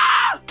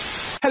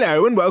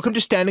 Hello and welcome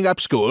to Standing Up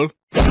School.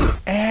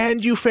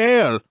 And you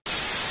fail.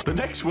 The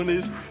next one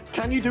is,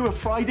 can you do a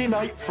Friday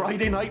Night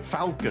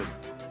Falcon?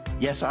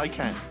 Yes, I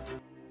can.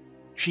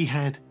 She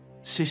had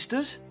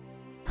sisters?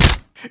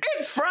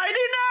 It's Friday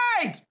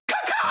night!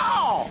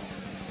 Caw-caw!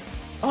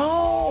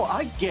 Oh,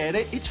 I get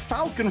it. It's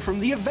Falcon from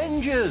the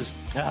Avengers.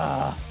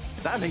 Ah,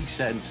 that makes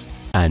sense.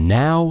 And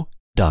now,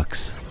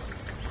 ducks.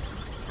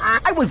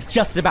 I was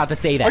just about to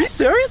say that. Are you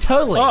serious?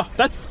 Totally. Oh,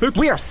 that's spooky.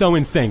 We are so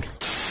in sync.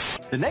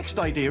 The next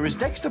idea is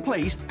Dexter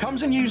Plays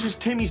comes and uses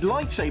Timmy's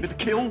lightsaber to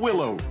kill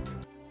Willow.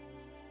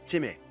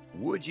 Timmy,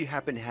 would you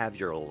happen to have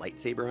your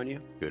lightsaber on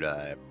you? Could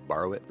I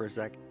borrow it for a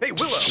sec? Hey,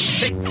 Willow,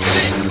 take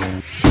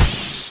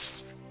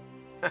this!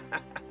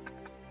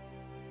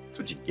 That's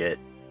what you get.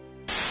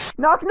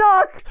 Knock,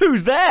 knock!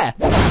 Who's there?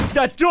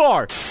 The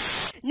door!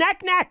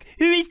 Knock, knock!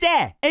 Who is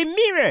there? A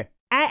mirror!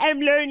 I am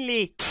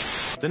lonely.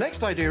 The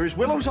next idea is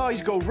Willow's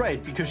eyes go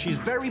red because she's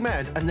very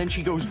mad, and then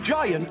she goes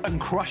giant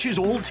and crushes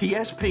all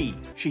TSP.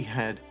 She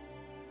had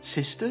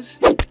sisters?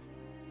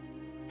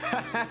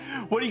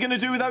 What are you gonna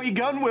do without your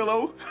gun,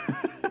 Willow?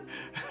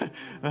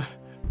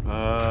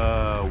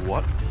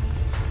 What?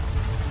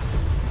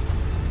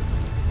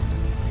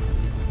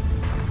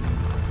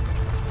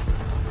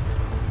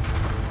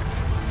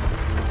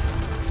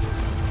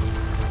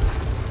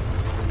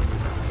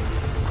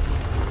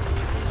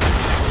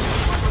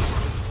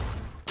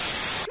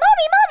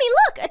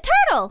 Look, a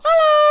turtle!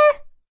 Hello!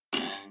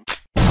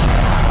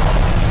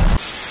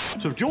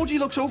 So Georgie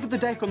looks over the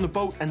deck on the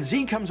boat and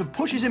Z comes and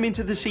pushes him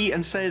into the sea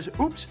and says,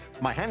 oops,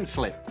 my hand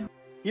slipped.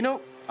 You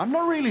know, I'm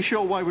not really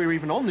sure why we're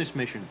even on this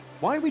mission.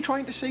 Why are we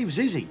trying to save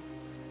Zizzy?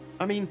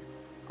 I mean,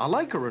 I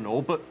like her and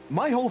all, but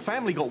my whole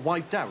family got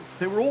wiped out.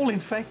 They were all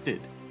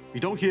infected. You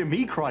don't hear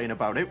me crying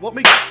about it. What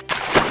makes...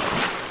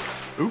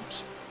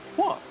 Oops.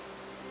 What?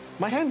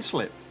 My hand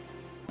slipped.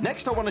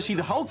 Next, I want to see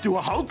the Hulk do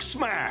a Hulk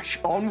smash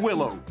on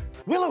Willow.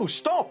 Willow,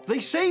 stop! They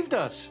saved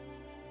us!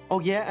 Oh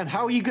yeah, and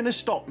how are you gonna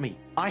stop me?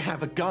 I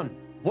have a gun.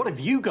 What have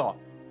you got?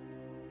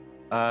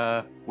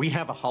 We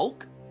have a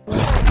Hulk?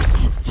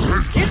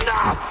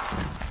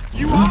 Enough!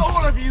 You are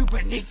all of you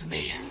beneath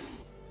me.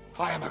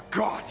 I am a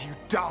god, you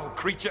dull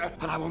creature,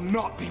 and I will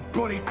not be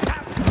bullied.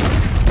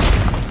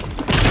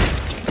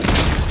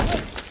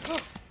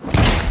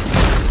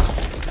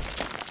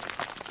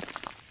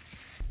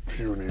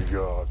 Puny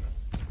god.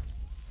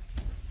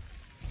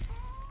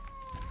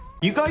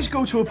 You guys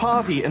go to a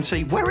party and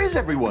say, where is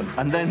everyone?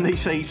 And then they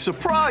say,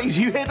 surprise,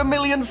 you hit 1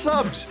 million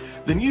subs.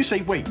 Then you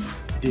say, wait,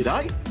 did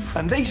I?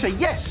 And they say,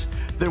 yes.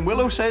 Then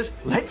Willow says,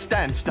 let's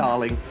dance,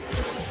 darling.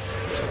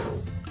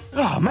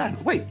 Oh man,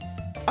 wait,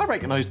 I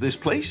recognize this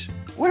place.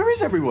 Where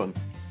is everyone?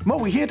 Mo,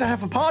 we're here to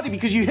have a party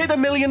because you hit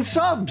 1 million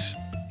subs.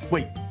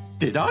 Wait,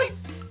 did I?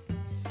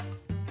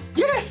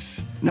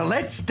 Yes! Now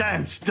let's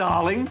dance,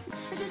 darling.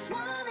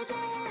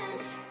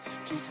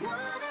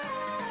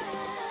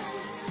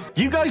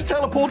 You guys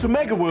teleport to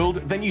Mega World,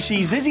 then you see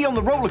Zizzy on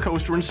the roller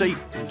coaster and say,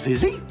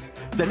 Zizzy?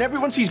 Then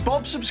everyone sees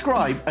Bob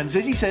subscribe, and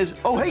Zizzy says,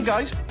 oh, hey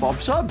guys, Bob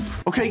subbed.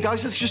 Okay,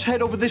 guys, let's just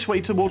head over this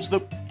way towards the...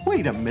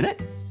 Wait a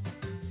minute.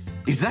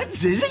 Is that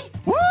Zizzy?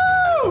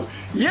 Woo!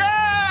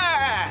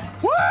 Yeah!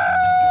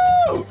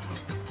 Woo!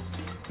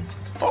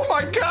 Oh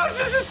my gosh,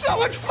 this is so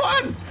much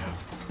fun!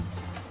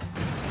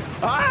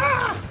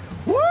 Ah!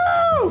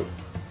 Woo!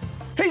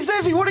 Hey,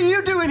 Zizzy, what are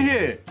you doing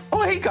here?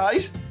 Oh, hey,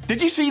 guys.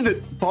 Did you see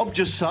that Bob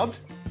just subbed?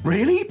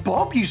 Really?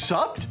 Bob, you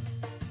subbed?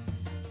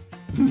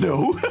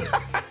 No.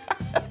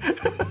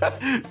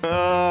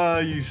 Ah,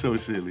 you so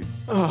silly.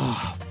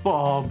 Ah,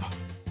 Bob.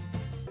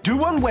 Do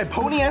one where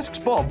Pony asks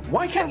Bob,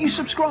 why can't you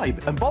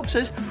subscribe? And Bob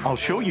says, I'll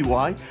show you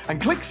why, and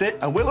clicks it,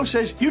 and Willow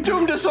says, you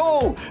doomed us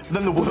all!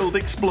 Then the world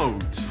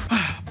explodes.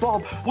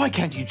 Bob, why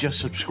can't you just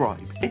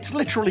subscribe? It's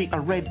literally a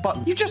red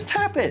button. You just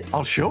tap it.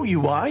 I'll show you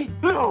why.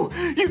 No,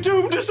 you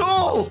doomed us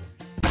all!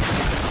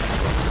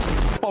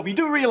 Bob, you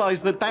do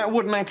realize that that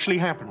wouldn't actually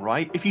happen,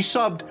 right? If you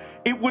subbed,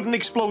 it wouldn't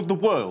explode the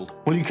world.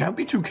 Well, you can't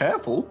be too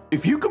careful.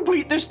 If you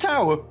complete this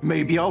tower,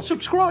 maybe I'll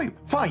subscribe.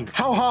 Fine,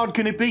 how hard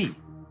can it be?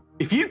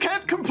 If you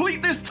can't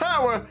complete this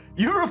tower,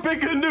 you're a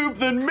bigger noob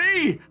than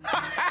me!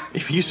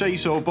 If you say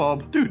so,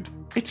 Bob. Dude,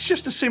 it's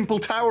just a simple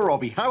tower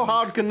obby. How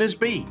hard can this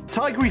be?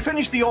 Tigry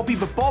finished the obby,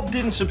 but Bob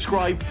didn't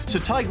subscribe, so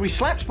Tigry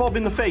slaps Bob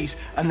in the face,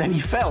 and then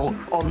he fell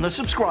on the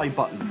subscribe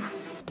button.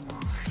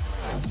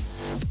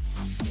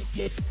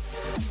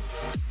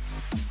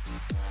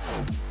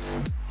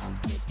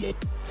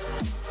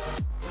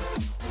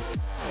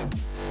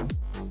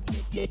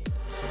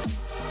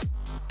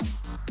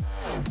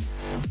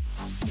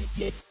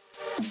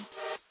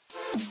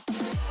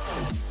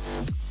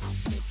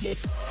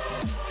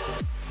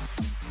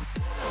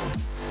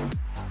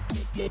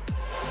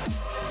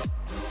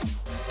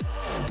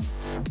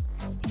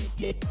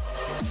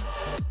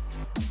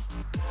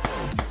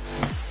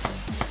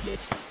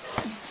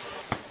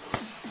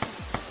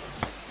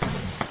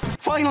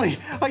 Finally,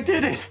 I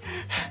did it!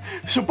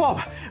 So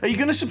Bob, are you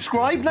gonna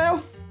subscribe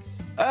now?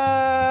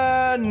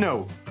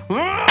 No.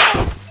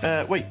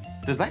 Wait,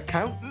 does that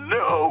count?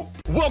 No!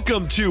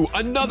 Welcome to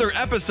another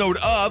episode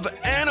of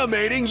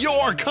Animating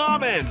Your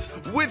Comments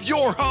with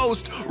your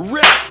host,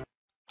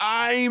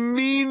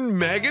 Mini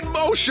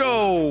MegaSquadMo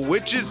Show,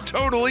 which is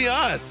totally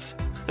us.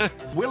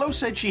 Willow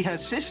said she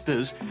has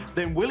sisters,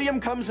 then William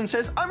comes and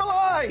says, I'm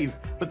alive!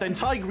 But then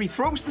Tigry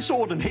throws the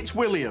sword and hits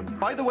William.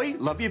 By the way,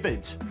 love your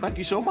vids. Thank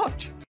you so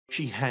much.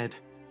 She had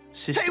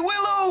sisters. Hey,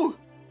 Willow!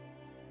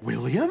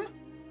 William?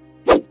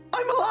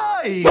 I'm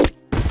alive!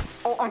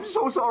 Oh, I'm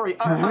so sorry.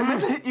 I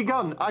meant to hit your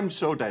gun. I'm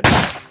so dead.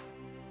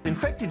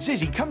 Infected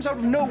Zizzy comes out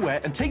of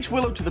nowhere and takes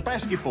Willow to the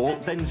basketball,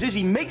 then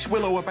Zizzy makes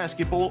Willow a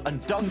basketball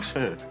and dunks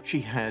her. She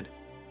had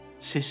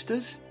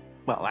sisters?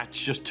 Well, that's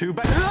just too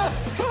bad.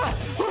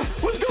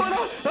 What's going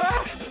on?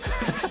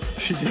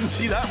 She didn't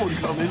see that one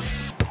coming.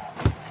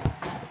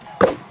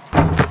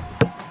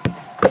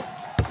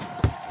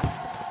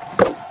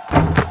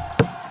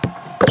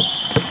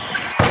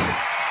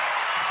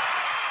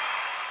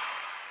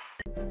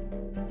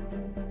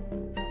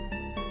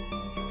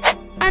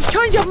 I've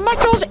tons of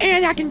muscles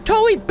and I can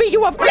totally beat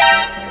you up.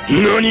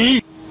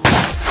 NANI?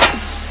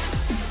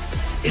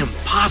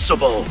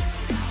 Impossible.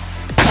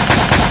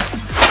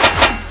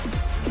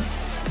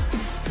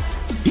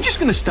 You just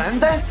gonna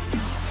stand there?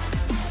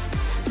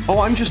 Oh,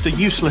 I'm just a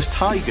useless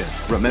tiger,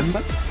 remember?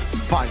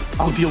 Fine,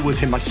 I'll deal with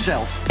him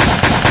myself.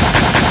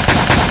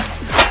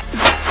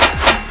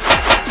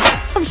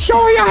 I'm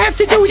sorry I have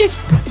to do this.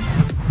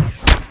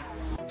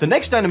 The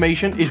next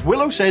animation is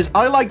Willow says,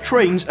 I like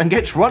trains, and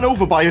gets run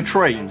over by a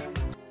train.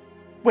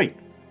 Wait,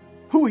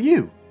 who are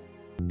you?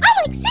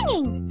 I like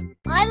singing.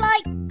 I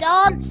like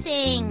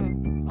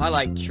dancing. I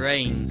like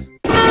trains.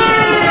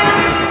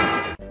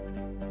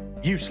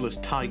 Useless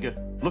tiger.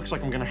 Looks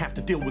like I'm gonna have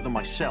to deal with them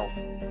myself.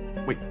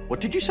 Wait, what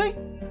did you say?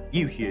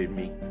 You heard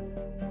me.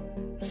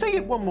 Say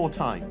it one more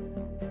time.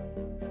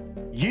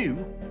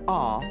 You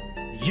are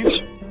you.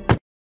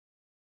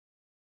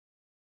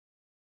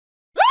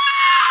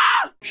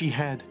 She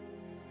had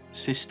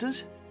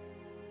sisters?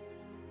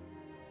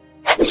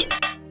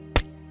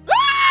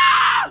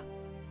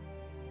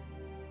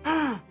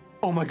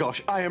 Oh my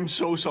gosh, I am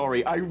so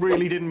sorry. I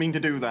really didn't mean to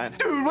do that.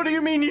 Dude, what do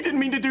you mean you didn't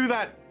mean to do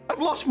that? I've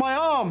lost my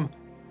arm!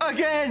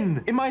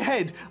 Again! In my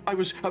head, I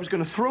was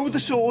gonna throw the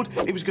sword,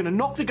 it was gonna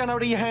knock the gun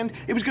out of your hand,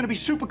 it was gonna be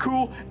super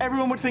cool,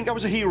 everyone would think I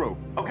was a hero.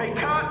 Okay,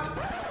 cut!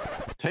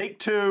 Take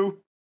two.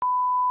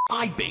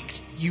 I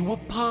baked you a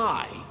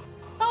pie.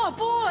 Oh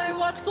boy,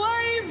 what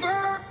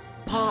flavor?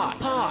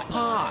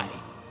 Pie.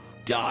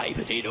 Die,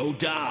 potato,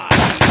 die.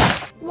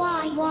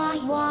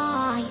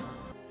 Why?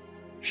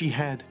 She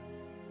had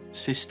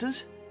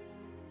sisters?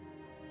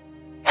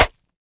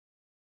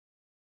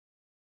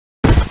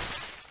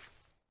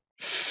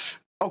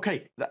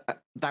 Okay,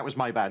 that was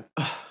my bad.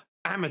 Ugh,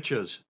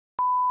 amateurs.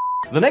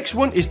 The next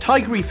one is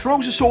Tigry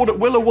throws a sword at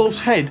Willow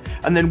Wolf's head,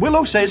 and then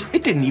Willow says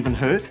it didn't even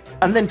hurt.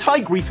 And then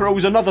Tigry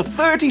throws another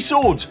 30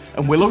 swords,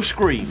 and Willow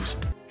screams.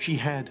 She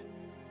had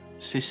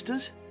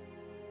sisters?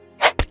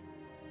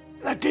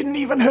 That didn't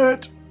even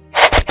hurt.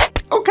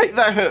 Okay,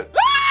 that hurt.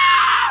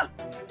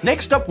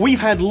 Next up, we've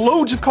had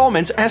loads of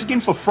comments asking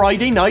for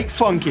Friday Night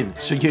Funkin',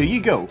 so here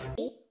you go.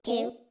 3,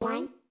 2,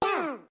 1,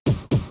 go!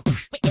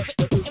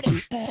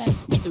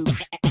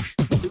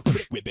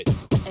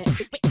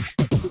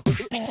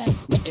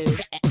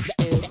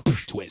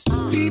 Twist.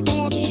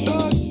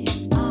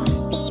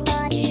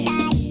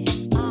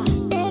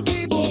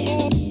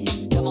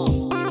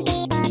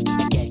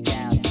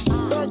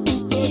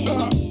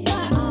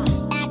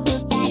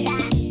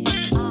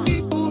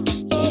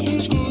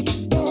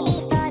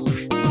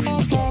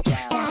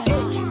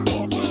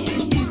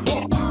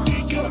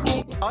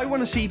 I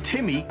want to see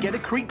Timmy get a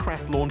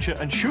Creekcraft launcher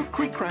and shoot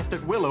Creekcraft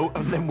at Willow,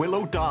 and then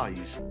Willow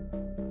dies.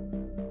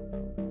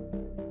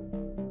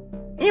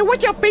 Hey,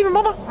 what's up, baby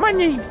mama? My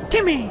name's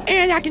Timmy,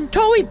 and I can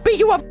totally beat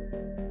you up.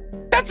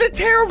 That's a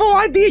terrible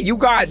idea. You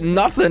got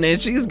nothing,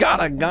 and she's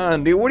got a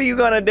gun, dude. What are you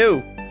gonna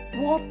do?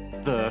 What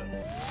the?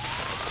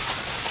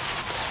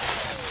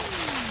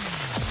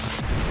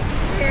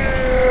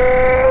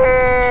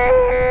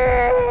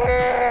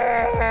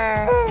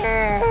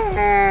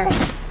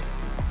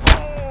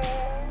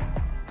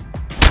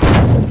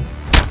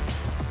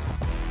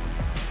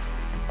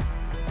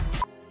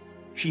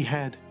 She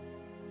had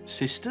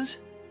sisters?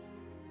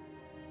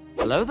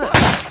 Hello there.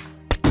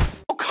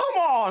 Oh, come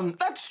on!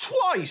 That's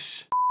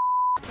twice!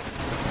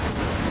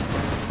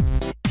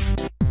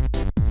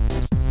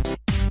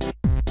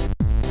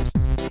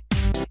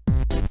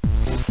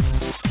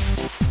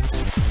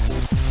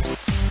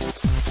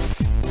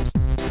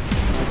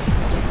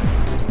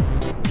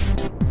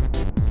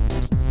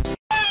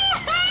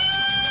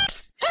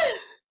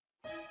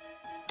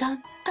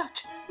 Don't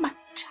touch my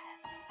child.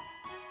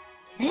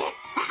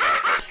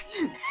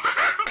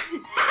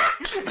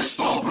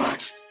 Stop!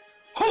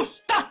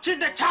 Who's touching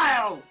the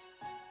child?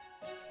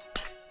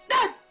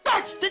 Don't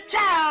touch the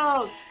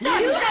child!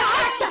 Don't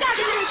touch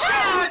the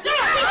child!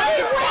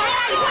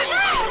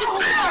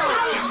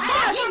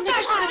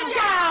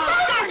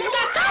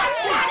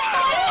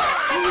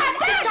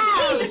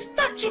 He is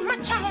touching my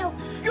child!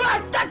 You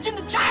are touching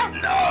the child!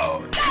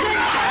 No!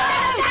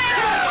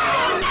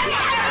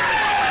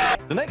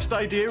 The next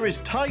next idea is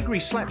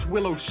Tigry slaps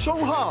Willow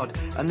so hard,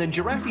 and then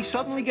Giraffe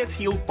suddenly gets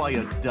healed by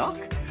a duck,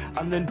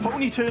 and then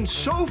Pony turns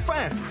so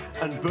fat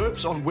and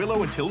burps on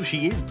Willow until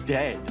she is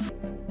dead.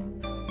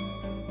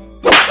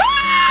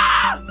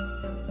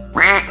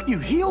 You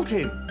healed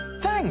him!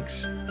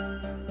 Thanks!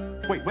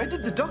 Wait, where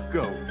did the duck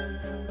go?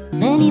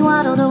 Then he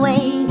waddled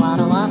away,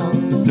 waddle, waddle.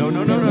 No,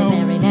 no, no,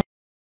 no.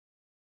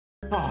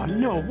 Oh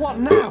no, what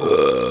now?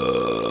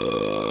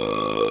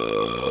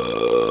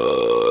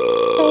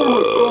 Oh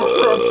my gosh,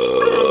 that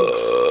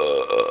stinks!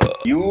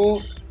 You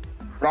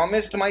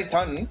promised my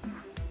son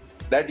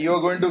that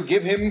you're going to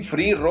give him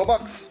free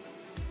Robux.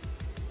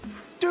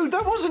 Dude,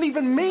 that wasn't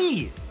even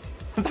me!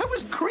 That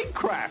was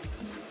Creekcraft!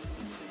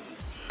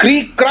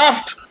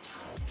 Creekcraft!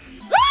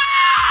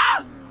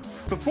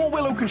 Before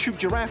Willow can shoot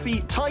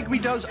Giraffe, Tigry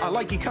does I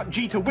like you cut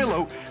G to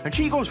Willow, and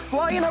she goes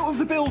flying out of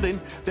the building.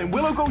 Then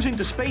Willow goes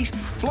into space,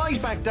 flies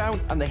back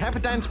down, and they have a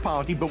dance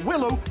party, but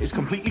Willow is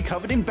completely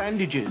covered in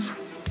bandages.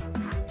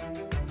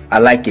 I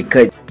like it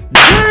cut.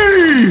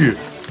 G!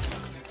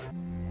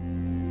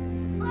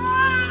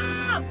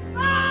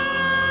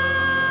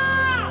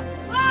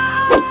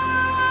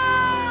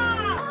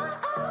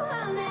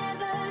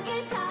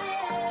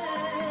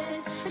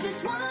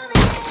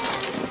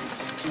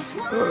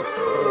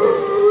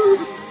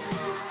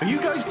 Are you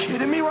guys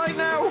kidding me right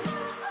now?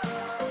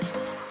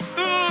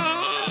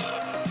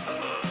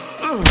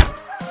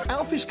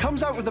 Alphys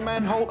comes out of the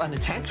manhole and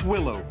attacks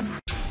Willow.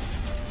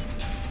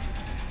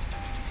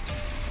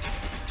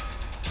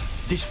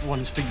 This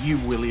one's for you,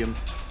 William.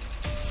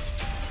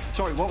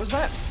 Sorry, what was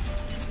that?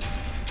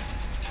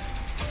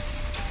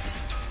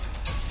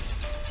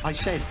 I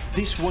said,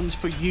 this one's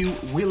for you,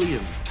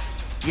 William.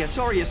 Yeah,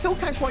 sorry, I still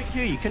can't quite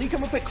hear you. Can you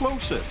come a bit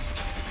closer?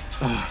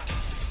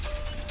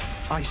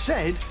 I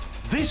said,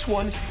 this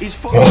one is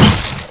for...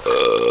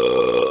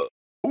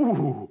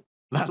 Ooh,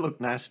 that looked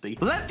nasty.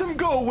 Let them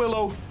go,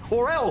 Willow,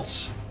 or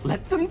else.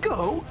 Let them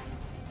go?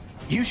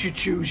 You should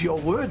choose your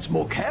words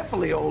more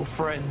carefully, old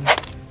friend.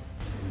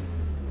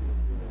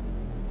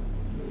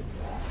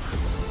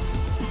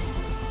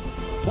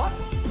 What?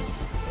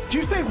 Do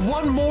you think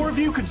one more of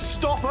you could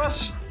stop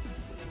us?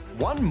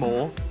 One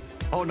more?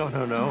 Oh, no,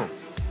 no, no.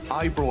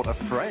 I brought a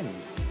friend.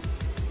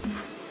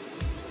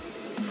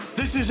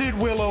 This is it,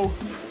 Willow.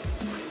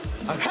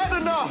 I've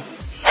had enough!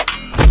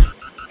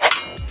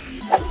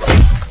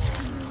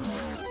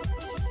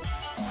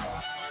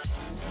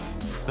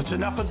 That's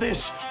enough of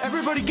this!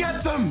 Everybody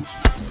get them!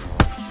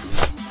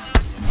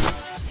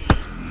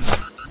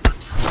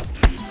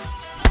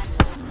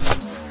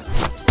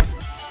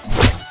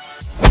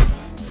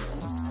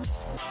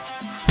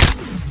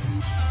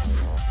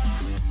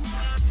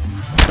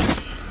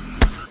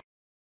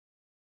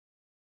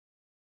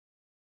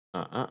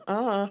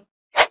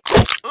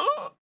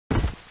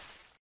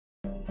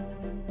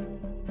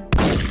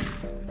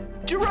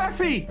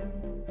 Giraffe!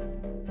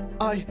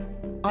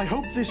 I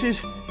hope this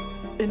is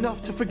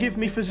enough to forgive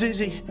me for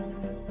Zizzy.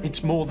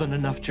 It's more than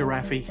enough,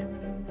 Giraffe.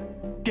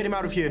 Get him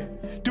out of here.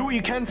 Do what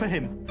you can for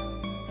him.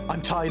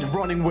 I'm tired of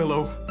running,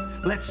 Willow.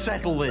 Let's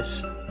settle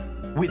this.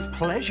 With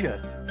pleasure.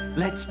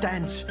 Let's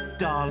dance,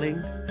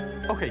 darling.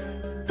 Okay,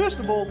 first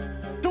of all,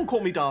 don't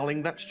call me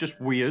darling, that's just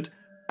weird.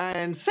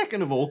 And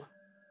second of all,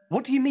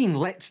 what do you mean,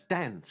 let's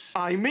dance?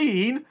 I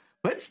mean,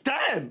 let's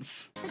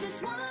dance! I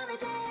just wanna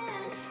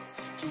dance,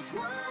 just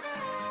wanna...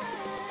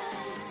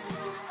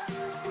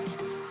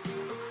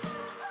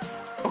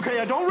 Okay,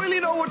 I don't really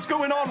know what's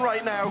going on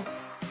right now.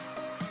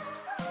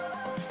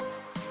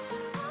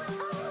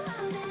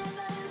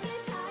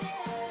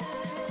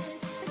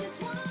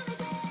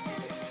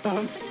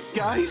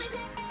 Guys,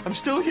 I'm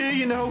still here,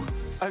 you know.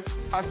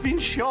 I've been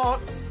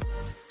shot.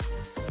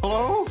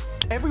 Hello?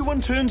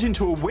 Everyone turns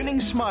into a winning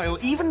smile,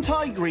 even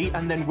Tigry,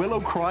 and then Willow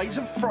cries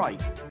of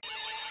fright.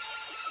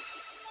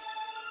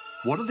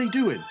 What are they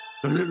doing?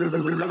 What's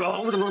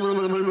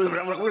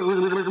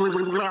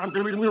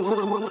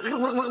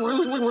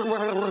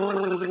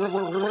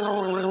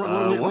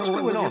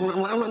going on?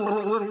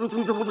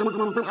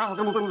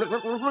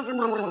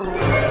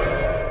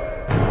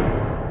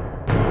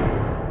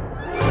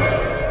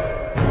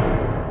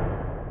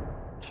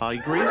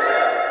 Tigry?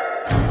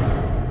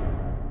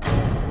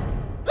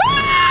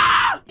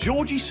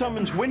 Georgie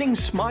summons winning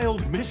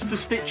smiled Mr.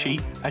 Stitchy,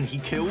 and he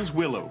kills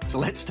Willow. So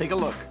let's take a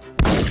look.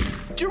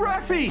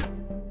 Giraffe!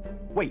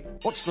 Wait,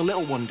 what's the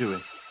little one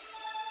doing?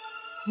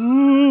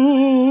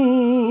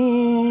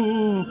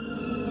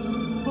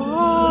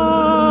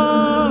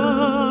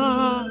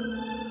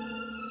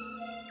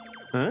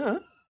 Huh?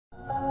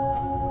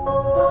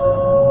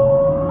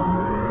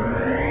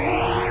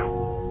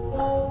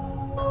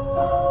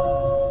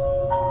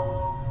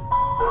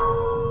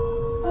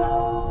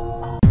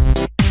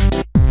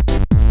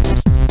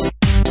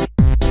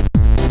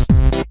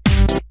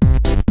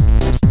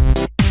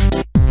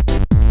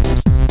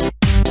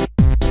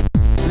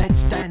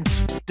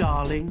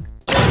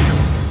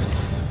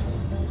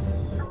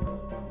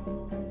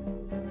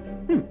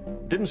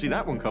 Didn't see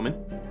that one coming.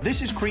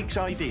 This is Creek's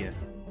idea.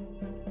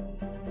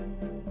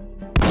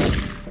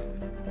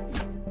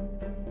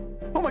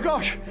 Oh my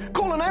gosh!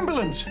 Call an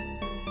ambulance!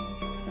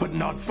 But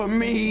not for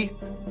me!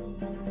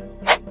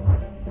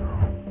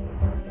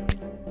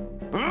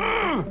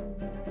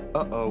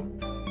 Uh-oh.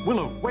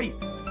 Willow, wait!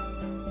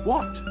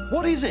 What?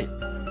 What is it?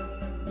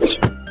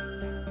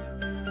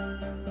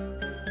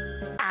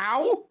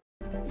 Ow!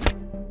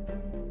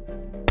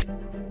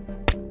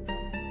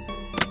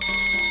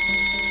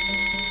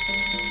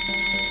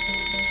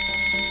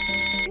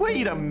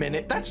 Wait a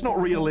minute, that's not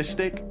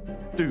realistic.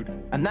 Dude,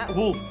 and that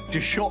wolf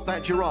just shot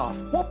that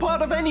giraffe. What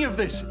part of any of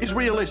this is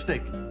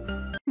realistic?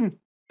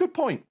 Good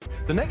point.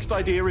 The next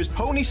idea is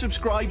Pony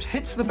subscribes,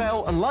 hits the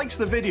bell, and likes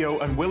the video,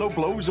 and Willow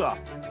blows up.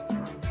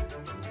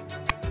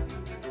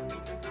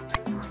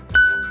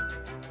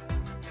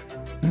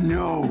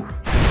 No.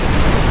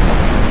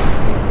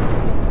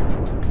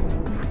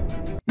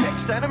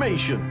 Next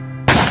animation.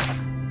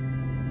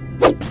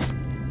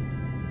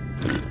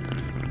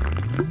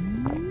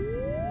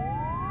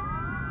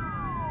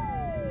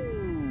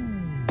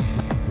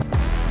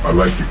 I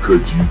like to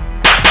cut you.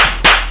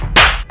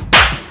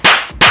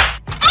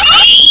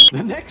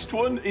 The next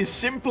one is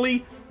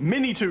simply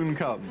Minitoon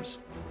comes.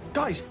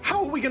 Guys,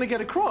 how are we gonna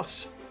get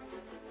across?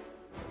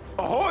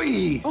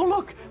 Ahoy! Oh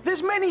look,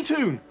 there's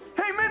Minitoon!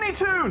 Hey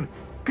Minitoon!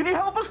 Can you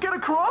help us get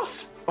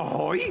across?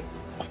 Ahoy!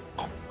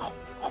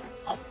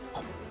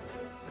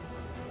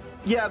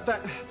 Yeah,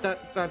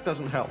 that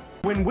doesn't help.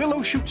 When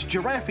Willow shoots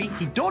Giraffe,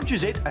 he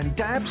dodges it and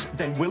dabs,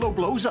 then Willow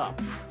blows up.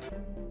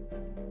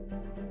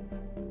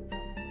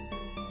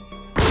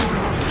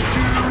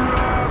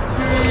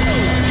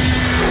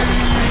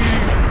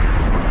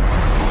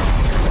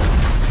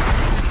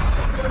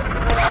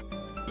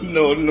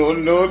 No, no,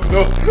 no,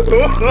 no.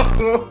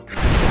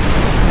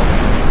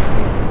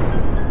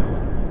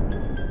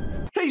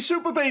 Hey,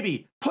 Super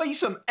Baby, play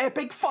some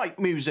epic fight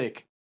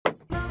music.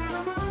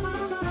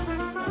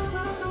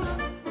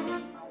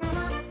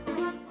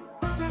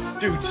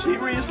 Dude,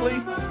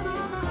 seriously?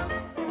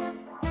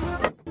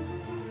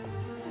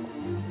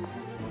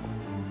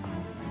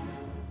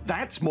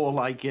 That's more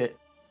like it.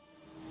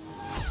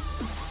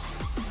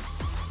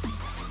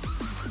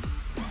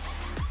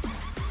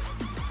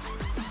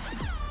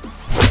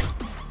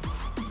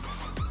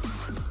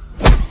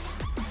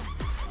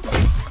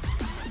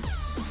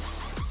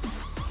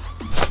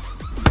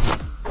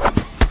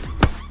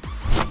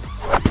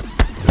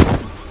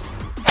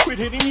 Quit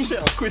hitting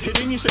yourself, quit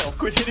hitting yourself,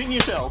 quit hitting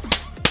yourself.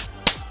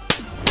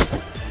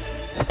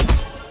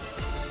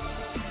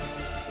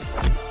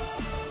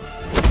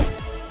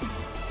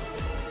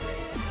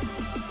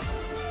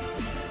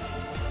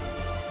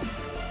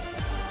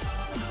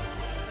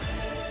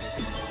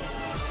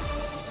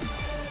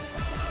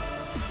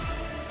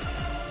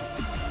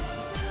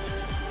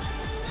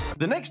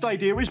 The next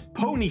idea is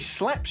Pony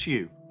slaps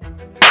you.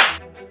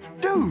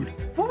 Dude,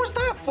 what was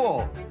that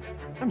for?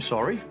 I'm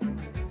sorry.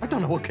 I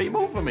don't know what came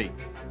over me.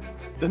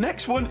 The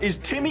next one is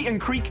Timmy and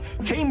Creek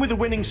came with a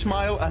winning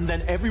smile and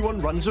then everyone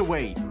runs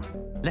away.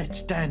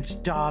 Let's dance,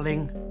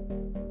 darling.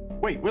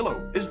 Wait,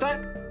 Willow, is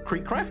that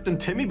Creekcraft and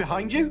Timmy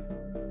behind you?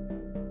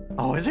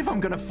 Oh, as if I'm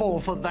gonna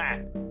fall for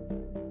that.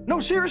 No,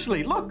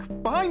 seriously, look,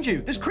 behind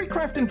you, there's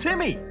Creekcraft and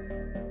Timmy.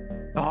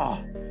 Oh,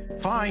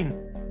 fine.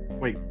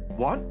 Wait,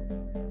 what?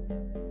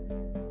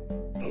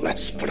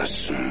 Let's put a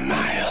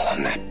smile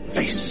on that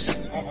face.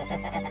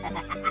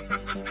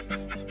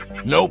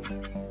 Nope.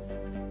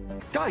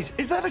 Guys,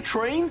 is that a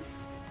train?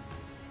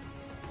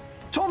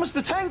 Thomas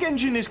the Tank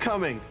Engine is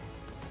coming.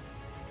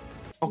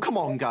 Oh, come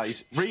on,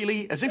 guys.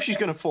 Really? As if she's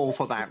going to fall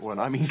for that one.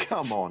 I mean,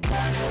 come on.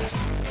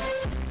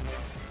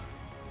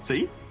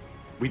 See?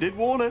 We did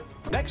warn her.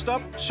 Next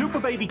up, Super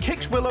Baby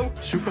kicks Willow,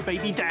 Super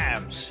Baby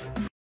dabs.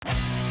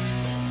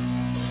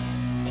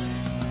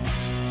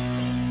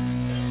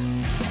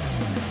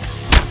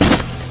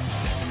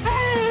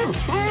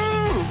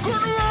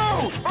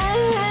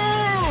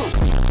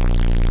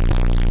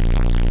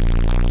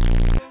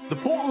 The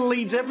portal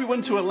leads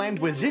everyone to a land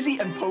where Zizzy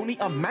and Pony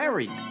are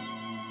married.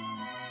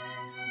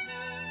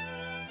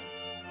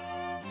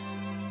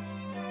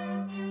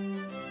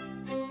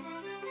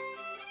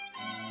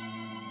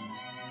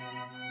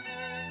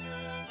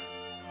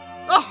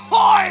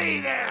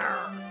 Ahoy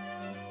there!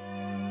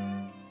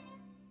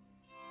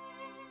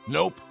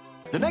 Nope.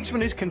 The next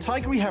one is, can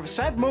Tigray have a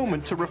sad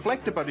moment to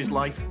reflect about his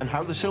life and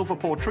how the Silver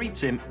Paw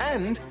treats him?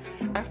 And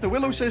after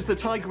Willow says that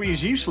Tigray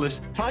is useless,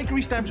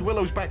 Tigray stabs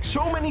Willow's back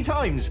so many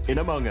times in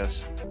Among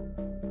Us.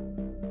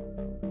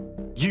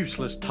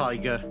 Useless,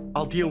 Tiger.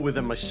 I'll deal with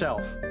him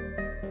myself.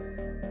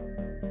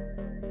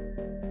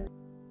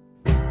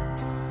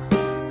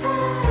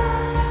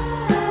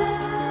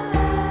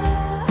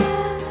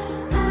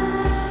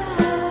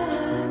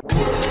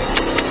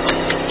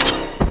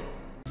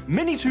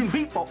 Minitoon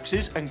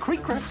beatboxes and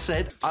Creekcraft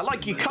said, I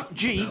like you cut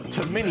G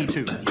to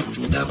Minitoon.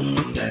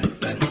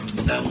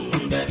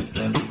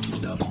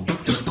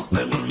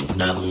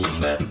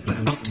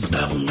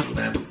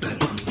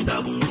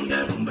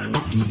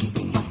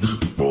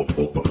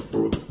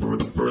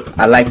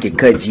 I like your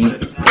cut, G.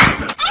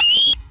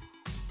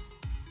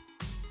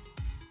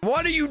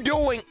 What are you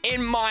doing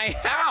in my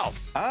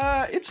house?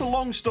 It's a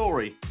long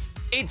story.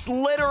 It's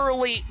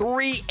literally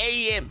 3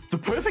 a.m. The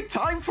perfect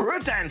time for a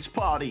dance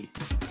party.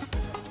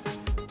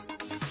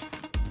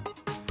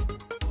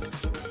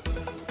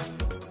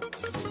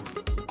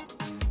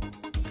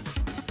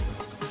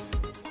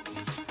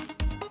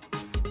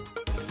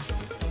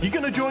 You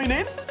gonna join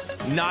in?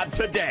 Not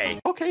today.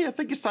 Okay, I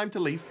think it's time to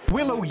leave.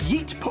 Willow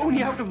yeets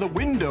Pony out of the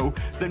window,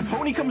 then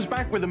Pony comes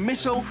back with a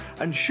missile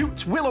and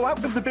shoots Willow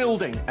out of the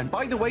building. And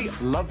by the way,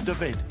 love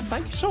David.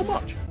 Thank you so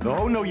much.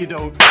 Oh, no, you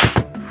don't.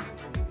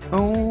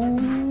 Oh.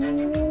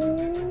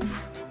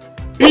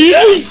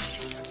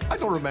 I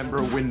don't remember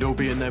a window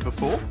being there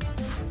before.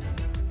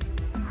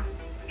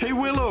 Hey,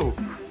 Willow,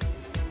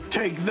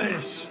 take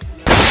this.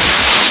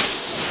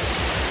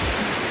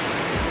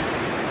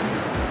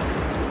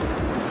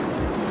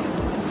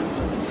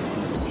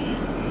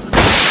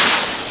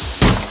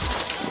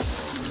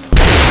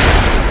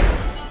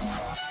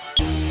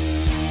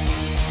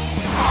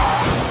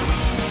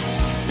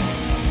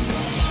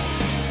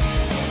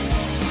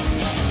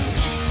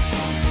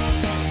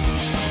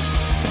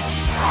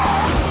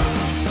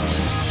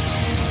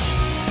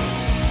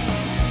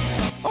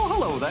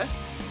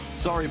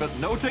 Sorry, but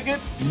no ticket,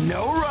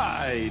 no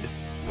ride.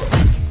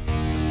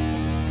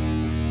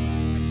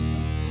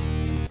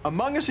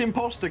 Among Us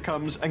imposter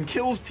comes and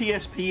kills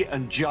TSP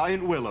and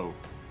Giant Willow.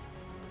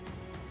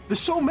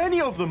 There's so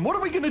many of them. What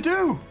are we gonna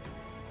do?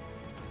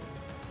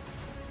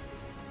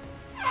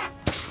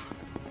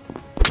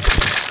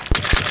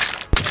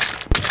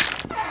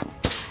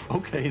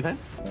 Okay then.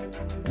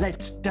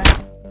 Let's dance.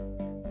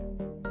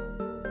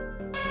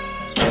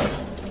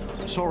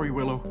 Sorry,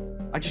 Willow.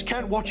 I just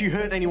can't watch you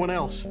hurt anyone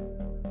else.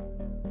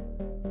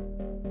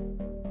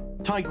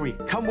 Tigry,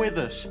 come with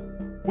us.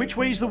 Which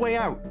way's the way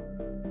out?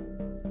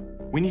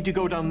 We need to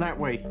go down that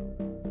way.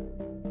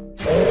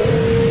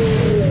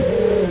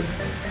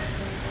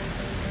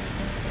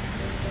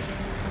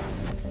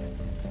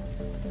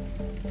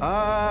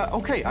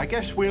 Okay, I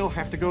guess we'll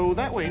have to go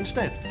that way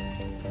instead.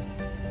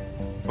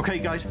 Okay,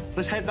 guys,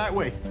 let's head that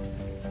way.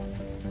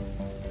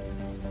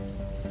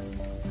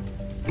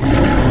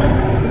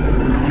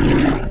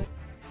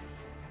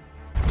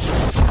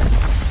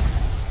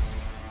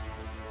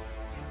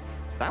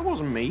 That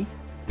wasn't me.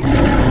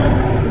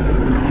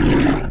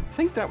 I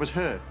think that was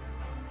her.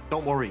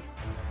 Don't worry.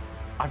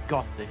 I've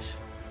got this.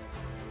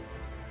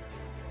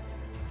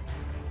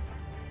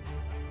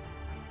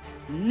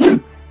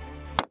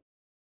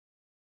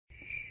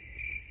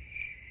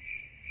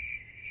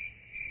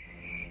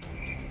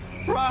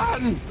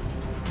 Run!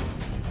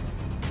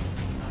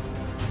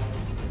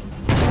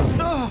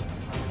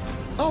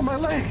 Oh, my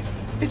leg!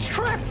 It's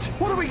trapped!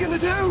 What are we gonna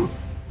do?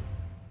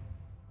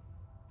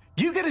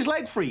 You get his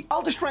leg free.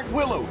 I'll distract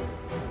Willow.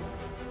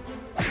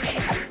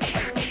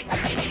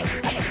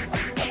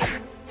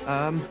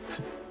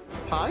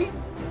 Hi?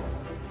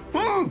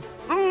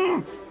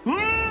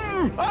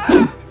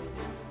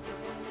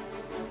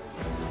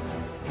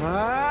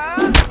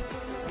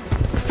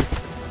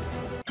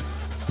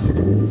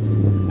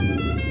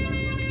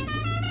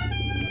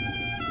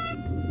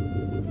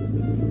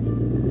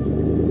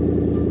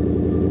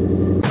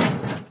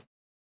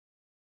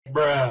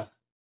 Bruh.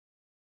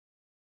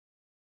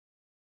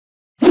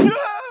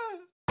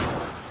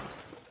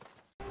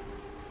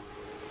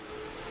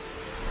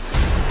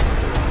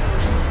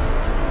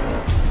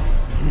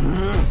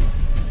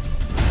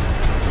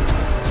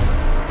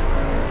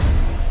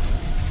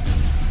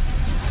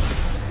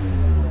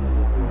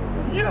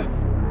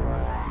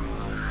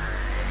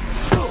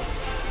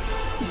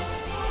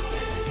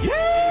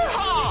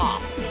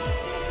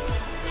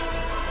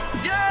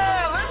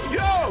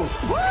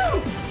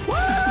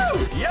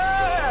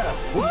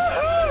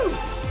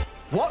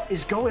 What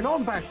is going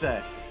on back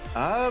there?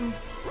 I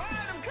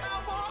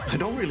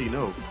don't really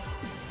know.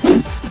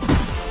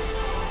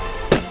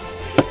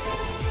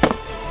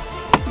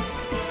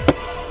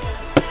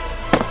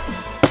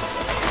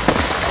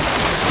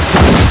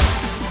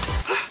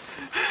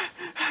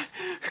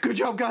 Good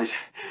job, guys.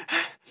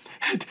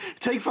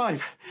 Take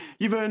 5.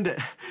 You've earned it.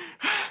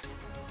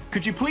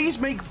 Could you please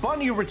make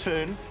Bunny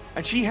return?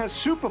 And she has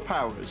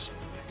superpowers.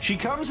 She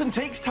comes and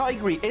takes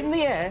Tigry in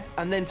the air,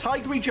 and then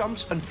Tigry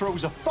jumps and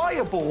throws a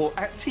fireball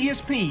at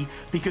TSP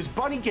because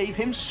Bunny gave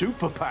him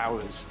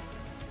superpowers.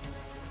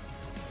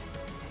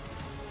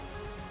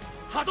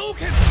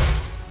 Hadouken!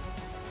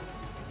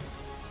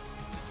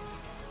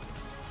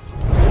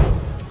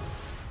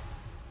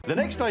 The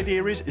next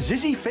idea is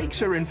Zizzy fakes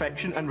her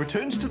infection and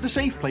returns to the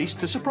safe place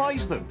to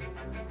surprise them.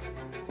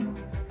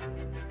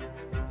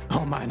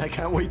 Oh man, I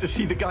can't wait to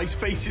see the guys'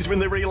 faces when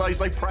they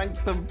realize I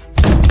pranked them.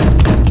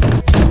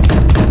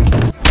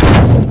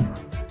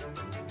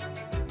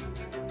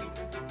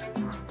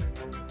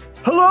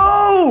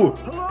 Hello!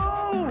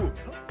 Hello!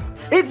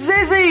 It's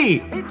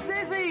Zizzy! It's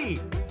Zizzy!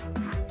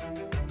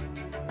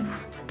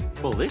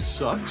 Well, this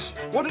sucks.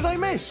 What did I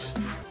miss?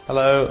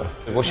 Hello,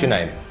 what's your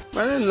name?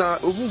 Pardon?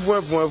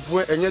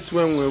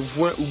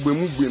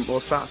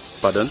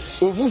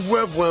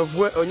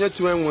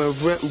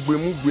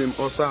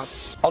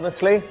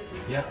 Honestly?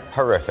 Yeah.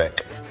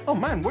 Horrific. Oh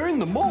man, we're in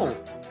the mall.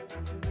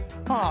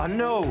 Oh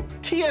no,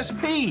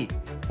 TSP.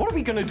 What are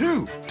we gonna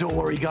do? Don't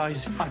worry,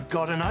 guys. I've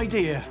got an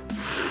idea.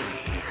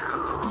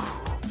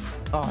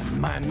 Oh,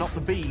 man, not the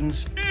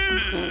beans.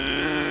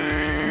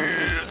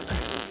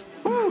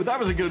 Ooh, that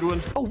was a good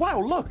one. Oh, wow,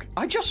 look.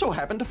 I just so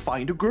happened to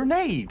find a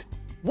grenade.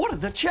 What are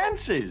the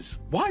chances?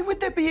 Why would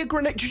there be a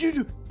grenade?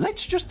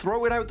 Let's just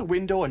throw it out the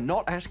window and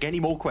not ask any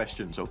more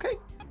questions, okay?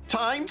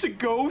 Time to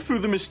go through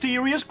the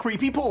mysterious,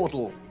 creepy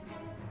portal.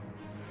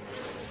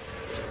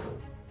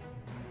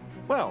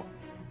 Well,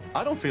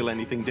 I don't feel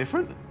anything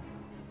different.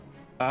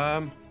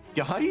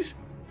 Guys?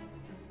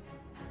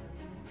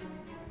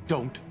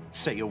 Don't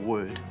say a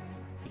word.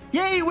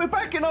 Yay, we're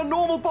back in our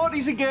normal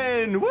bodies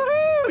again!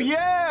 Woohoo!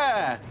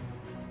 Yeah!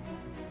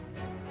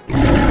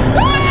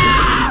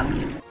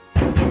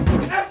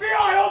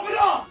 FBI, open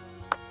up!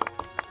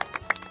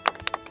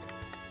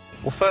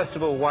 Well, first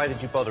of all, why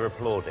did you bother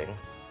applauding?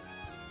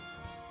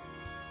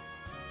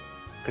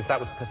 Because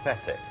that was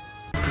pathetic.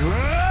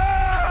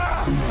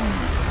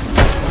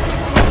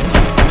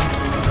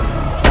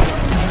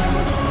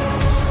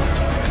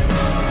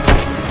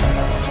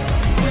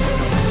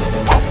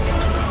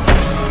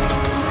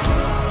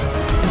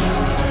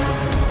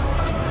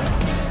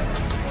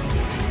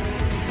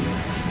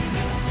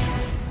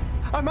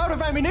 I'm out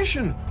of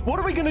ammunition. What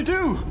are we gonna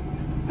do?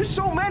 There's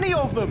so many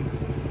of them.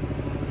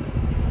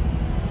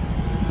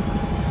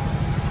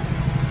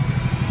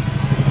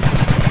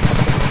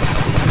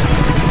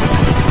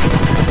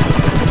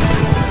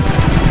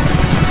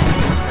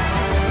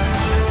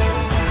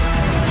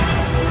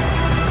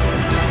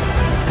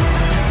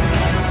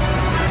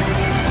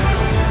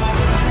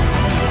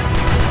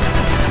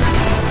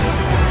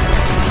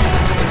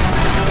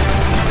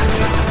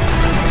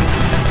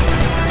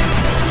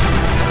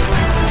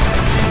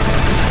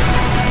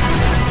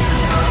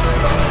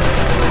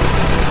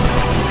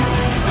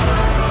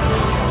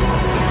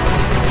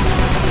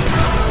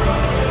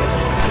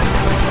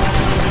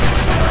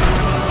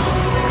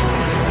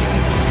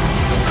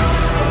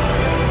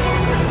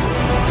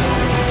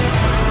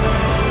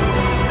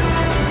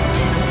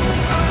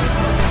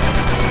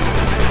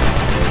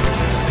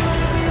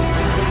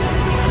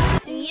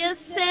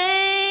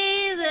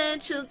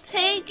 She'll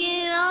take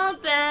it all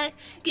back.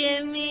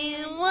 Give me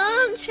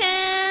one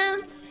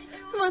chance.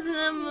 Wasn't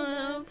a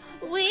move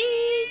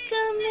weak,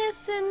 I'm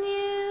missing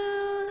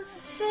you.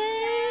 Say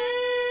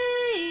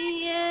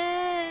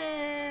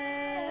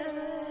yes.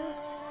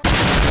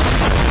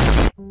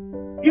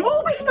 You'll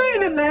all be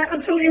staying in there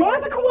until you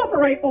either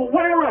cooperate or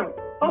wear out.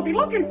 I'll be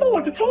looking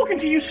forward to talking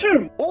to you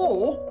soon.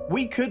 Or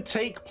we could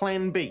take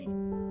Plan B.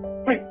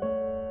 Wait,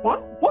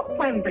 what? What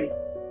Plan B?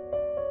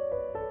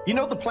 You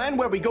know the plan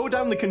where we go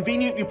down the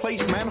conveniently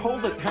placed manhole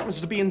that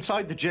happens to be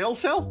inside the jail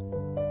cell?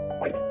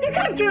 Wait, you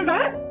can't do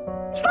that!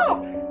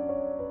 Stop!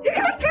 You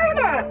can't do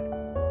that!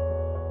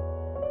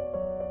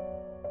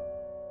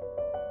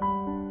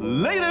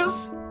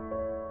 Laters!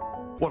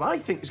 What I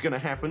think is going to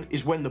happen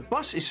is when the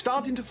bus is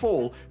starting to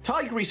fall,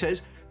 Tigry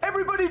says,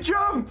 "Everybody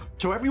jump!"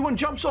 So everyone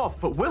jumps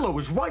off, but Willow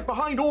is right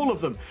behind all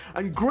of them,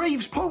 and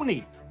Graves'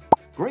 pony.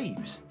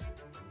 Graves?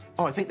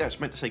 Oh, I think that's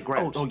meant to say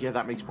grabs. Oh, yeah,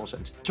 that makes more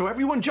sense. So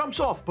everyone jumps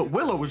off, but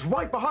Willow is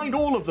right behind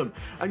all of them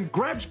and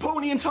grabs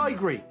Pony and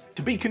Tigry.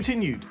 To be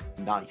continued.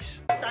 Nice.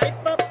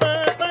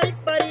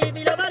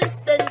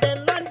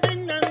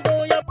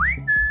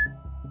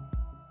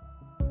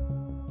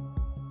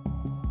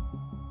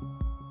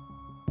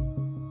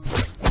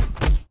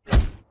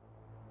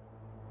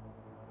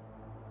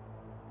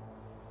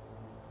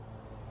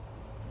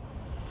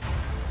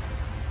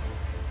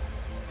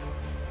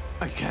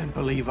 I can't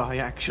believe I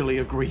actually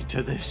agreed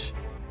to this.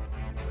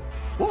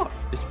 What?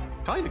 It's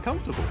kind of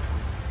comfortable.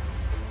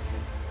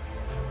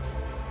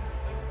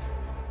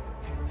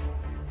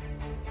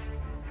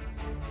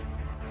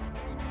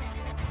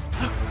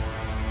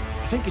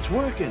 I think it's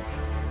working.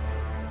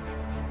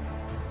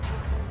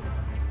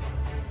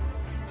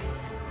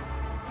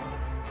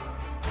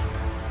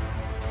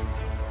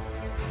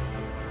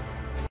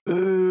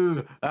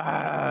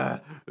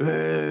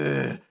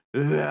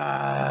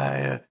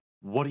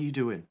 What are you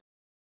doing?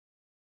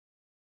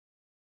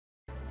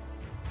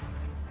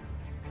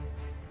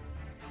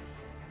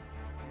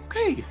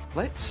 Okay,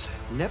 let's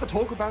never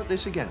talk about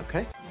this again,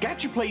 okay?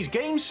 Gacha Plays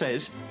Games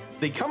says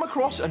they come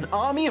across an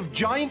army of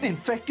giant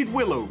infected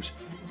willows.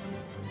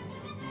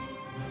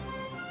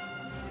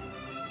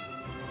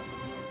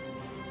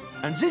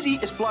 And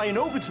Zizzy is flying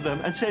over to them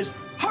and says,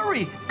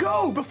 "Hurry,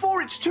 go,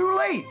 before it's too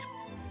late!"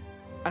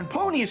 And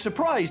Pony is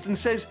surprised and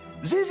says,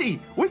 "Zizzy,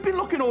 we've been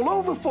looking all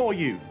over for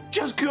you.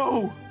 Just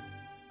go!"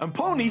 And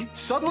Pony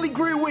suddenly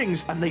grew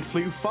wings and they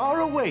flew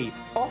far away,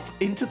 off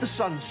into the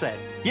sunset.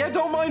 Yeah,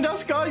 don't mind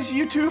us, guys.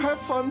 You two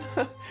have fun.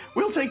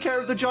 We'll take care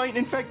of the giant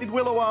infected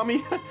willow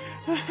army.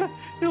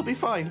 It'll be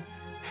fine.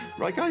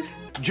 Right, guys?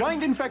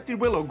 Giant infected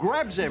willow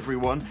grabs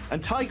everyone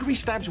and Tigry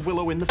stabs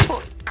Willow in the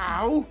foot.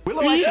 Ow!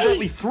 Willow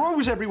accidentally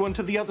throws everyone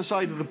to the other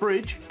side of the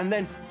bridge and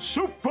then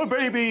Super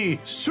Baby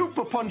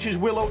super punches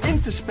Willow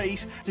into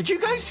space. Did you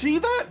guys see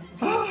that?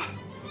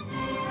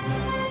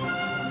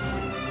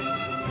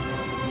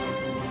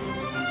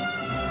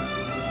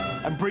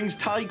 and brings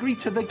Tigray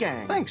to the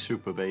gang. Thanks,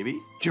 Super Baby.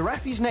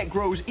 Giraffe's neck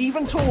grows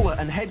even taller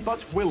and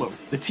headbutts Willow.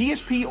 The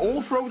TSP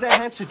all throw their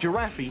hats at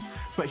Giraffe,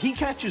 but he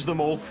catches them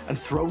all and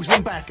throws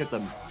them back at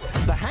them.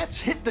 The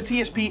hats hit the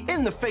TSP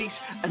in the face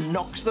and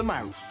knocks them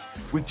out.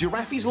 With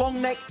Giraffe's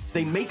long neck,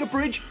 they make a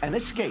bridge and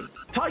escape.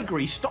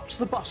 Tigray stops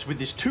the bus with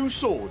his 2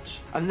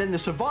 swords, and then the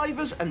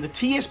survivors and the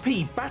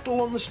TSP battle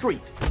on the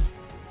street.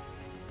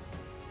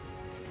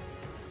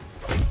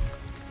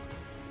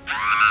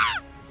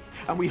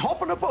 And we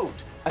hop on a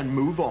boat and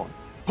move on.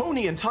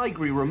 Pony and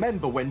Tigray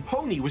remember when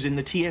Pony was in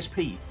the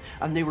TSP,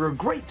 and they were a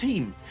great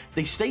team.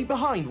 They stay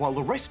behind while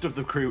the rest of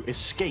the crew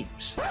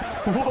escapes.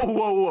 Whoa,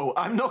 whoa, whoa,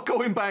 I'm not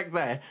going back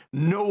there.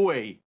 No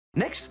way.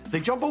 Next, they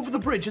jump over the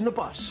bridge in the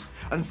bus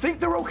and think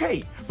they're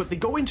okay, but they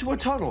go into a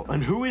tunnel,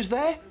 and who is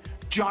there?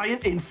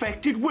 Giant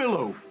infected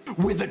Willow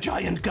with a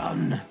giant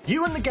gun.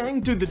 You and the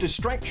gang do the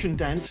distraction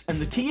dance, and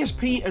the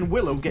TSP and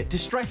Willow get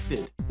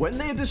distracted. When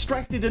they are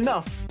distracted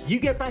enough, you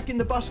get back in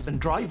the bus and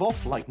drive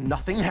off like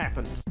nothing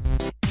happened.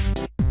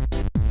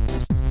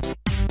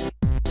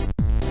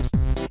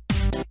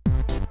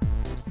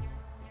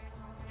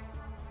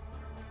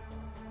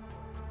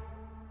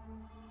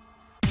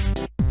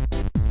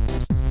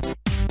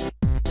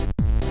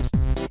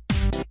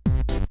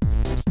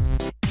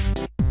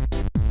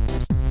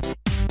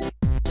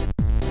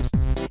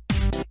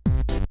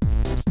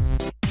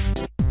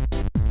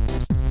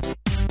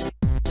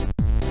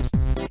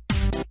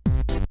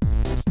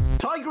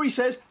 Tigray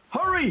says,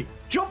 "Hurry!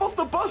 Jump off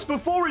the bus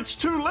before it's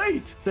too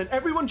late!" Then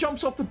everyone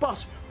jumps off the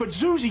bus, but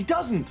Susie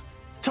doesn't.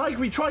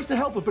 Tigray tries to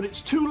help her, but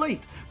it's too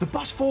late. The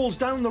bus falls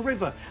down the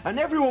river, and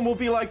everyone will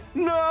be like,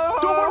 "No!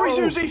 Don't worry,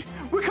 Susie!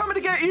 We're coming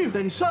to get you!"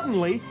 Then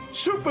suddenly,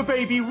 Super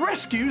Baby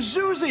rescues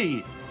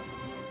Susie!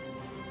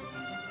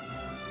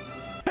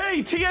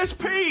 Hey,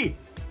 TSP!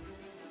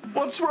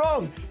 What's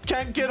wrong?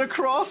 Can't get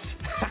across?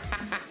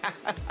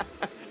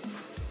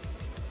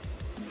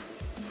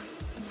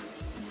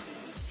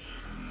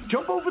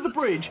 Jump over the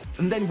bridge,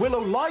 and then Willow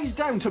lies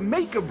down to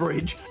make a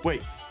bridge.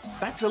 Wait,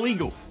 that's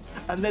illegal.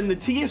 And then the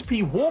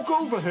TSP walk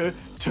over her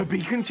to be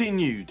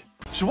continued.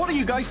 So what do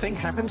you guys think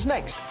happens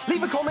next?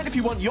 Leave a comment if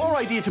you want your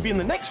idea to be in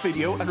the next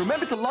video, and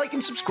remember to like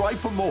and subscribe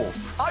for more.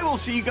 I will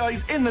see you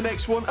guys in the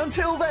next one.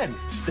 Until then,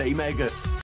 stay mega.